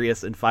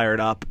serious and fired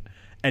up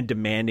and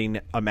demanding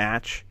a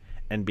match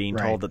and being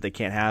told that they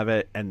can't have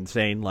it and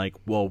saying, like,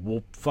 well,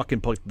 we'll fucking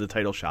put the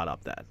title shot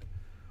up then.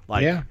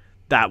 Like,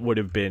 that would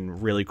have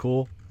been really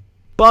cool.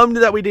 Bummed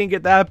that we didn't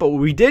get that, but what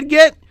we did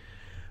get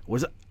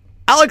was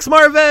Alex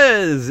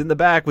Marvez in the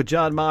back with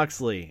Jon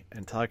Moxley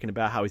and talking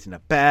about how he's in a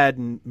bad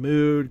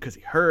mood because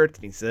he hurt.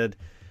 And he said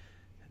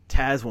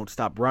Taz won't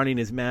stop running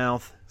his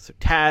mouth. So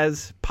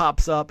Taz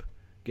pops up,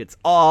 gets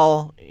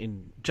all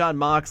in Jon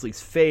Moxley's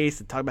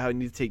face and talking about how he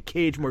needs to take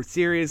Cage more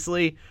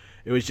seriously.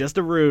 It was just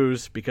a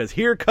ruse because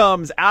here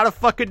comes, out of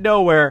fucking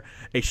nowhere,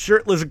 a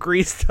shirtless,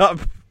 greased up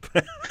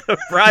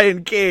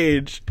Brian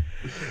Cage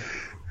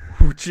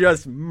who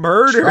just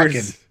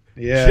murders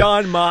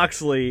Jon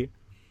Moxley,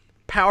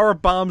 power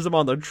bombs him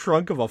on the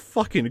trunk of a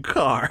fucking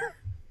car.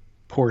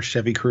 Poor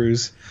Chevy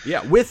Cruz.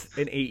 Yeah, with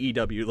an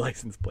AEW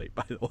license plate,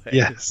 by the way.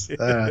 Yes.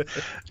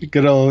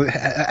 Good old.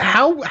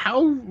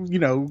 How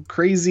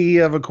crazy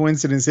of a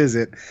coincidence is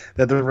it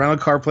that the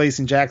rental car place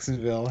in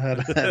Jacksonville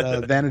had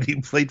a vanity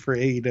plate for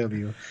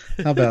AEW?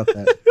 How about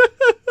that?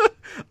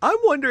 I'm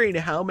wondering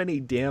how many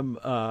damn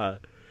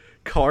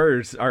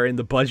cars are in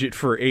the budget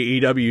for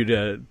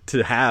AEW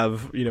to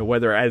have,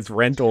 whether as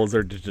rentals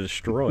or to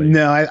destroy.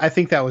 No, I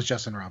think that was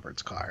Justin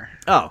Roberts' car.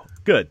 Oh,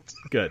 good.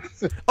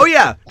 Oh,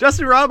 yeah.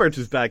 Justin Roberts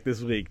is back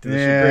this week to the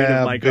chagrin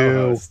of my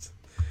co-host.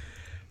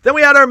 Then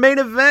we had our main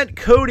event,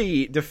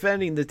 Cody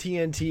defending the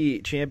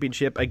TNT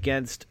Championship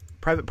against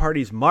Private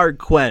Party's Mark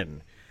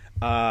Quinn.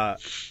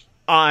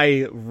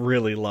 I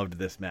really loved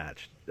this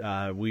match.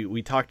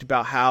 We talked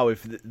about how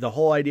if the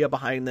whole idea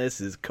behind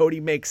this is Cody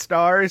makes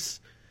stars,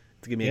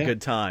 it's going to be a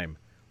good time.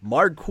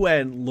 Mark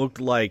Quinn looked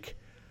like,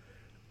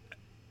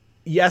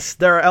 yes,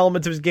 there are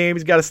elements of his game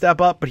he's got to step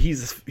up, but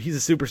he's a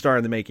superstar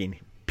in the making,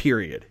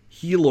 period.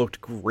 He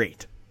looked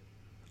great.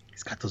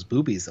 He's got those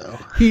boobies, though.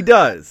 He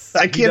does.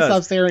 I can't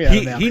stop staring at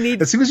him now. He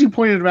needs, as soon as you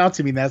pointed him out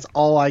to me, that's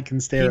all I can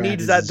stare at. He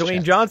needs that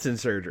Dwayne Johnson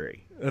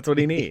surgery. That's what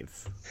he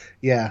needs.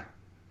 Yeah,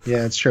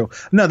 it's true.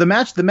 No, the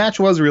match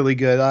was really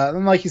good.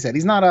 And like you said,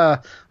 he's not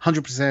a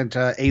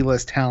 100%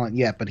 A-list talent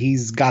yet, but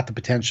he's got the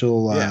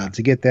potential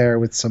to get there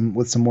with some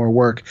more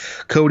work.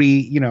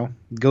 Cody,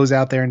 goes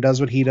out there and does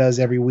what he does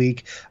every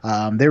week.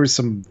 There was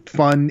some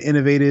fun,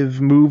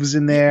 innovative moves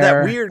in there.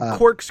 That weird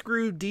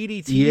corkscrew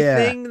DDT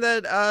thing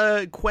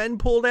that Quinn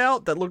pulled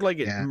out that looked like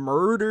it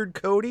murdered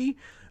Cody.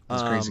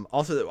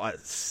 Also,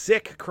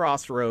 sick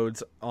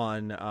crossroads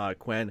on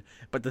Quinn.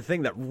 But the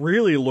thing that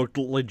really looked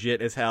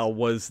legit as hell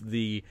was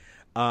the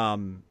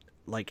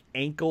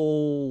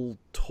ankle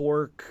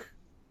torque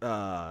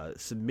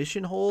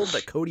submission hold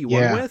that Cody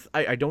won with.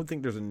 I don't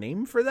think there's a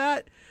name for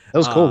that. That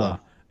was cool, though.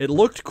 It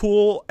looked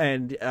cool,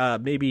 and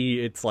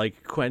maybe it's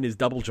like Quinn is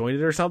double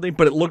jointed or something,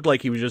 but it looked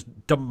like he was just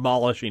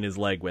demolishing his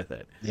leg with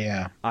it.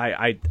 Yeah.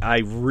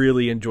 I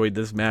really enjoyed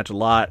this match a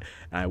lot.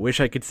 I wish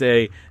I could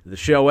say the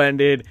show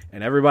ended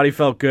and everybody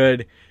felt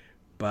good,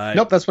 but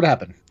nope, that's what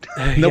happened.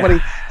 Nobody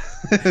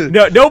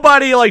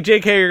nobody like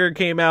Jake Hager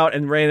came out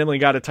and randomly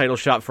got a title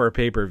shot for a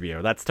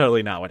pay-per-view. That's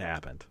totally not what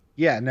happened.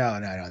 Yeah, no.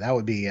 That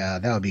would be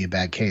a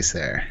bad case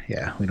there.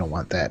 Yeah, we don't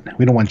want that.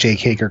 We don't want Jake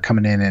Hager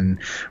coming in and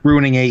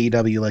ruining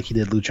AEW like he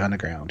did Lucha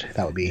Underground.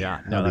 That would be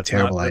a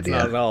terrible idea.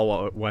 That's not at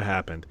all what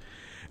happened.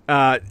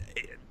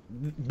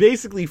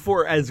 Basically,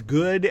 for as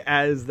good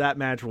as that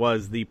match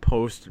was, the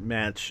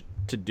post-match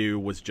to-do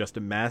was just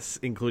a mess,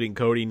 including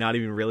Cody not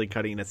even really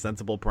cutting a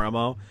sensible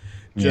promo.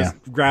 Just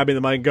grabbing the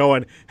mic and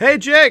going, "Hey,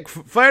 Jake,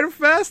 Fighter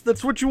Fest,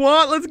 that's what you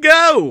want? Let's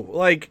go!"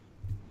 Like,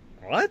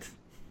 what?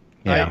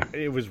 Yeah.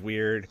 It was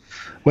weird.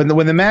 When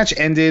the match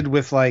ended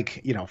with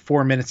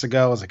 4 minutes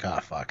ago, I was like, oh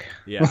fuck.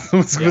 Yeah.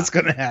 What's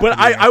gonna happen? But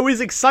I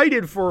was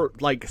excited for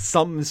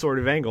some sort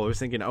of angle. I was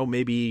thinking, oh,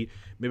 maybe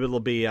it'll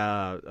be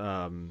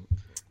Death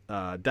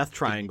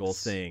Triangle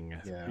thing.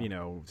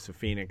 Yeah. So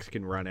Phoenix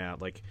can run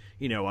out a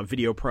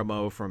video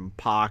promo from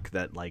Pac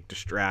that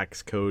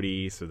distracts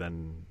Cody, so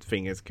then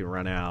Phoenix can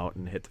run out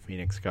and hit the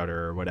Phoenix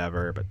Cutter or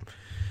whatever. But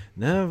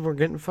no, we're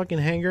getting fucking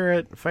Hanger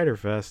at Fyter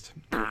Fest.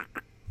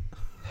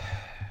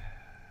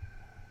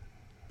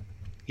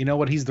 You know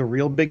what? He's the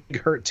real big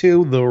hurt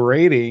too. The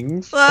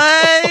ratings.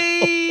 Buy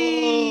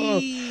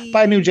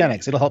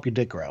Nugenics. It'll help your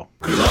dick grow.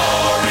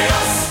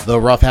 Glorious. The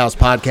Roughhouse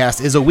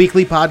Podcast is a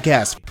weekly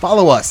podcast.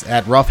 Follow us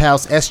at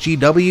Roughhouse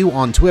SGW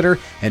on Twitter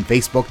and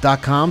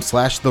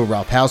Facebook.com/The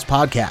Roughhouse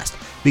Podcast.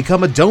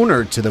 Become a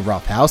donor to The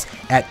Roughhouse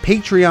at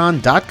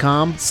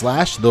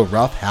Patreon.com/The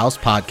Roughhouse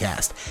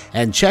Podcast.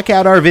 And check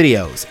out our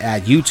videos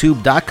at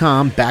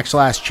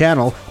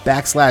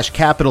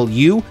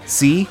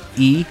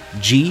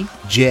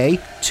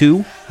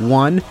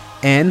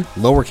YouTube.com/UCEGJ21N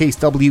lowercase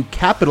w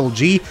capital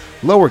G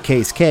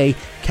lowercase k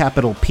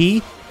capital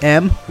P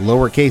M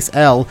lowercase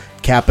L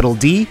capital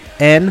D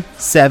N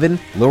 7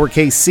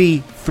 lowercase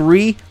c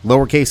 3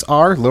 lowercase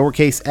r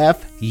lowercase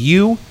f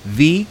U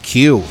V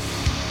Q.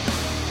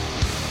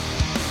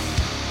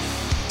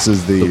 This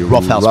is the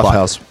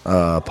Roughhouse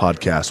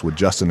podcast with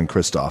Justin and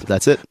Christoff.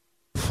 That's it.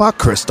 Fuck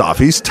Christoff.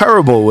 He's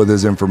terrible with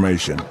his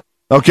information.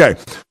 Okay.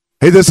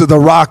 Hey, this is The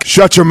Rock.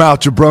 Shut your mouth,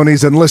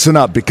 jabronis, and listen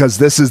up, because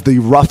this is the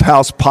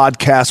Roughhouse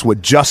podcast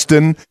with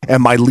Justin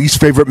and my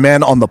least favorite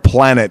man on the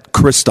planet,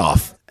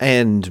 Christoff.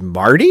 And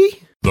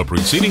Marty? The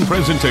preceding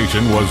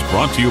presentation was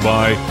brought to you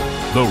by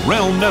the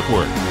Realm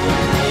Network.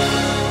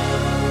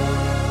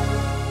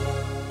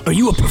 Are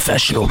you a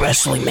professional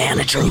wrestling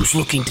manager who's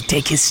looking to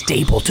take his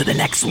stable to the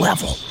next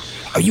level?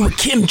 Are you a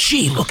Kim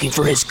Chi looking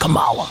for his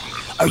Kamala?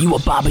 Are you a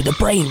Bobby the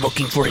Brain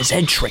looking for his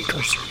head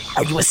shrinkers?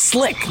 Are you a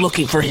Slick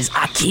looking for his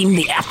Akeem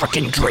the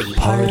African Dream?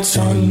 Parts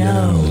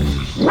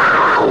unknown.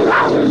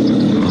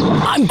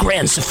 I'm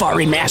Grand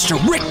Safari Master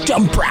Rick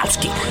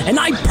Dombrowski, and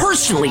I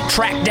personally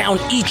tracked down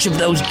each of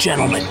those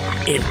gentlemen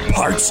in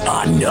Parts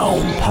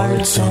Unknown.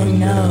 Parts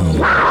Unknown.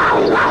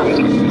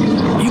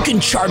 You can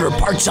charter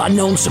Parts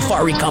Unknown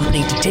Safari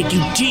Company to take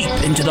you deep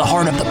into the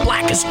heart of the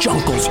blackest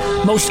jungles,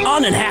 most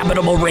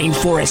uninhabitable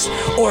rainforests,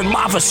 or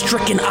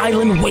lava-stricken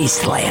island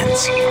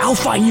wastelands. I'll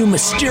find you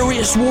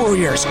mysterious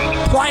warriors,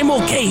 primal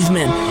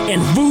cavemen,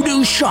 and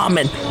voodoo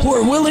shaman who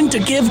are willing to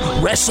give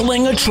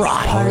wrestling a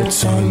try.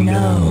 Parts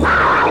Unknown.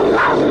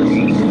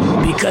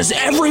 Because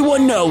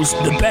everyone knows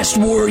the best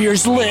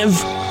warriors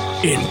live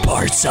in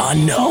Parts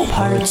Unknown.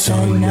 Parts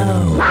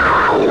Unknown.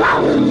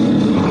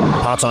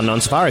 Parts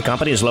Unknown Safari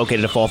Company is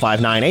located at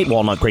 4598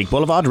 Walnut Creek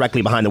Boulevard,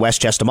 directly behind the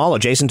Westchester Mall,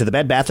 adjacent to the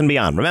Bed Bath &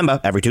 Beyond. Remember,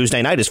 every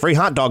Tuesday night is free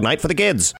hot dog night for the kids.